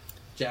name?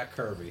 Jack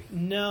Kirby.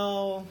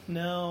 No.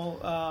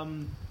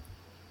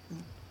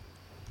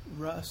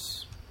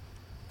 Russ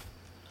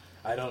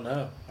I don't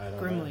know.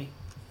 Grimley.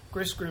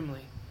 Chris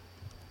Grimley.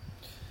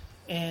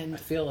 And I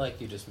feel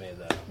like you just made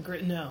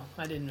that. no,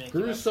 I didn't make it.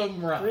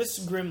 Gruesome Russ. Chris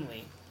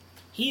Grimley.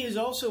 He is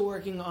also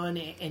working on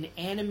an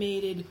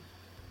animated,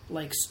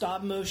 like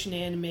stop motion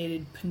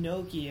animated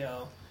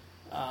Pinocchio,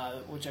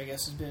 which I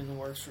guess has been in the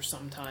works for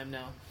some time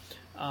now.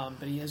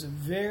 But he has a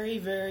very,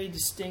 very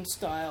distinct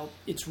style.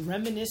 It's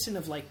reminiscent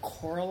of like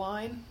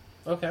Coraline.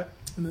 Okay.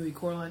 The movie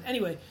Coraline.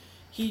 Anyway,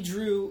 he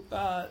drew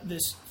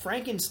this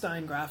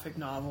Frankenstein graphic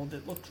novel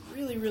that looked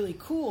really, really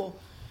cool.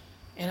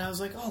 And I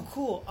was like, oh,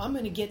 cool, I'm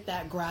going to get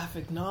that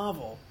graphic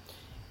novel.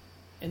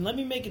 And let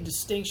me make a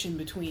distinction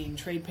between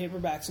trade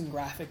paperbacks and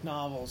graphic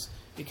novels,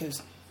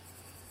 because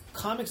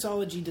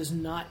Comixology does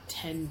not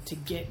tend to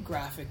get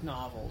graphic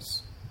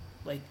novels.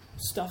 Like,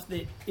 stuff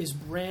that is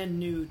brand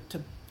new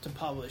to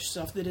publish,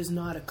 stuff that is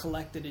not a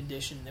collected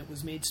edition, that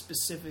was made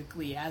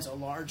specifically as a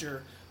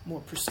larger,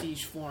 more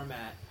prestige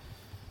format.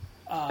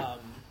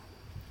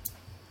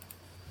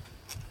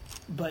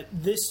 But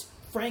this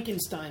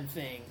Frankenstein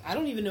thing, I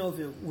don't even know if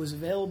it was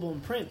available in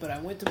print, but I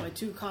went to my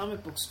 2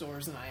 comic book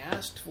stores and I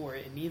asked for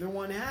it, and neither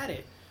one had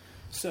it.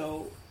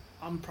 So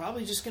I'm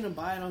probably just going to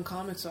buy it on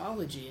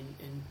Comixology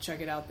and check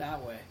it out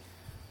that way.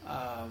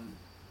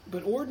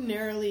 But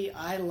ordinarily,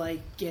 I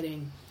like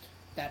getting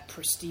that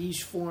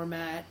prestige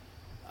format,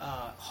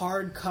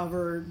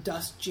 hardcover,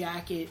 dust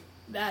jacket.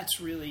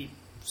 That's really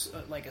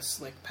like a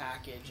slick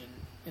package,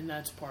 and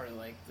that's part of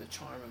like the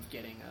charm of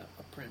getting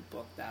a print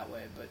book that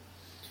way. But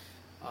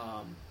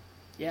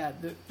yeah,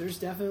 there's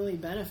definitely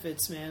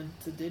benefits, man,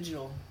 to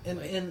digital.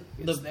 And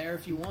it's there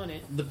if you want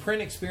it. The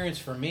print experience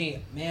for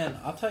me, man,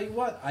 I'll tell you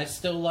what, I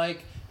still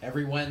like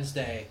every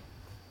Wednesday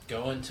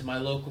going to my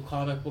local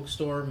comic book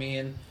store. Me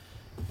and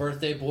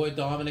birthday boy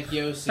Dominic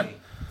Yossi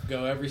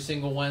go every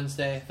single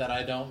Wednesday that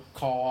I don't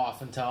call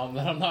off and tell him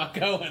that I'm not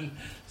going.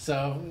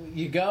 So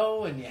you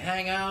go and you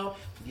hang out,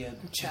 you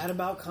chat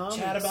about comics.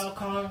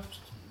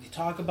 You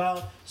talk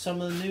about some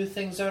of the new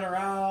things that are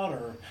out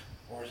or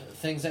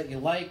things that you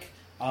like.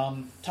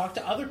 Talk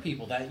to other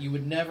people that you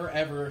would never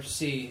ever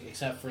see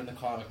except for in the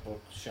comic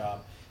book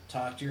shop.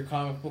 Talk to your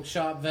comic book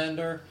shop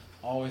vendor.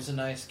 Always a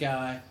nice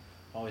guy.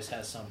 Always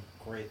has some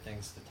great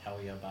things to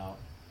tell you about.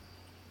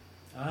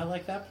 I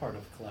like that part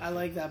of collecting. I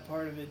like that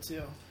part of it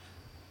too.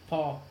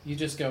 Paul, you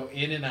just go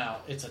in and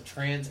out. It's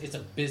a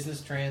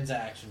business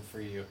transaction for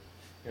you.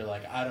 You're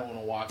like, I don't want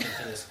to walk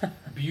into this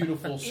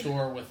beautiful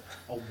store with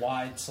a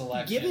wide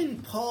selection.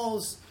 Given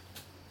Paul's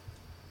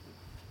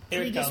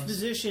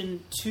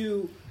predisposition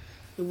to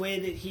the way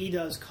that he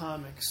does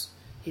comics,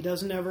 he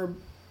doesn't ever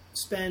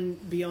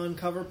spend beyond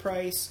cover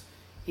price.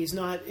 He's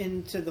not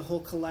into the whole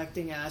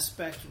collecting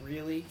aspect,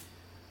 really.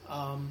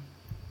 I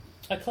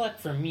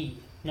collect for me,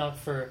 not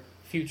for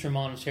future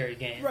monetary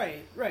gain.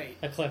 Right.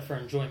 I collect for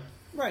enjoyment.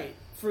 Right,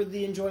 for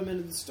the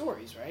enjoyment of the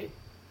stories, right?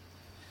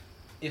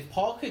 If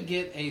Paul could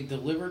get a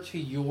deliver to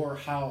your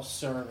house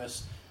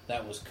service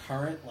that was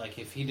current, like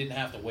if he didn't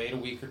have to wait a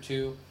week or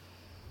two,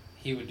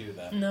 he would do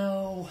that.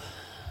 No,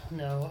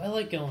 I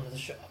like going to the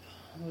shop.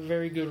 I have a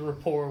very good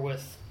rapport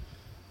with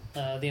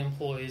the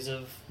employees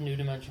of New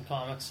Dimension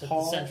Comics at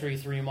the Century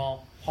 3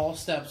 Mall. Paul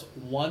steps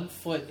 1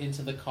 foot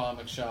into the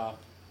comic shop,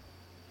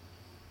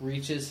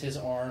 reaches his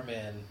arm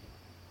in,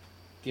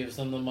 gives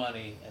them the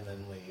money, and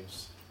then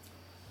leaves.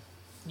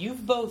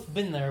 You've both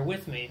been there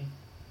with me.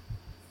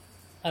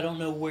 I don't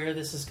know where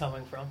this is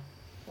coming from.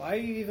 Why are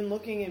you even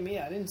looking at me?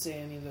 I didn't say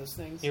any of those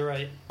things. You're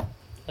right.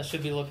 I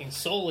should be looking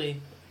solely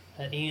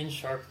at Ian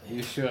Sharpley.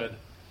 You should.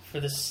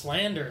 For the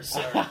slander,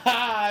 sir.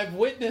 I've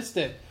witnessed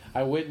it.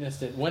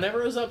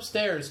 Whenever it was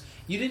upstairs,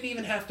 you didn't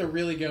even have to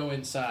really go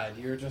inside.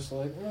 You were just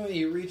like, oh,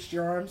 you reached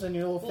your arms and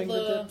your little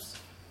fingertips.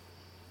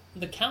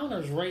 The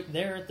counter's right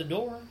there at the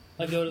door.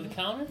 I go to the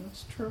counter.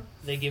 That's true.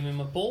 They give him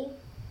a pull.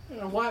 You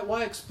know,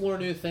 why explore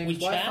new things?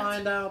 We why chat.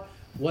 find out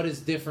what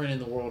is different in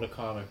the world of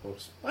comic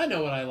books? I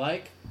know what I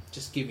like.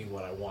 Just give me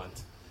what I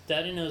want.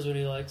 Daddy knows what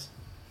he likes.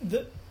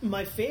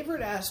 My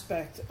favorite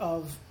aspect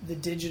of the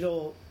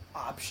digital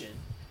option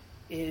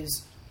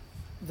is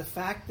the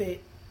fact that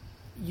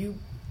you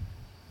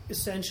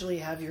essentially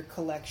have your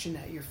collection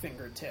at your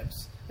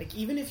fingertips. Like,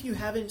 even if you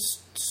haven't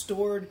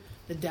stored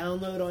the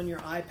download on your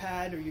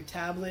iPad or your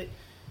tablet,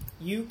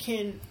 you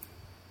can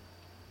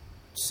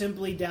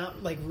simply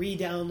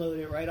re-download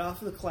it right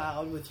off of the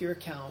cloud with your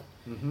account,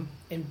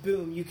 and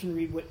boom, you can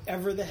read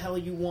whatever the hell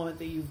you want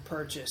that you've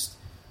purchased,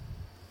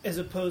 as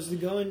opposed to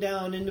going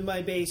down into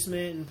my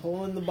basement and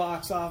pulling the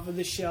box off of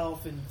the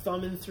shelf and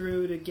thumbing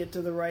through to get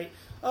to the right.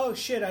 Oh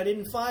shit, I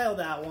didn't file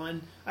that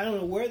one. I don't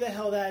know where the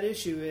hell that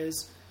issue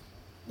is.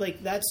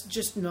 Like, that's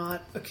just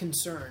not a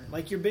concern.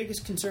 Like, your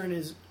biggest concern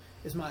is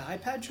my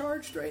iPad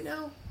charged right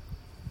now?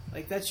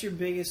 Like, that's your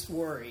biggest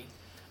worry.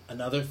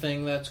 Another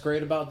thing that's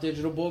great about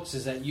digital books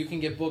is that you can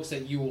get books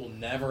that you will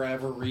never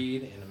ever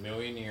read in a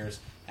million years.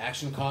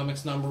 Action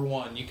Comics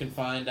 #1. You can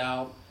find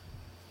out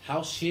how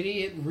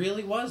shitty it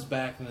really was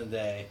back in the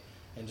day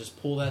and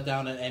just pull that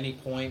down at any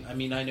point. I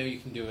mean, I know you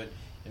can do it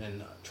in a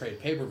trade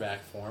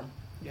paperback form,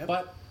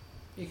 but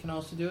you can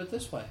also do it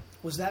this way.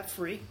 Was that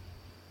free?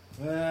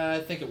 I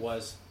think it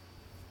was.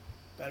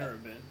 Better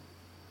have been.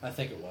 I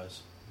think it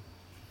was.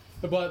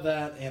 I bought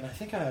that, and I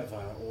think I have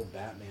an old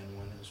Batman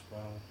one as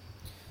well.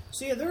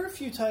 So yeah, there are a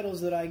few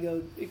titles that I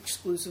go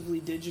exclusively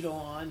digital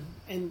on,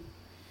 and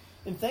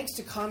thanks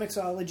to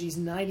Comixology's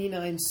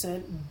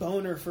 99-cent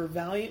boner for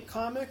Valiant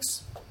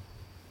Comics,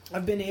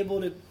 I've been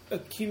able to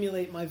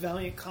accumulate my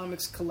Valiant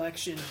Comics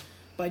collection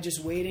by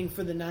just waiting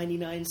for the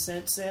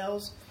 99-cent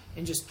sales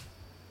and just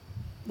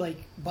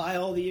buy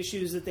all the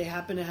issues that they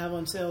happen to have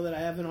on sale that I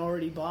haven't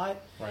already bought.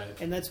 Right.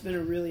 And that's been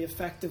a really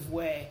effective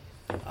way.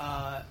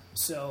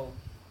 So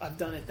I've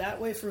done it that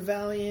way for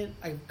Valiant.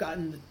 I've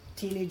gotten the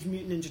Teenage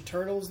Mutant Ninja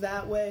Turtles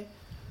that way.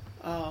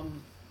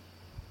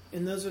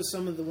 And those are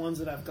some of the ones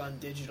that I've gone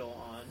digital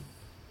on.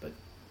 But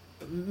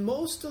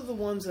most of the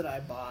ones that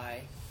I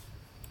buy,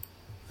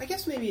 I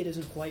guess maybe it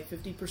isn't quite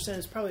 50%.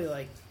 It's probably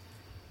like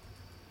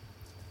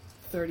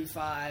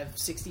 35,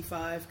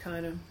 65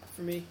 kind of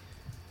for me.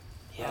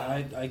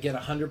 Yeah, I get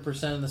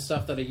 100% of the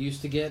stuff that I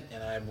used to get,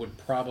 and I would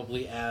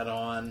probably add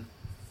on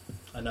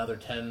another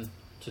 10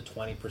 to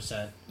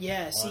 20%.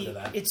 Yeah, see,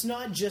 that. It's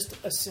not just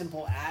a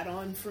simple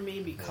add-on for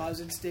me because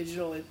it's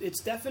digital.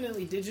 It's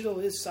definitely digital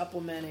is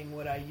supplementing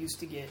what I used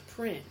to get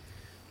print,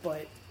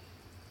 but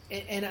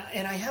and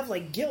I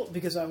have guilt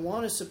because I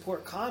want to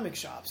support comic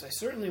shops. I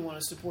certainly want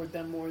to support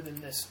them more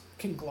than this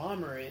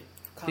conglomerate,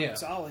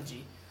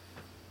 Comixology.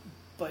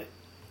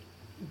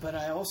 But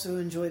I also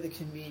enjoy the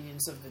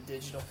convenience of the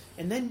digital.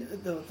 And then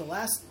the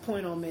last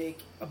point I'll make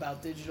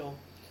about digital,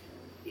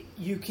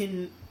 you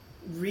can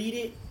read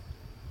it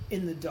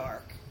in the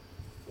dark.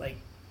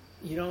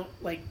 You don't,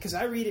 because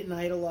I read at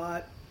night a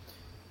lot.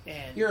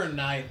 And you're a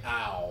night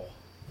owl.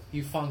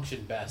 You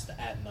function best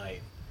at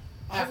night.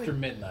 After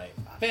midnight.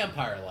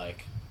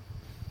 Vampire-like.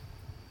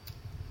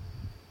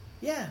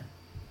 Yeah.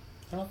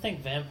 I don't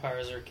think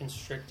vampires are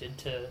constricted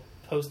to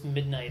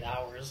post-midnight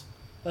hours.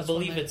 I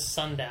believe it's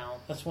sundown.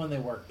 That's when they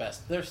work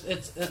best.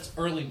 It's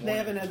early morning. They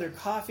haven't had their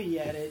coffee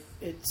yet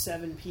at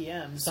 7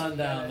 p.m.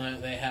 Sundown,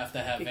 they have to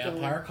have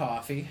vampire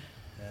coffee.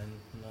 And,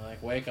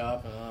 wake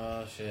up and,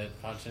 oh, shit,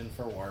 punch in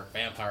for work.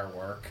 Vampire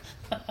work.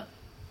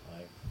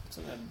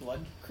 Some of that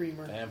blood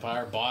creamer.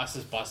 Vampire boss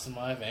is busting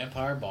my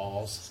vampire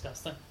balls.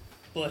 Disgusting.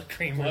 Blood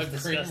creamer is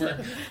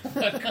disgusting.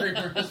 Blood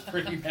creamer is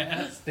pretty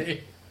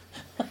nasty.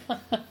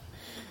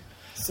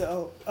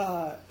 So,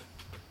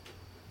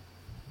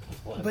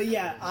 but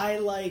yeah, I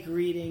like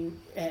reading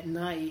at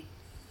night,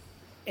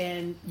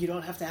 and you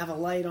don't have to have a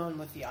light on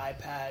with the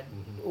iPad,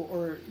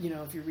 or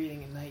if you're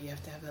reading at night, you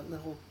have to have that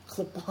little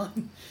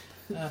clip-on.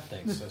 That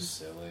thing's so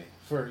silly.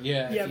 For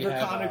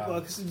comic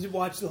books, you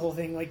watch the whole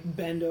thing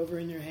bend over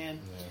in your hand.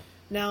 Yeah.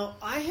 Now,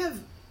 I have.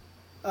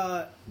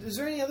 Is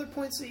there any other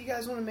points that you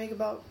guys want to make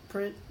about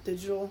print,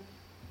 digital?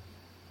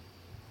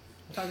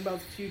 Talk about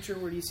the future.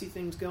 Where do you see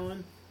things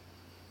going,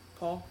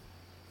 Paul?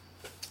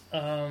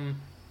 I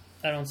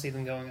don't see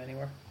them going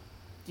anywhere.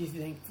 Do you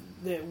think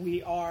that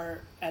we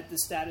are at the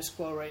status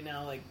quo right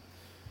now?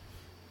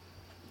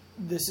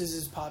 This is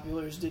as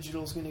popular as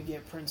digital is going to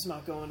get. Print's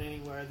not going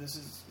anywhere.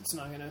 It's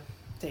not going to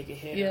take a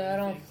hit.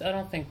 Yeah, I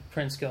don't think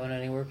print's going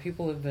anywhere.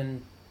 People have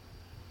been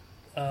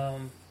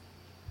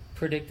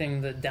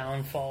predicting the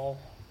downfall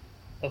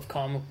of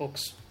comic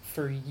books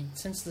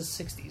since the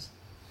 60s.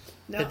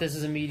 That this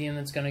is a medium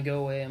that's going to go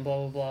away and blah,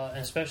 blah, blah. And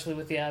especially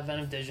with the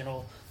advent of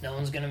digital, no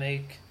one's going to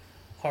make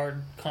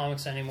hard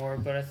comics anymore.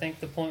 But I think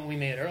the point we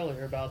made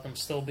earlier about them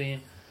still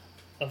being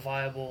a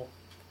viable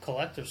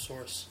collector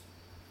source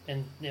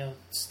and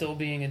still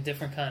being a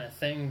different kind of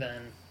thing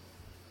than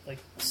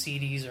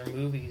CDs or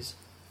movies,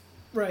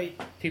 right?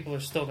 People are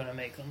still going to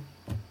make them.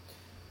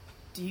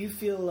 Do you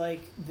feel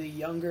like the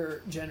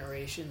younger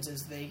generations,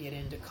 as they get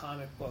into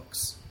comic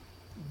books,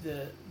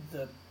 the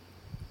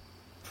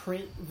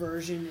print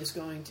version is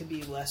going to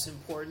be less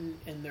important,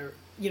 and they're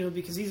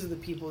because these are the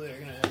people that are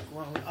going to have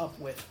grown up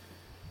with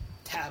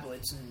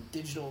tablets and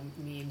digital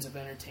means of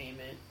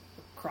entertainment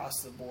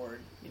across the board.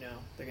 You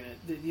know,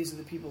 these are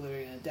the people that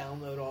are going to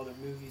download all their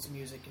movies,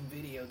 music, and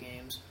video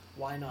games.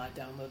 Why not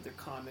download their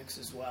comics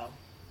as well?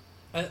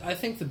 I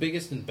think the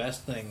biggest and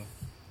best thing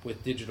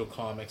with digital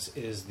comics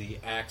is the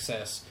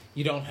access.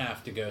 You don't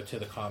have to go to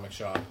the comic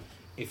shop.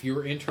 If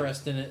you're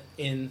interested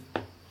in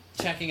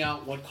checking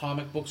out what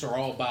comic books are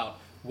all about,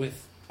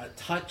 with a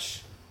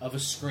touch of a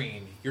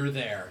screen, you're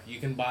there. You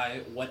can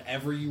buy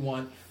whatever you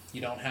want. You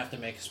don't have to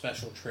make a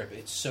special trip.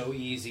 It's so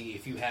easy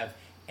if you have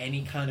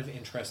any kind of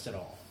interest at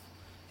all.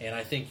 And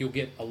I think you'll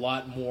get a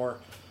lot more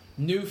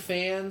new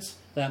fans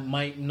that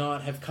might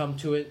not have come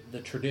to it the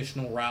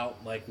traditional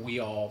route like we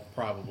all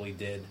probably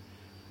did.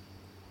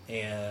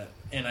 And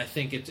I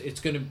think it's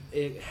going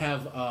to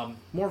have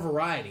more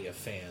variety of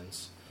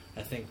fans.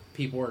 I think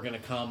people are going to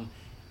come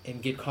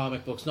and get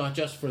comic books, not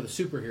just for the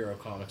superhero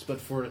comics, but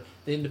for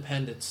the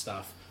independent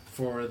stuff,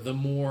 for the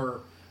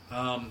more,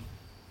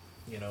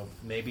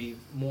 maybe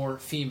more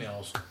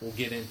females will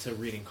get into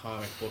reading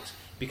comic books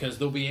because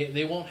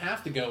they won't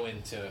have to go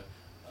into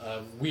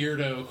a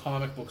weirdo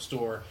comic book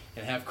store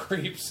and have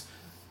creeps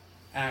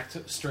act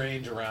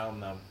strange around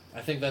them.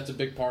 I think that's a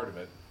big part of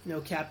it. No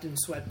Captain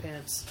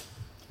Sweatpants.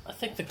 I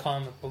think the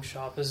comic book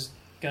shop is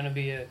going to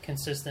be a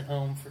consistent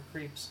home for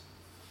creeps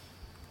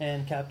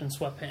and Captain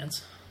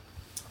Sweatpants.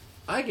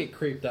 I get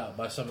creeped out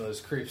by some of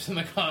those creeps in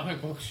the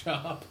comic book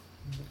shop.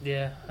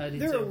 Yeah, I do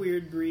They're too. a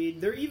weird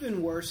breed. They're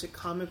even worse at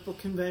comic book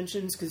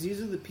conventions because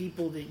these are the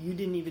people that you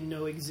didn't even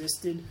know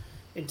existed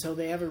until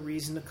they have a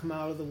reason to come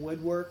out of the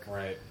woodwork.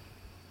 Right.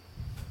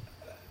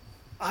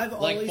 I've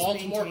Like always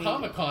Baltimore maintained,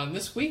 Comic-Con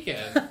this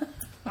weekend.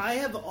 I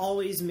have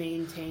always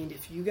maintained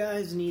if you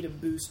guys need a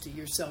boost to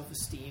your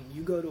self-esteem,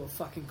 you go to a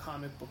fucking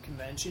comic book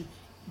convention.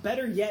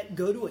 Better yet,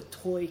 go to a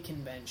toy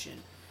convention.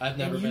 I've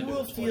never and been you to a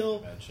will toy feel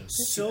convention.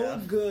 so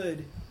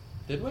good.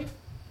 Did we?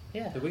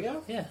 Yeah. Did we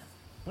go? Yeah.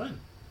 When?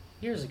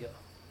 Years ago.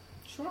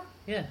 Sure.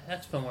 Yeah,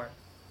 that's been where.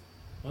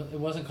 Well, it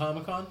wasn't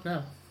Comic-Con?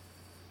 No.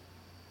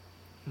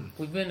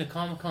 We've been to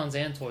Comic Cons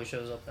and toy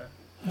shows up there.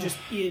 Just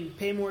Ian,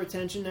 pay more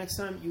attention next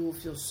time. You will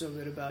feel so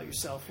good about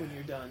yourself when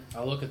you're done.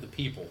 I'll look at the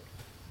people.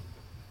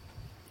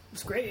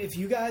 It's great. If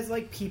you guys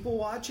like people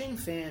watching,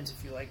 fans,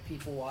 if you like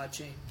people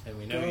watching, And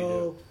we know you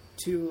go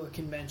to a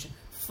convention.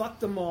 Fuck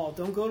the mall.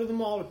 Don't go to the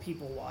mall to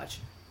people watch.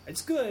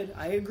 It's good,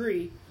 I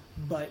agree,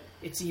 but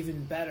it's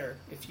even better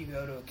if you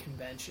go to a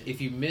convention.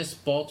 If you miss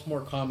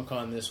Baltimore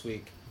Comic-Con this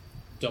week,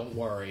 don't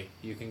worry.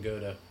 You can go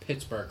to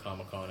Pittsburgh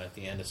Comic-Con at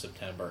the end of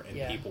September and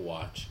Yeah. people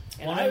watch.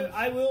 Well,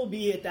 I will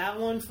be at that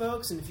one,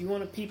 folks, and if you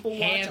want to people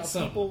watch,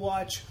 Handsome. I'll people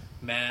watch.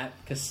 Matt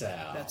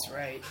Cassell. That's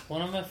right.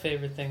 One of my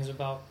favorite things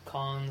about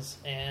cons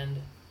and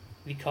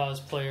the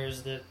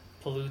cosplayers that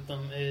pollute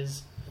them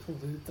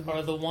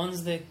are the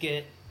ones that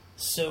get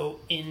so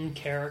in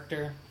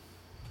character.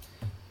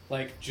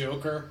 Like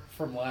Joker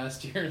from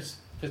last year's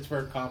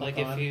Pittsburgh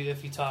Comic-Con. Like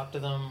if you talk to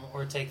them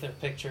or take their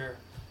picture,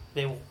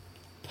 they will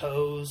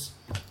pose.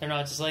 They're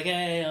not just like,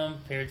 hey, I'm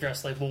here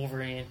dressed like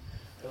Wolverine.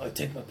 They're like,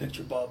 take my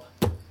picture, bub.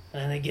 And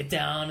then they get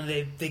down and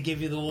they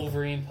give you the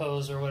Wolverine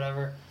pose or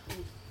whatever.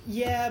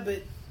 Yeah,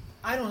 but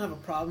I don't have a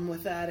problem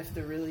with that if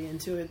they're really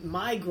into it.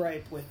 My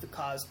gripe with the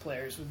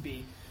cosplayers would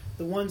be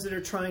the ones that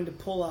are trying to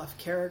pull off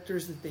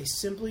characters that they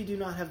simply do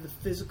not have the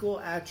physical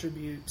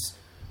attributes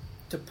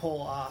to pull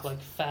off.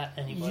 Like fat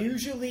anybody.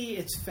 Usually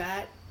it's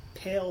fat,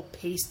 pale,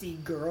 pasty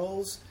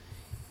girls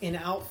in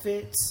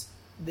outfits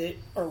that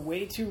are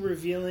way too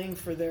revealing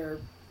for their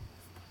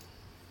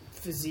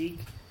physique.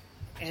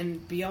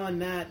 And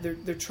beyond that,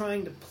 they're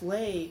trying to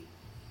play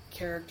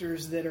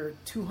characters that are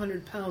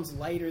 200 pounds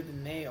lighter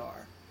than they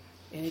are.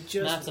 And it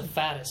just... Not the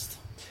fattest.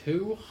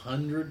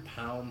 200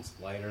 pounds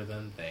lighter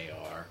than they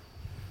are.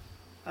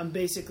 I'm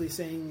basically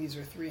saying these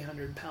are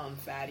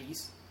 300-pound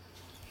fatties.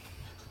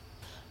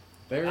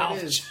 There Ouch.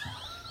 it is.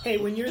 Hey,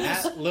 when you're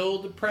this... At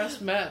Little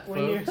Depressed Matt,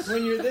 folks.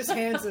 When you're this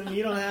handsome,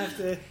 you don't have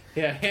to...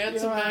 Yeah,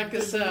 handsome Matt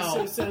be so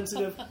Cassell.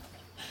 sensitive.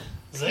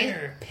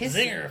 Zinger.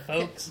 Zinger,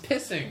 folks.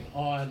 Pissing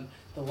on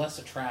the less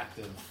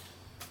attractive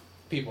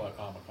people at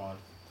Comic-Con.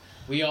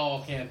 We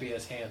all can't be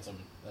as handsome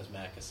as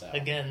Matt Cassell.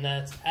 Again,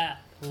 that's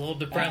at Little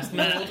Depressed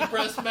Little Matt.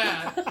 Depressed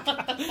Matt.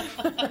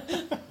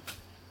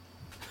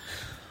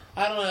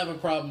 I don't have a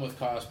problem with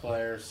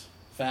cosplayers.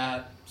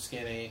 Fat,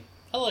 skinny.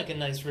 I like a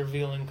nice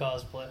revealing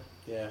cosplay.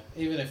 Yeah,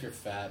 even if you're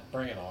fat,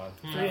 bring it on.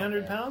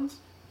 300 pounds?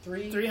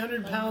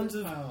 300 pounds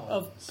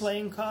of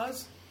playing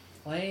cos?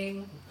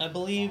 Playing. I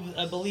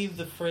believe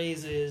the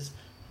phrase is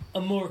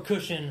a more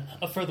cushion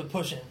for the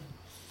pushing.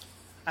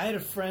 I had a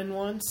friend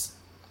once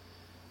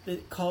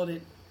that called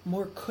it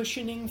more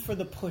cushioning for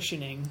the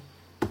pushioning.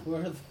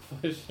 Where the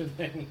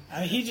pushing?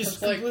 He just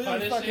It's like completely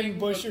punishing fucking but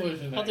butchered.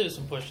 pushing. I'll do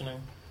some pushing.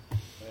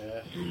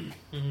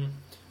 Yeah.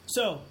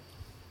 So,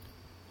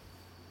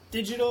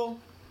 digital,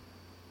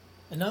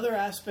 another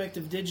aspect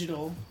of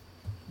digital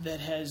that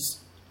has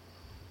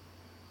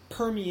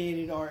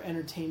permeated our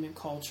entertainment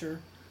culture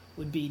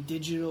would be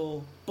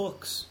digital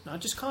books. Not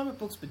just comic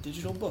books, but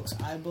digital books.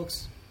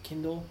 iBooks,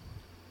 Kindle,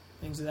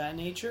 things of that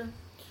nature.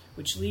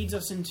 which leads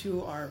us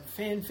into our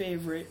fan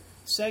favorite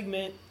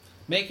segment.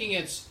 Making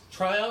its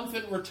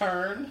triumphant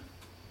return.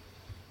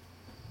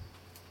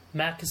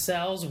 Matt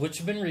Cassell's What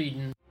You Been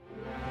Reading.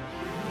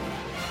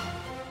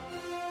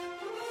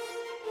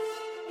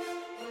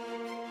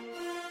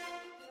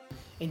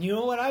 And you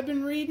know what I've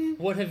been reading?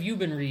 What have you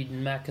been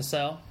reading, Matt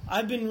Cassell?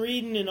 I've been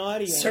reading an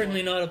audio.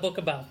 Certainly not a book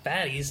about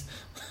fatties.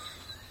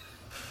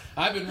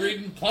 I've been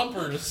reading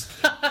Plumpers.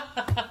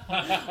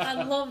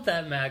 I love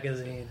that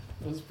magazine.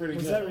 It was pretty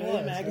Was good. that really a It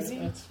was.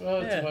 magazine? It's a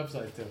Yeah.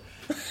 website, too.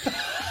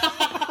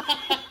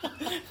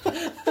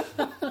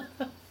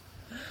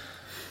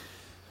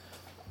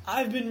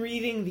 I've been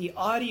reading the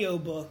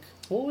audiobook.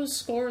 What was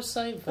Score's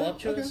site?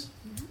 Voluptuous?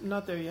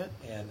 Not there yet.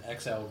 And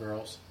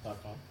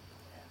xlgirls.com.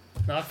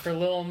 Not for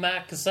little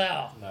Matt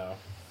Cassell. No.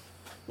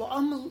 Well,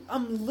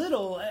 I'm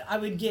little. I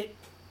would get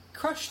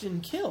crushed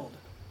and killed.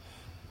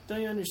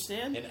 Don't you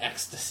understand? In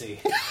ecstasy.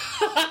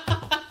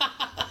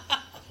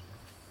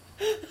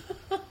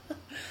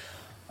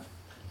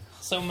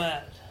 So,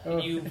 Matt,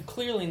 you've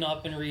clearly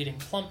not been reading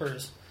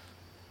Plumpers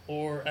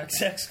or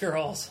XXL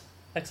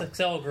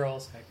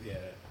Girls.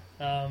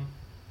 Yeah.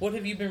 What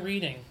have you been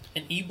reading?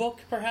 An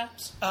ebook,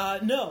 perhaps?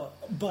 No,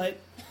 but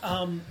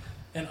An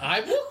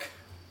iBook?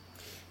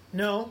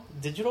 no,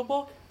 Digital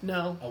book?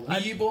 no. A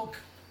Wii book?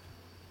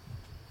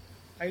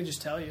 I could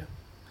just tell you.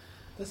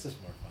 This is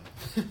more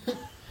fun.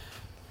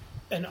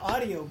 An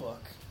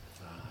audiobook,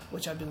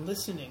 which I've been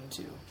listening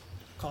to,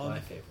 called My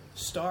favorite.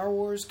 Star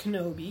Wars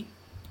Kenobi,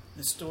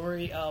 the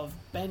story of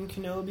Ben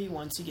Kenobi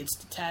once he gets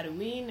to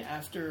Tatooine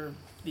after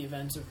the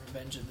events of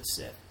Revenge of the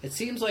Sith. It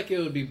seems like it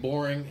would be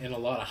boring and a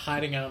lot of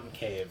hiding out in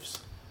caves.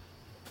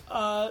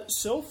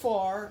 So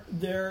far,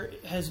 there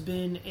has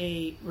been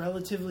a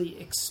relatively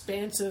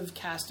expansive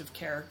cast of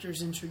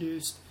characters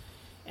introduced,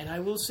 and I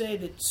will say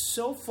that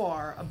so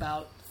far,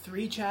 about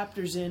 3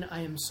 chapters in,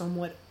 I am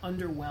somewhat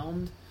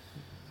underwhelmed.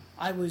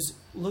 I was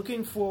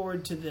looking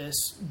forward to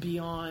this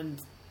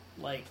beyond,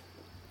 like,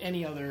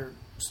 any other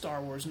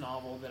Star Wars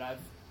novel that I've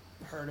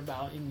heard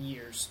about in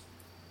years.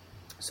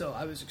 So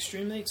I was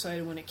extremely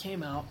excited when it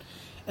came out,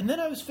 and then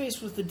I was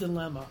faced with the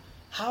dilemma: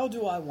 how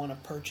do I want to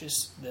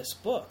purchase this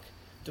book?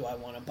 Do I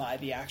want to buy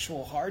the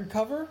actual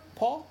hardcover,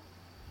 Paul?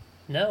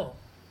 No.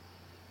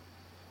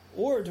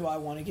 Or do I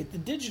want to get the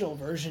digital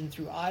version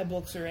through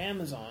iBooks or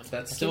Amazon?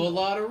 That's still a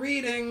lot of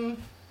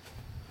reading.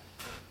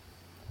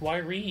 Why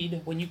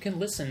read when you can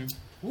listen?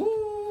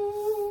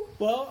 Woo!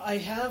 Well, I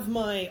have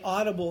my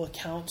Audible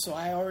account, so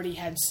I already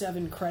had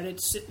 7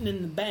 credits sitting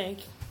in the bank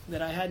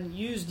that I hadn't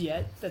used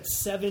yet. That's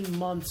 7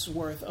 months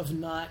worth of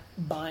not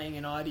buying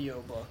an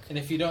audiobook. And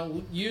if you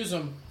don't use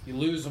them, you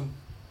lose them.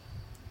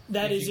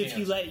 That If is you if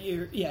you cancel. let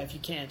your... Yeah, if you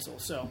cancel,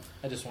 so...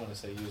 I just want to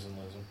say use and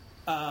lose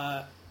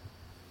them.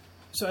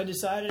 So I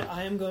decided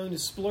I am going to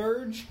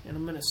splurge, and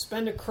I'm going to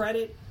spend a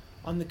credit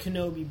on the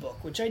Kenobi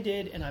book, which I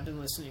did, and I've been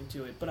listening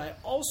to it. But I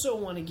also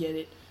want to get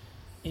it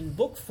in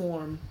book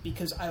form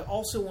because I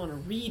also want to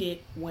read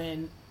it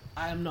when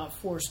I am not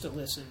forced to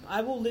listen.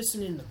 I will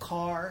listen in the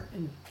car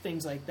and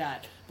things like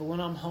that, but when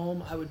I'm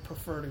home, I would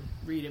prefer to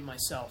read it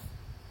myself.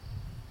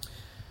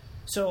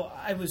 So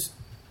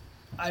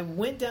I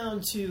went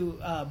down to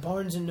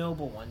Barnes &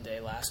 Noble one day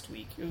last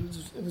week.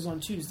 It was on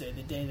Tuesday,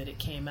 the day that it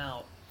came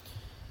out.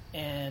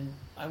 And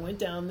I went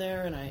down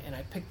there and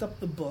I picked up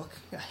the book,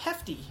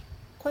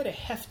 quite a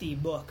hefty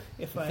book.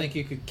 I think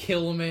you could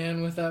kill a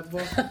man with that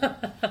book.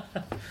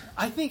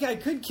 I think I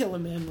could kill a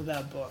man with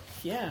that book.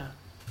 Yeah,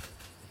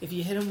 if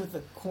you hit him with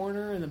the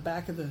corner in the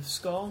back of the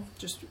skull,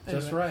 Just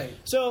anyway. right.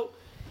 So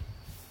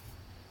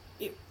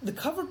the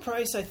cover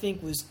price I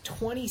think was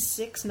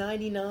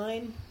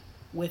 $26.99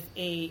 with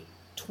a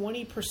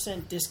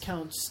 20%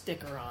 discount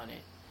sticker on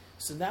it.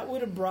 So that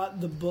would have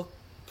brought the book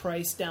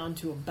price down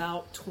to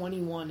about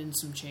 21 and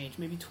some change,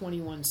 maybe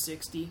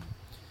 $21.60.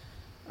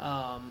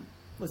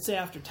 Let's say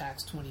after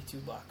tax,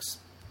 $22.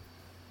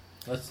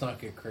 Let's not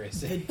get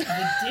crazy.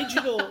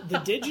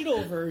 The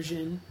digital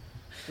version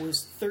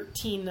was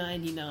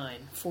 $13.99,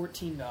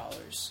 $14.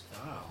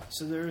 Wow.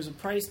 So there is a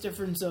price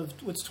difference of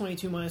what's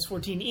 22 minus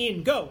 14.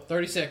 Ian, go.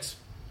 36.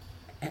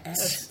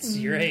 It's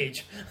your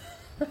age.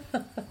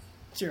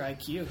 It's your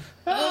IQ.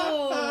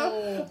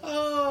 Oh!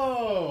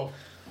 Oh!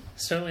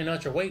 Certainly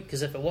not your weight,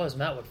 because if it was,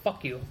 Matt would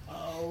fuck you.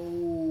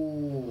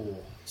 Oh.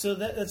 So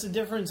that's a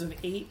difference of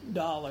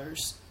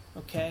 $8.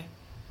 Okay.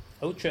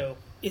 Ocho.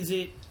 Is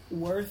it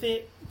worth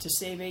it to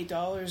save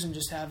 $8 and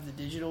just have the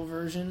digital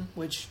version?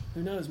 Which,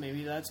 who knows,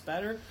 maybe that's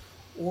better.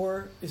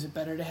 Or is it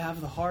better to have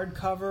the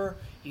hardcover?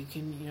 You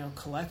can,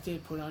 collect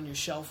it, put it on your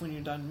shelf when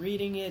you're done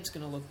reading it. It's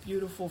going to look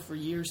beautiful for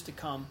years to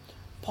come.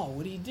 Paul,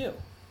 what do you do?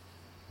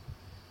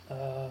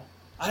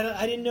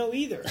 I didn't know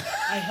either.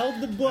 I held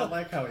the I book.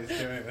 like how he's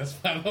doing this,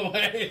 by the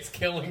way. It's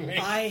killing me.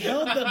 I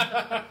held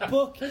the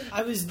book.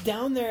 I was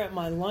down there at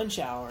my lunch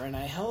hour, and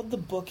I held the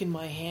book in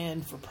my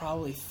hand for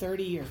probably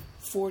 30 or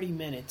 40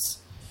 minutes.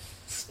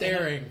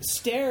 Staring.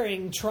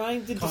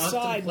 Trying to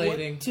decide what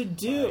Contemplating to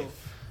do.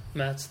 life.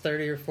 Matt's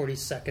 30 or 40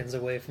 seconds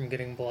away from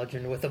getting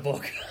bludgeoned with a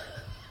book.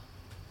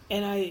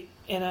 And I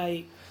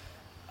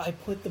I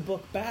put the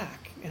book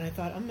back, and I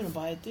thought, I'm going to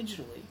buy it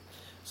digitally.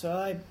 So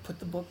I put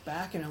the book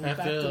back, and I went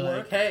back to work.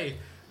 Like, hey,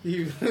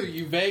 you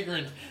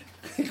vagrant,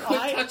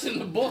 quit touching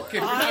the book if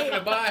you're not going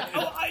to buy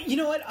it. You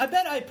know what? I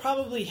bet I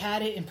probably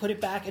had it and put it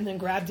back, and then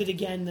grabbed it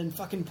again, then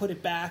fucking put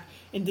it back,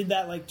 and did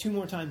that like 2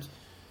 more times.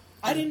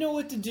 I didn't know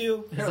what to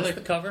do. Is this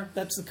the cover?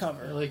 That's the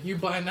cover. They're like, you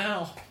buy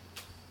now.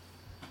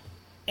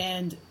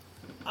 And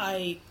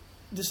I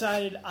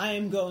decided I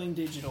am going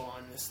digital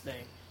on this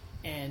thing.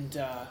 And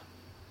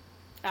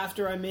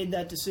after I made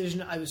that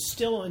decision, I was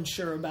still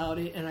unsure about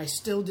it, and I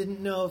still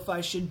didn't know if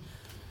I should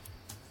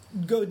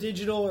go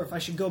digital or if I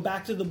should go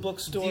back to the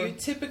bookstore. Do you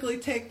typically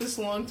take this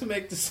long to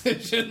make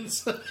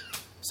decisions?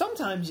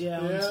 Sometimes,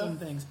 on some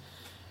things.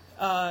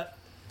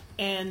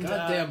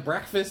 Goddamn,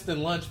 breakfast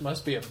and lunch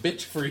must be a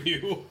bitch for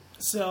you.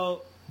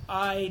 So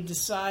I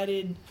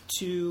decided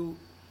to...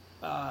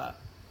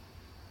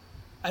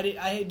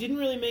 I didn't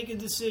really make a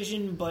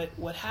decision, but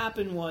what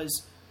happened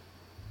was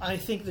I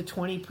think the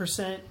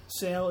 20%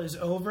 sale is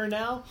over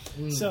now.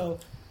 So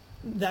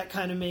that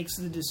kind of makes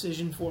the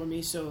decision for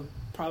me. So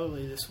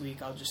probably this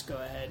week I'll just go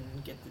ahead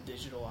and get the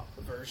digital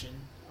version.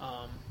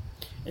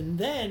 And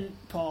then,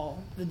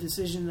 Paul, the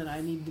decision that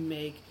I need to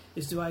make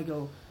is, do I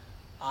go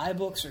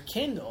iBooks or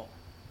Kindle?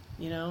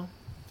 You know?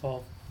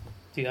 Well,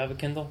 do you have a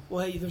Kindle?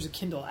 Well, hey, there's a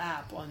Kindle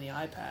app on the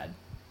iPad,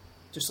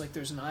 just like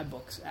there's an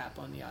iBooks app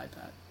on the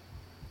iPad.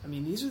 I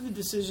mean, these are the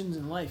decisions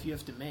in life you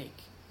have to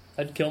make.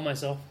 I'd kill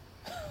myself.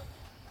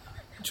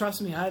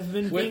 Trust me, I've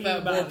been With thinking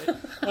that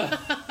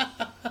about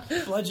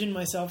it. Bludgeon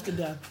myself to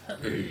death.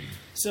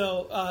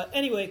 So,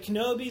 anyway,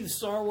 Kenobi, the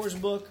Star Wars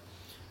book,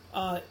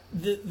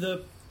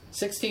 the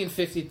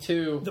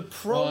 1652 The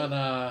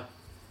pro-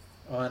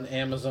 on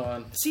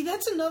Amazon. See,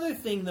 that's another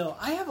thing, though.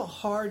 I have a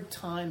hard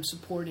time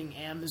supporting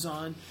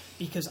Amazon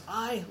because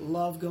I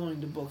love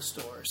going to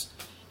bookstores.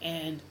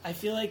 And I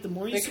feel like the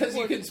more you Because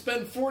support... you can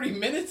spend 40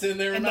 minutes in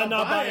there and not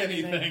buy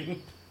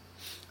anything.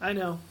 I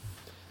know.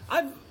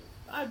 I've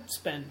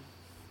spent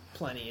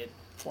plenty at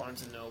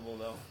Barnes & Noble,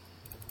 though.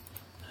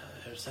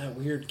 There's that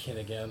weird kid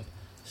again,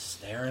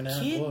 staring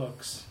at Kid?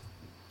 books.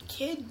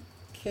 Kid?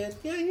 Kid?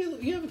 Yeah,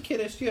 you have a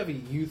kiddish, you have a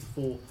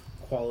youthful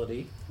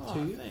quality Oh, to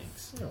you.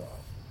 thanks. You're welcome.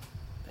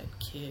 That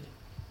kid.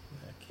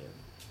 That kid.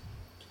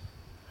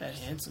 That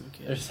handsome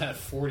kid. There's that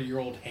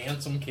 40-year-old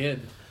handsome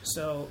kid.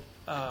 So,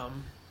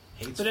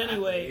 Hates but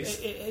anyway,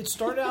 fat ladies. it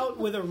started out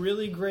with a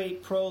really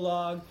great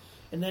prologue,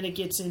 and then it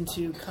gets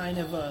into kind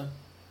of a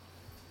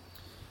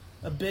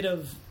bit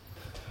of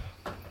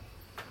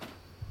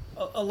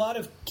a lot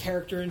of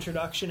character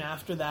introduction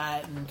after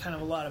that, and kind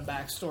of a lot of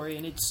backstory,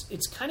 and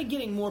it's kind of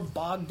getting more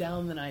bogged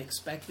down than I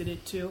expected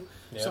it to.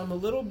 Yep. So I'm a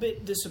little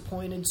bit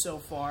disappointed so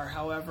far.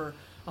 However,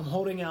 I'm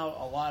holding out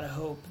a lot of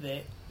hope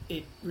that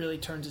it really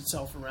turns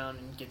itself around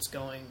and gets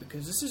going,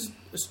 because this is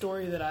a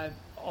story that I've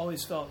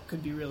always felt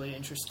could be really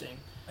interesting.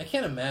 I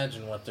can't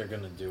imagine what they're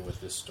going to do with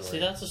this story. See,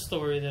 that's a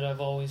story that I've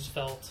always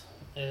felt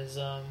is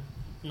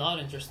not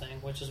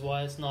interesting, which is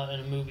why it's not in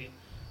a movie.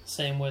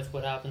 Same with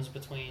what happens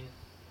between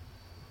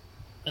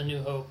A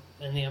New Hope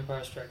and The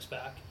Empire Strikes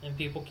Back. And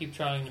people keep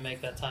trying to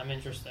make that time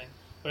interesting.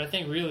 But I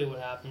think really what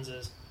happens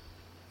is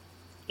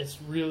it's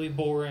really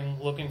boring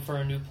looking for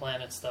a new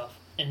planet stuff,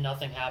 and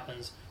nothing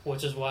happens,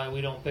 which is why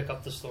we don't pick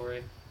up the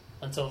story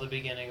until the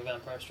beginning of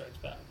Empire Strikes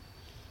Back.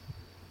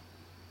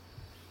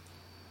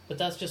 But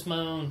that's just my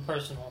own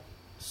personal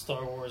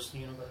Star Wars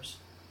universe.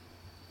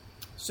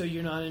 So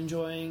you're not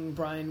enjoying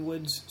Brian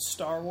Wood's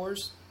Star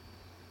Wars?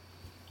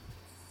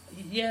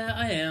 Yeah,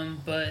 I am,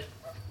 but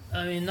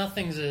I mean,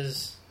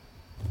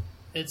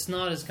 it's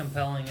not as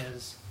compelling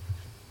as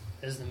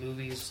the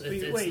movies.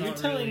 It's Wait, not you're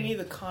telling really, me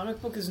the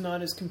comic book is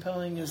not as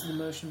compelling as the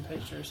motion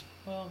pictures?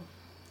 Well,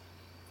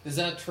 Is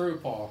that true,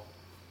 Paul?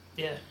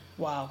 yeah,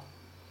 Wow.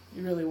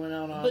 You really went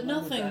out on but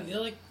one with nothing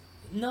that.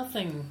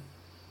 nothing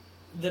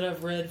that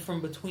I've read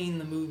from between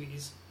the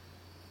movies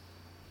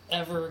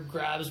ever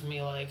grabs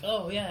me like,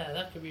 oh yeah,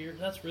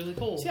 that's really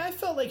cool. See, I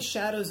felt like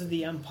Shadows of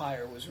the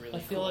Empire was really I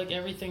feel cool. like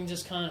everything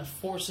just kind of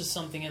forces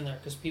something in there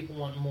because people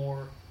want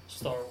more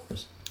Star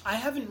Wars. I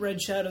haven't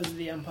read Shadows of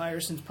the Empire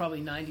since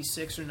probably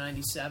 96 or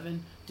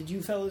 97. Did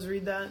you fellas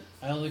read that?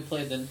 I only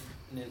played the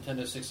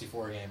Nintendo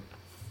 64 game.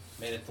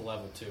 Made it to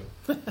level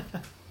 2.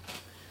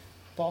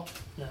 Paul?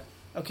 No.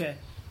 Okay.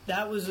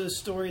 That was a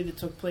story that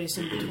took place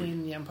in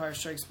between The Empire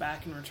Strikes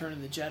Back and Return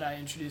of the Jedi.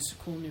 Introduced a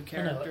cool new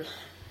character.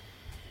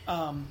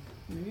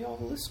 Maybe all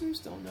the listeners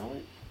don't know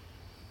it.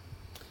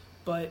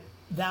 But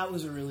that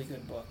was a really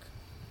good book.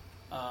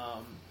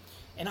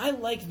 And I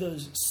like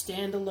those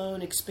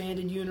standalone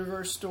expanded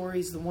universe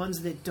stories, the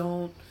ones that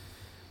don't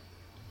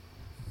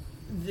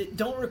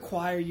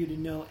require you to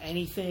know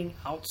anything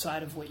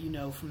outside of what you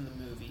know from the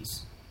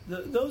movies.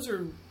 Those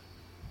are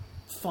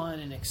fun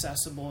and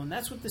accessible, and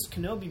that's what this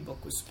Kenobi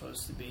book was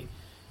supposed to be.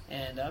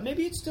 And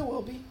maybe it still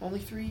will be. Only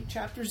 3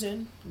 chapters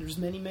in. There's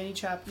many, many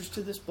chapters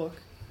to this book.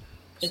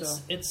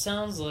 It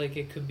sounds like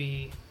it could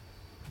be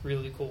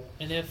really cool.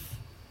 And if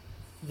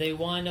they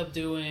wind up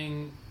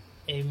doing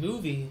a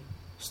movie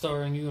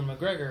starring Ewan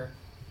McGregor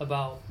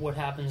about what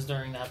happens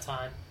during that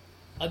time,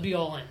 I'd be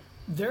all in.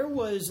 There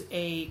was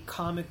a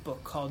comic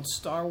book called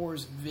Star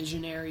Wars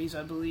Visionaries,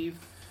 I believe.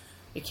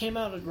 It came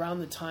out around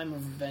the time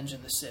of Revenge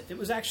of the Sith. It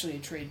was actually a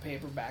trade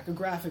paperback, a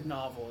graphic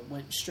novel. It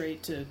went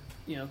straight to,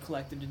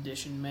 collected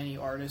edition. Many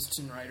artists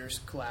and writers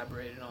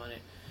collaborated on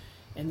it.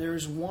 And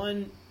there's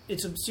one,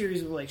 it's a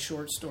series of like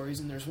short stories,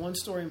 and there's one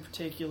story in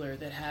particular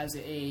that has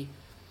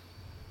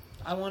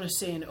I want to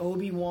say an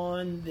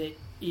Obi-Wan that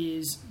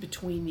is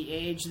between the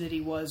age that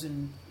he was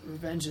in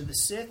Revenge of the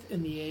Sith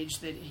and the age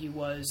that he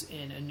was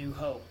in A New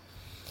Hope.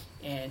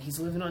 And he's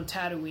living on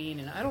Tatooine,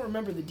 and I don't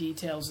remember the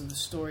details of the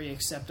story,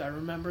 except I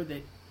remember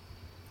that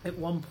at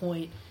one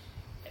point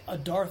a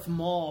Darth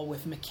Maul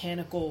with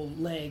mechanical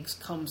legs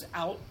comes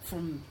out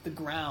from the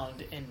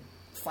ground and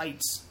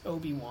fights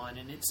Obi-Wan,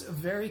 and it's a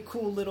very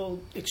cool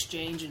little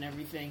exchange and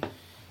everything.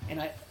 And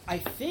I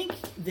think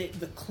that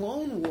the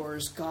Clone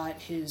Wars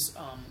got his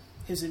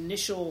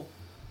initial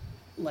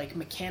like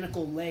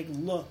mechanical leg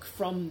look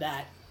from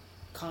that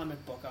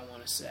comic book, I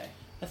want to say.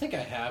 I think I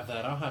have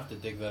that. I'll have to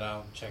dig that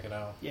out and check it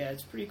out. Yeah,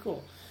 it's pretty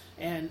cool.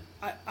 And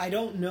I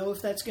don't know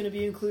if that's going to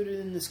be included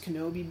in this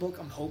Kenobi book.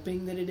 I'm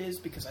hoping that it is,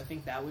 because I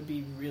think that would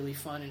be really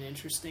fun and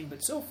interesting.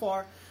 But so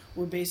far,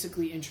 we're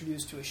basically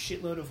introduced to a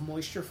shitload of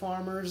moisture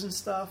farmers and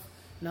stuff.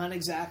 Not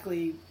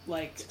exactly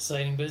like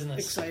Exciting business.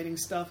 exciting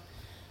stuff.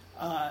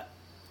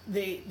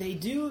 They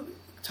do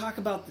talk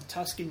about the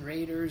Tusken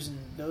Raiders, and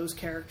those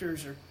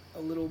characters are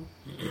a little...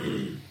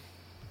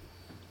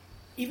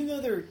 Even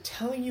though they're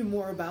telling you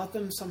more about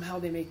them, somehow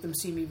they make them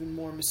seem even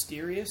more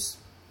mysterious,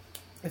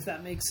 if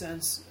that makes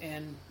sense,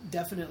 and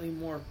definitely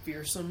more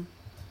fearsome.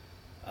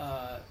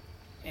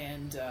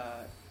 And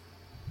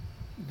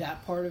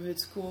that part of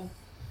it's cool.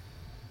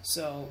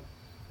 So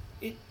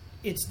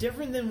it's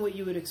different than what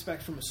you would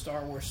expect from a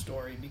Star Wars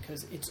story,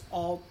 because it's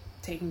all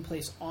taking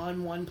place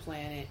on one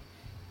planet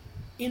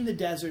in the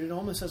desert. It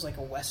almost has like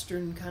a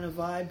Western kind of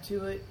vibe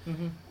to it.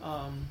 Mm-hmm.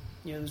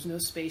 There's no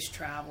space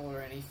travel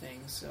or anything,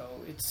 so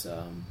it's.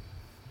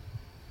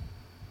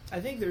 I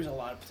think there's a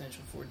lot of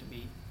potential for it to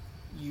be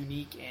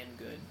unique and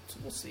good. So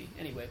we'll see.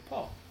 Anyway,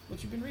 Paul,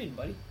 what you been reading,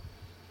 buddy?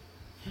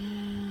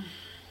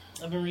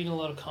 I've been reading a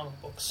lot of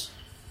comic books.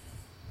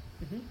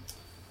 Mm-hmm.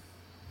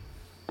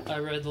 I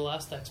read the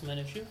last X-Men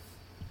issue,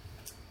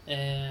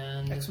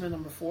 and X-Men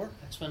number 4.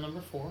 X-Men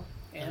number 4,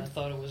 and And? I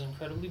thought it was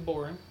incredibly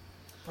boring.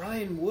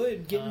 Brian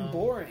Wood getting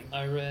boring.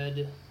 I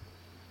read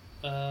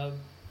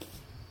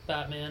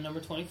Batman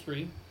number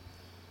 23,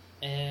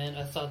 and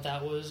I thought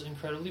that was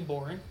incredibly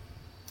boring.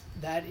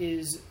 That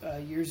is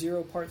Year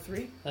Zero, Part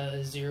 3.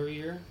 0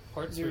 Year,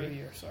 Part 3. 0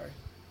 Year, sorry.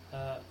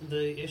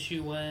 The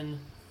issue when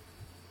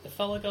it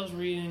felt like I was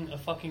reading a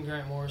fucking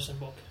Grant Morrison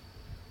book.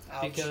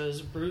 Ouch.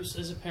 Because Bruce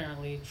is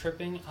apparently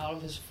tripping out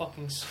of his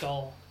fucking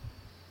skull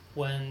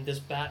when this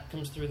bat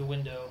comes through the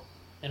window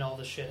and all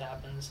this shit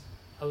happens.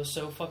 I was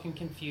so fucking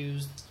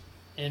confused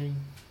and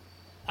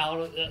out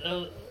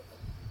of...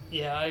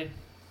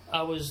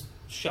 I was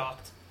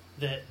shocked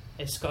that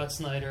a Scott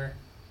Snyder,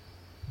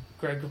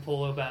 Greg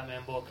Capullo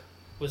Batman book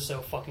was so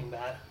fucking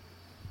bad.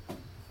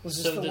 Was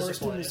this so the worst in the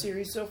disappointed.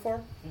 series so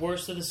far?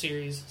 Worst of the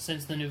series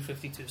since the New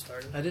 52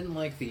 started. I didn't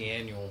like the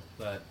annual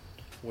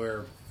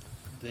where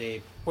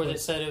they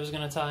said it was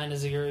going to tie into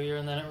 0 Year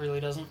and then it really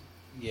doesn't.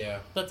 Yeah,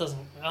 That doesn't...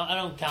 I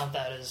don't count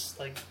that as,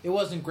 like... it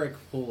wasn't Greg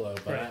Capullo,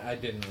 but Right. I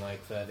didn't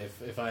like that.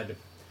 If I had to,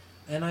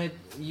 and I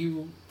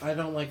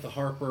don't like the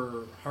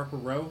Harper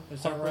Row.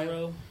 Is that Harper right?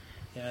 Row.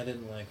 Yeah, I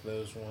didn't like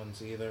those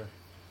ones either.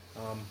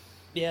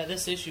 Yeah,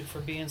 this issue for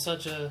being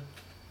such a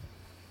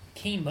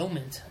key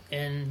moment,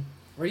 and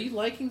Are you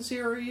liking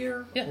 0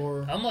 Year? yeah,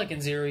 Or I'm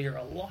liking 0 Year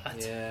a lot.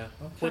 yeah,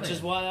 Which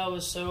is why I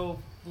was so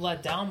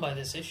let down by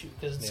this issue,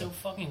 because it's Yeah. so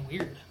fucking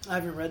weird. I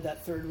haven't read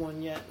that third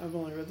one yet. I've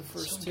only read the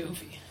first so two.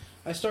 goofy.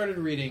 I started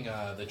reading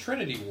the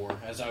Trinity War,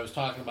 as I was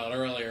talking about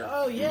earlier.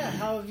 Oh, yeah.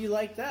 How have you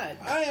liked that?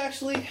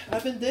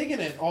 I've been digging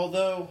it.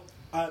 Although,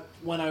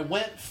 when I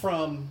went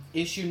from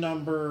issue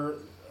number,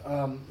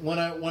 when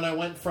I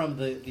went from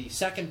the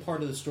second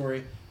part of the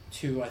story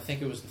to I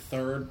think it was the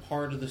third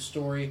part of the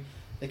story,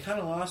 they kind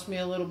of lost me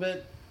a little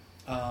bit.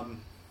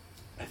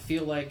 I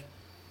feel like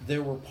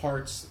there were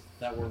parts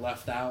that were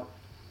left out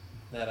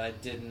that I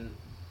didn't,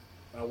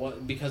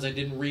 because I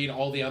didn't read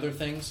all the other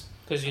things.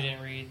 Because you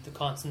didn't read the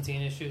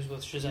Constantine issues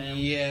with Shazam.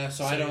 Yeah,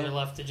 so I don't. You're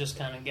left to just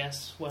kind of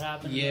guess what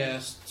happened.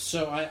 Yes,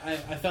 so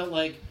I felt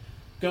like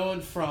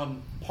going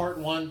from part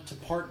 1 to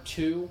part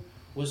 2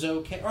 was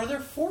okay. Are there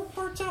 4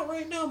 parts out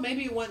right now?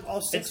 Maybe it went...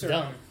 All 6 It's are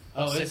done. out.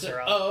 All Oh, six is it? are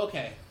out. Oh,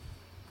 okay.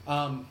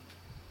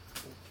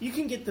 You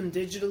can get them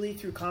digitally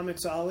through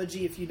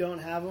Comixology if you don't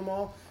have them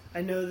all.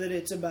 I know that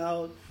it's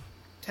about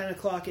 10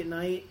 o'clock at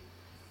night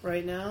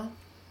right now.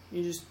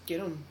 You just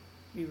get them.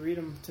 You read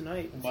them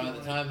tonight. if By you the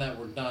want. time that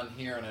we're done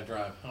here and I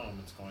drive home,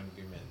 it's going to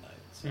be midnight.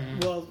 So.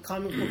 Mhm. Well,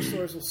 comic book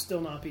stores will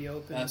still not be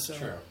open. That's so.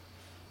 true.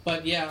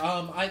 But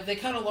yeah, they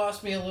kind of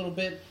lost me a little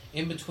bit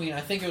in between.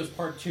 I think it was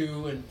part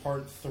 2 and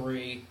part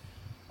 3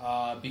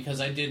 because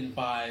I didn't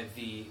buy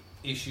the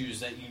issues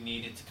that you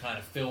needed to kind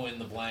of fill in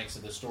the blanks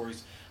of the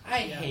stories. I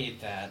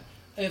hate that.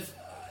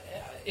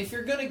 If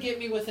you're going to get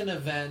me with an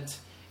event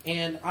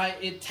And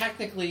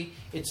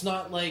it's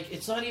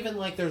not even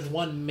like there's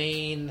one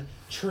main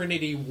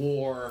Trinity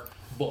War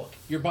book.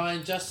 You're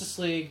buying Justice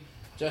League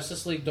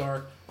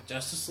Dark,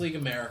 Justice League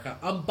America.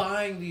 I'm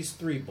buying these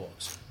 3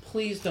 books.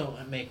 Please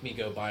don't make me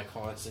go buy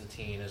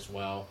Constantine as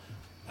well.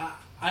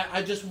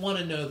 I just want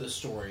to know the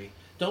story.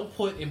 Don't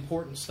put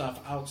important stuff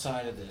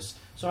outside of this.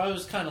 So I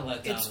was kind of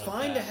let down. It's with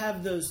fine that. to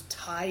have those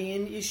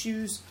tie-in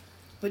issues,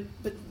 but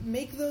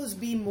make those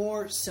be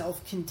more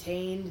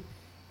self-contained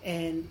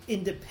and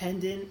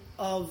independent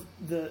of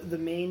the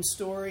main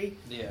story.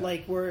 Yeah.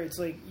 Like where it's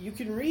like you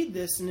can read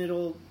this and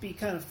it'll be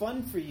kind of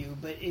fun for you,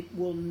 but it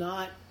will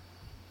not.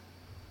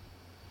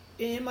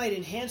 It might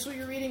enhance what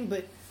you're reading,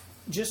 but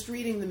just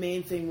reading the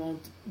main thing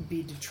won't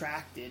be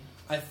detracted.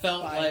 I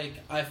felt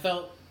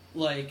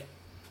like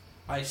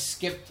I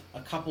skipped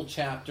a couple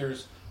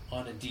chapters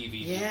on a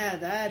DVD. Yeah,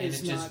 that and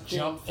is it not just cool.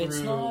 jumped through It's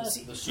not-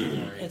 the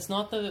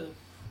story.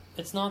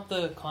 It's not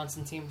the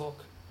Constantine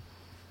book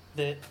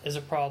that is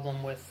a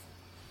problem with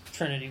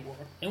Trinity War,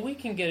 and we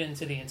can get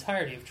into the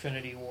entirety of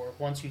Trinity War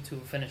once you two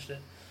have finished it.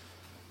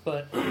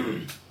 But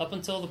up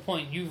until the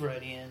point you've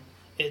read, Ian,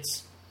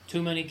 it's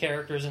too many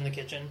characters in the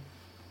kitchen,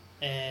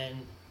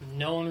 and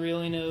no one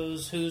really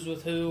knows who's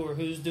with who or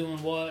who's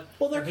doing what.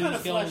 Well, they're or kind who's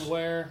of going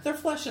where. They're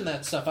fleshing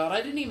that stuff out.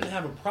 I didn't even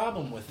have a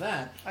problem with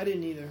that. I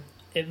didn't either.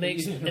 It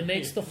makes You didn't it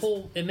makes read the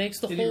whole it makes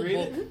the Did whole you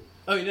read book it?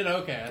 Oh, you did?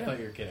 Okay, I thought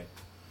you were kidding.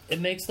 it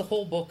makes the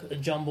whole book a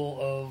jumble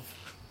of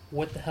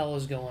what the hell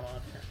is going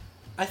on here.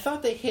 I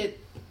thought they hit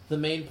the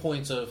main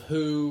points of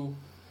who,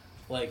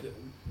 like,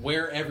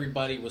 where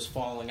everybody was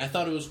falling. I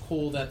thought it was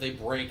cool that they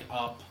break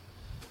up,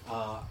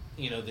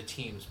 the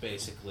teams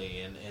basically,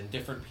 and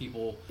different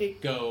people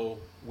go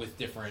with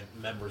different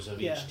members of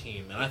Yeah. each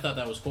team. And I thought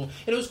that was cool.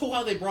 And it was cool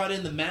how they brought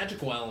in the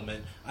magical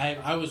element.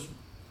 I was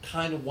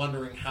kind of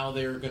wondering how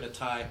they were going to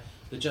tie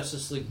the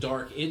Justice League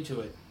Dark into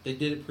it. They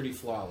did it pretty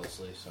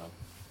flawlessly, so.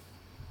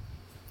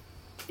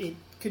 It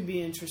could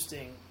be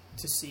interesting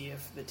to see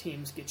if the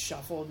teams get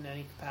shuffled in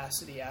any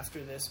capacity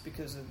after this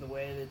because of the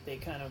way that they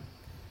kind of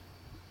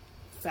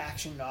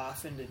factioned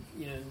off into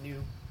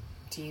new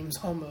teams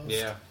almost.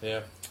 Yeah.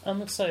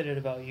 I'm excited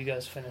about you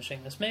guys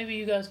finishing this. Maybe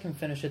you guys can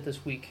finish it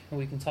this week, and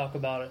we can talk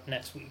about it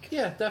next week.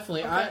 Yeah,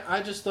 definitely. Okay.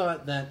 I just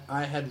thought that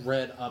I had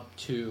read up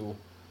to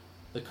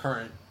the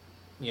current,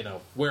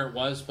 where it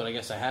was, but I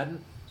guess I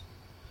hadn't.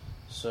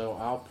 So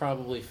I'll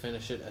probably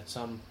finish it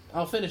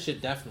I'll finish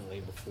it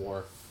definitely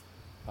before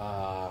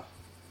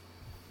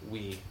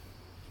we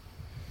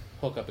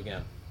hook up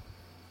again.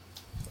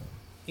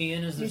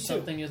 Ian, is there Me too.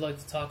 something you'd like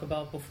to talk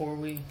about before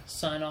we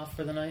sign off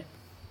for the night?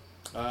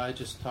 I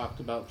just talked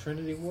about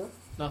Trinity War.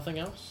 Nothing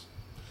else?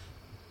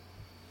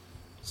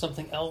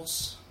 Something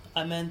else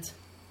I meant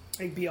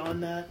Like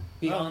beyond that,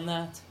 beyond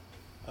that?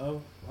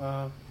 Oh,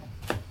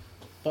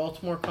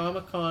 Baltimore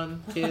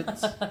Comic-Con,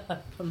 kids.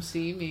 Come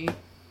see me.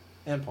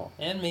 And Paul.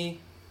 And me.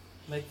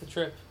 Make the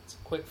trip. It's a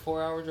quick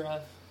 4-hour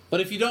drive.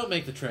 But if you don't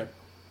make the trip,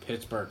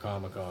 Pittsburgh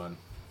Comic-Con.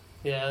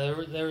 Yeah,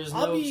 there is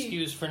no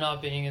excuse for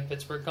not being at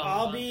Pittsburgh Comic Con.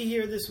 I'll be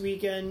here this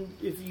weekend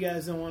if you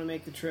guys don't want to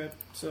make the trip.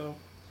 So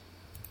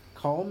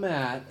Call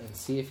Matt and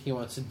see if he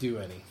wants to do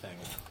anything.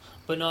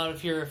 But not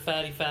if you're a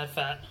fatty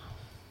fat.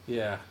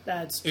 Yeah.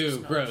 that's just Ew,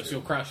 not gross. true.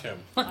 You'll crush him.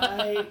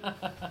 I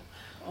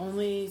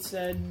only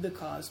said the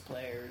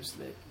cosplayers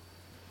that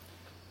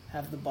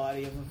have the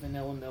body of a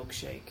vanilla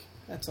milkshake.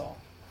 That's all.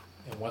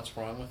 And what's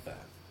wrong with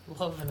that?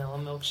 Love vanilla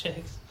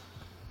milkshakes.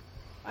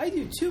 I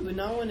do too, but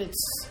not when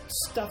it's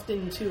stuffed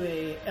into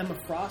a Emma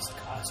Frost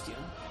costume.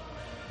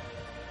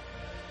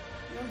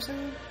 You know what I'm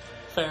saying?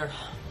 Fair.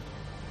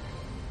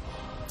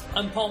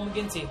 I'm Paul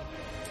McGinty.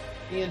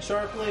 Ian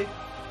Sharpley.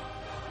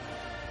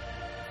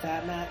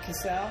 Fat Matt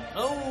Cassell,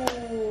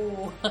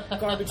 Oh!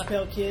 Garbage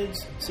Pail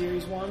Kids,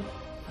 Series 1, number 1.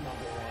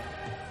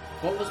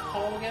 What was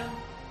Paul again?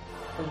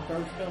 From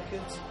Garbage Pail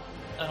Kids?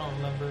 I don't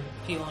remember.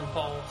 Peel and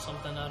Paul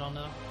something, I don't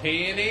know.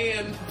 P and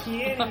Ian.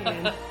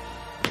 Piano.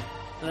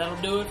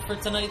 That'll do it for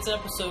tonight's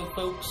episode,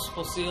 folks.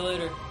 We'll see you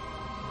later.